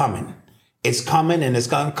 It's coming. It's coming, and it's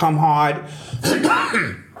going to come hard.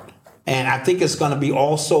 And I think it's going to be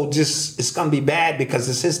also it's going to be bad because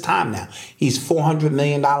it's his time now. He's $400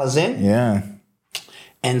 million in. Yeah.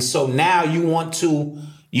 And so now you want to,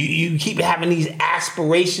 you keep having these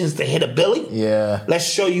aspirations to hit a Billy. Yeah. Let's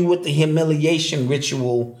show you what the humiliation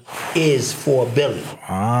ritual is for Billy.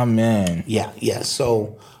 Oh, man. Yeah.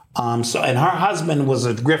 So and her husband was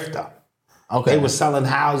a grifter. Okay. They were selling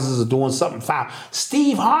houses or doing something foul.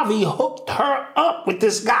 Steve Harvey hooked her up with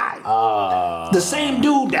this guy. The same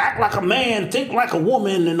dude that act like a man, think like a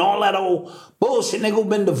woman, and all that old bullshit. Nigga who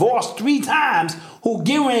been divorced 3 times, who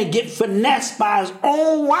get finessed by his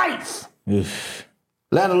own wife. Oof.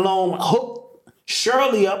 Let alone hook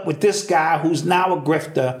Shirley up with this guy who's now a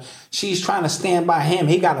grifter. She's trying to stand by him.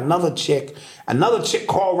 He got another chick. Another chick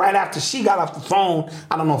called right after she got off the phone.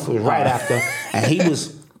 I don't know if it was right after. And he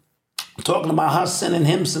was talking about her sending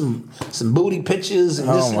him some booty pictures and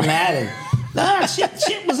this and that. And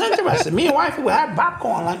shit was interesting. Me and wifey would have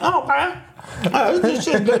popcorn like, oh, man. This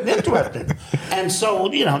shit good and interesting. And so,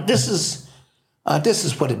 this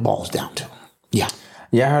is what it boils down to. Yeah.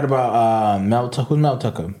 Yeah, I heard about Mel Tucker. Who's Mel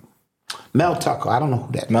Tucker? Mel Tucker. I don't know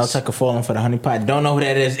who that is. Mel Tucker falling for the honeypot. Don't know who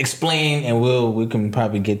that is. Explain, and we can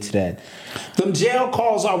probably get to that. Them jail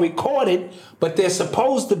calls are recorded, but they're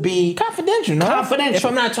supposed to be confidential. No? Confidential. If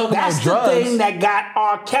I'm not talking that's about drugs. That's the thing that got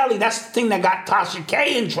R. Kelly. That's the thing that got Tasha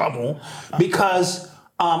K in trouble because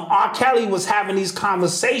R. Kelly was having these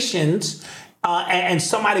conversations, and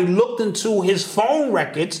somebody looked into his phone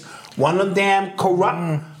records. One of them damn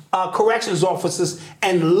corrupt corrections officers,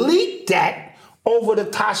 and leaked that over to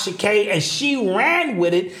Tasha K, and she ran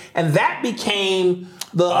with it, and that became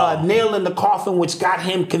the nail in the coffin, which got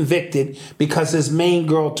him convicted because his main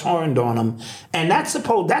girl turned on him, and that's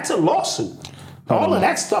a lawsuit. All of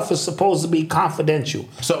that stuff is supposed to be confidential.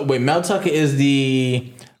 So wait, Mel Tucker is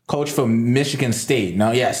the coach for Michigan State.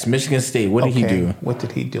 No, yes, Michigan State. What did he do? What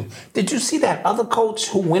did he do? Did you see that other coach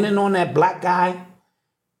who went in on that black guy?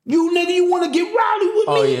 You nigga, you want to get rowdy with me?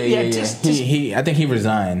 Oh yeah. I think he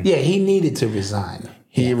resigned. Yeah, he needed to resign.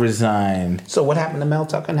 He resigned. So what happened to Mel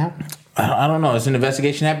Tucker now? I don't know. It's an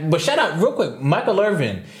investigation happening. But shout out real quick, Michael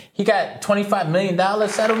Irvin. He got $25 million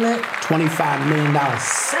settlement. $25 million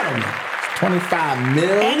settlement. $25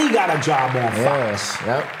 million. And he got a job on Yes. Fox.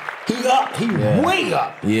 Yep. He way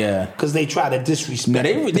up. Yeah. Because they tried to disrespect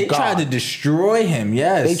they tried to destroy him,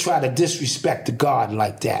 yes. They tried to disrespect the God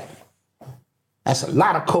like that. That's a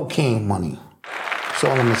lot of cocaine money. That's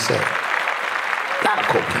all I'm going to say. A lot of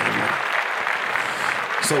cocaine money.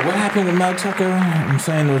 So what happened with Mel Tucker? I'm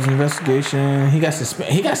saying there was an investigation. He got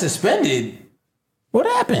suspended. What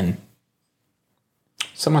happened?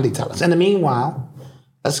 Somebody tell us. In the meanwhile,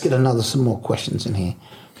 Let's get some more questions in here.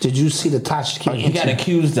 Did you see the Tasha K? He got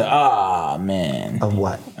accused of man. Of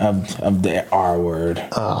what? Of the R word.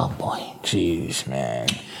 Oh boy. Jeez, man.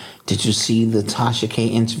 Did you see the Tasha K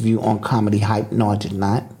interview on Comedy Hype? No, I did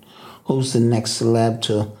not. Who's the next celeb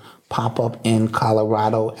to pop up in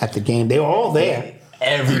Colorado at the game? They were all there.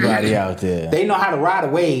 Everybody out there. They know how to ride a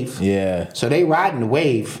wave. Yeah. So they riding the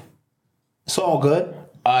wave. It's all good.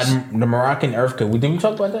 The Moroccan earthquake. Didn't we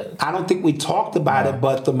talk about that? I don't think we talked about it,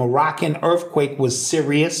 but the Moroccan earthquake was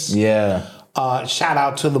serious. Yeah. Shout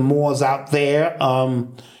out to the Moors out there.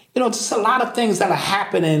 Just a lot of things that are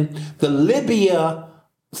happening. The Libya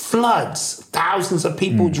floods. Thousands of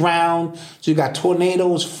people drowned. So you got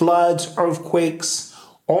tornadoes, floods, earthquakes,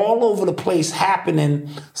 all over the place happening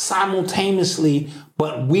simultaneously.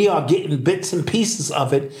 But we are getting bits and pieces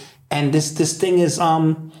of it. And this thing is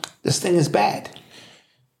bad.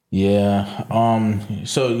 Yeah.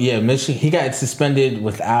 Michigan. He got suspended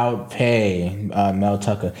without pay. Mel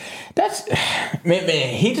Tucker. That's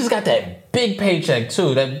man. He just got that big paycheck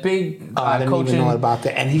too. That big. I didn't even know about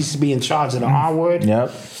that. And he's to be in charge of the R word.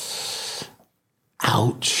 Yep.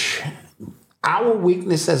 Ouch. Our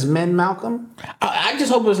weakness as men, Malcolm. I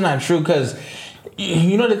just hope it's not true because.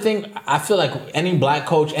 You know the thing, I feel like any black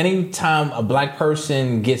coach, anytime a black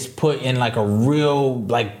person gets put in like a real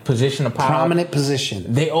like position of power, prominent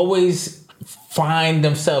position, they always find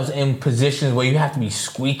themselves in positions where you have to be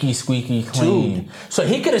squeaky clean. Dude. So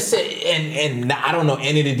he could have said, and I don't know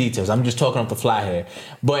any of the details, I'm just talking off the fly here,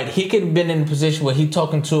 but he could have been in a position where he's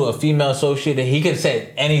talking to a female associate and he could have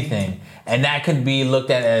said anything, and that could be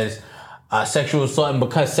looked at as sexual assault, and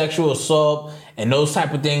because sexual assault and those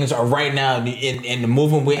type of things are right now in the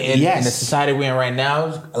movement we're in, in the society we're in right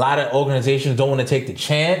now, a lot of organizations don't want to take the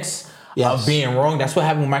chance of being wrong. That's what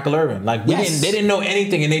happened with Michael Irvin. Like they didn't know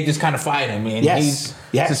anything and they just kind of fired him. And he's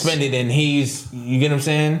suspended and you get what I'm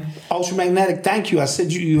saying? Ultramagnetic, thank you. I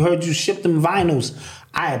said you heard you ship them vinyls.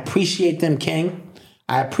 I appreciate them, King.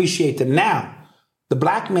 I appreciate them. Now, the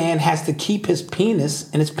black man has to keep his penis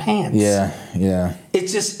in his pants. Yeah. It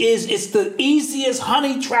just is. It's the easiest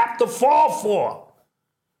honey trap to fall for.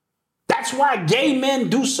 That's why gay men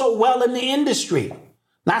do so well in the industry.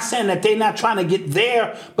 Not saying that they're not trying to get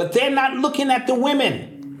there, but they're not looking at the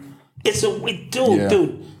women. It's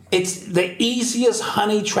dude. It's the easiest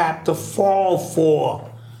honey trap to fall for.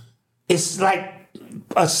 It's like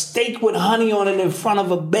a steak with honey on it in front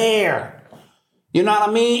of a bear. You know what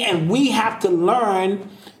I mean? And we have to learn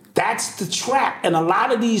that's the trap. And a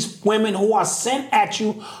lot of these women who are sent at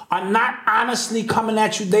you are not honestly coming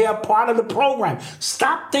at you. They are part of the program.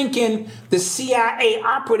 Stop thinking the CIA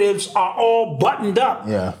operatives are all buttoned up.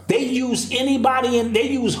 Yeah. They use anybody, and they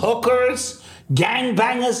use hookers,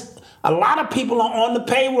 gangbangers. A lot of people are on the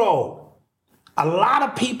payroll. A lot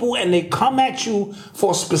of people, and they come at you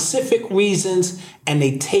for specific reasons, and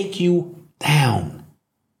they take you down.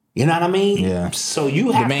 You know what I mean? Yeah. So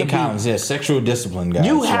you have the main columns, sexual discipline, guys.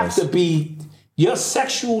 You have to be, your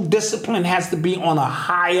sexual discipline has to be on a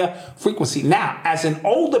higher frequency. Now, as an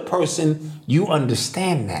older person, you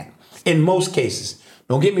understand that in most cases.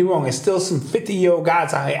 Don't get me wrong. There's still some 50-year-old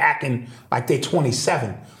guys out here acting like they're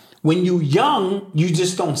 27. When you're young, you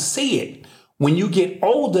just don't see it. When you get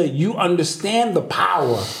older, you understand the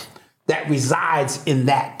power that resides in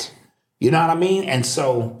that. You know what I mean? And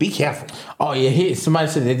so be careful. Oh, yeah. Somebody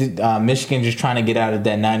said they did, Michigan just trying to get out of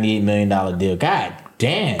that $98 million deal. God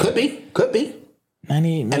damn. Could be. $98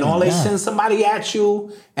 million. And all they send somebody at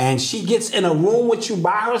you, and she gets in a room with you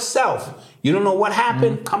by herself. You don't know what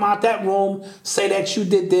happened. Come out that room, say that you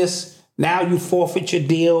did this. Now you forfeit your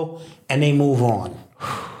deal, and they move on.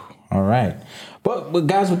 All right. But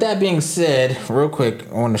guys, with that being said, real quick,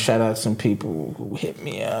 I want to shout out some people who hit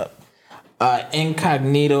me up.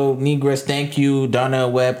 Incognito Negress, thank you.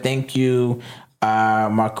 Darnell Webb, thank you.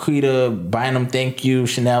 Marquita Bynum, thank you.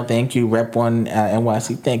 Chanel, thank you. Rep One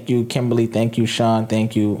NYC, thank you. Kimberly, thank you. Sean,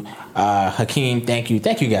 thank you. Hakeem, thank you.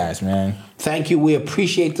 Thank you guys, man. Thank you. We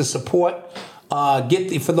appreciate the support.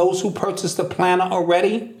 For those who purchased the planner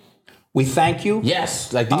already, we thank you.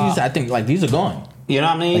 Yes, like these, I think like these are gone. You know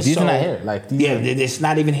what I mean? Like these are not here. Like these it's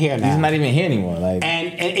not even here now. These are not even here anymore. Like,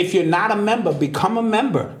 and if you're not a member, become a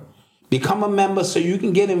member. Become a member so you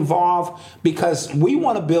can get involved, because we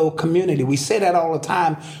want to build community. We say that all the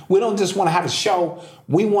time. We don't just want to have a show.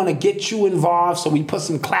 We want to get you involved, so we put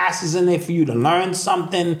some classes in there for you to learn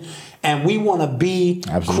something. And we want to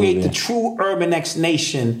create the true Urban X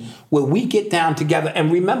Nation where we get down together.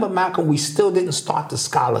 And remember, Malcolm, we still didn't start the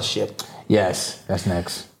scholarship. Yes, that's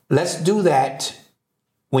next. Let's do that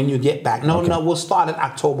when you get back. No, we'll start at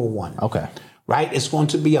October 1. Okay. right? It's going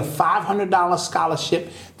to be a $500 scholarship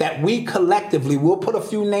that we collectively, we'll put a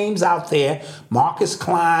few names out there, Marcus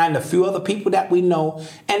Klein, a few other people that we know,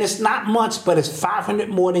 and it's not much, but it's $500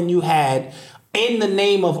 more than you had in the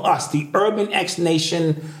name of us, the Urban X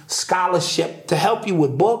Nation Scholarship, to help you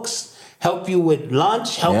with books, help you with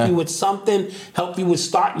lunch, help you with something, help you with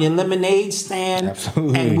starting your lemonade stand.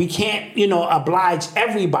 Absolutely. And we can't, oblige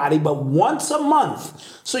everybody, but once a month.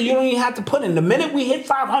 So you don't even have to put in. The minute we hit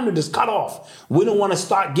 500, it's cut off. We don't want to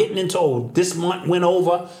start getting into, this month went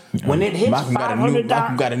over. When it hits $500.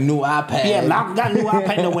 Malcolm got a new iPad. Yeah, Malcolm got a new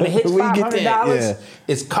iPad. No, when it hits $500,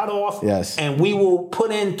 it's cut off. Yes. And we will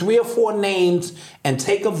put in 3 or 4 names and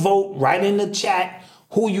take a vote right in the chat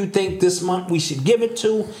who you think this month we should give it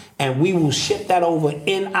to, and we will ship that over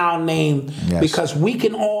in our name because we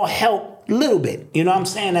can all help a little bit, you know what I'm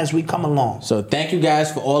saying, as we come along. So thank you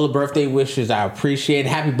guys for all the birthday wishes. I appreciate it.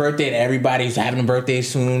 Happy birthday to everybody who's having a birthday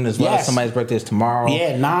soon, as well as somebody's birthday is tomorrow.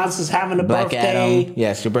 Yeah, Nas is having a Black birthday. Adam.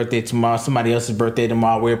 Yes, your birthday tomorrow. Somebody else's birthday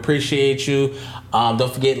tomorrow. We appreciate you.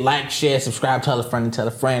 Don't forget, like, share, subscribe, tell a friend, and tell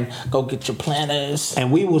a friend. Go get your planners.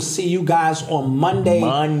 And we will see you guys on Monday.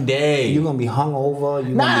 You're going to be hungover.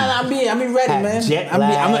 I'm be ready, man. Jet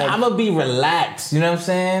lag. I'm going to be relaxed. You know what I'm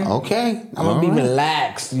saying? Okay. I'm going to be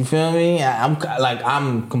relaxed. You feel me?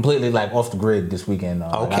 I'm completely off the grid this weekend.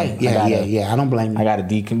 Okay. I don't blame you. I got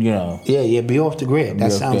to Yeah, be off the grid.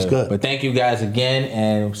 That sounds good. But thank you guys again,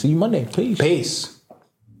 and see you Monday. Peace.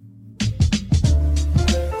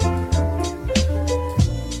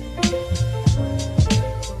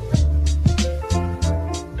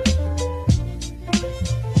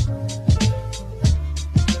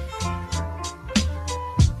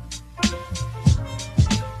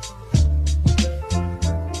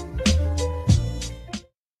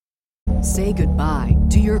 Say goodbye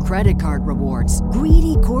to your credit card rewards.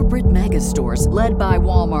 Greedy corporate mega stores, led by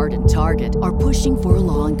Walmart and Target, are pushing for a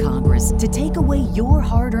law in Congress to take away your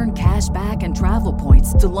hard-earned cash back and travel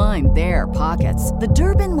points to line their pockets. The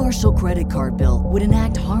Durbin-Marshall credit card bill would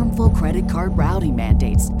enact harmful credit card routing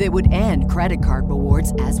mandates that would end credit card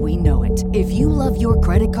rewards as we know it. If you love your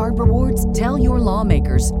credit card rewards, tell your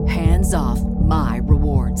lawmakers, hands off my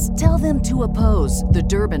rewards. Tell them to oppose the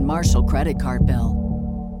Durbin-Marshall credit card bill.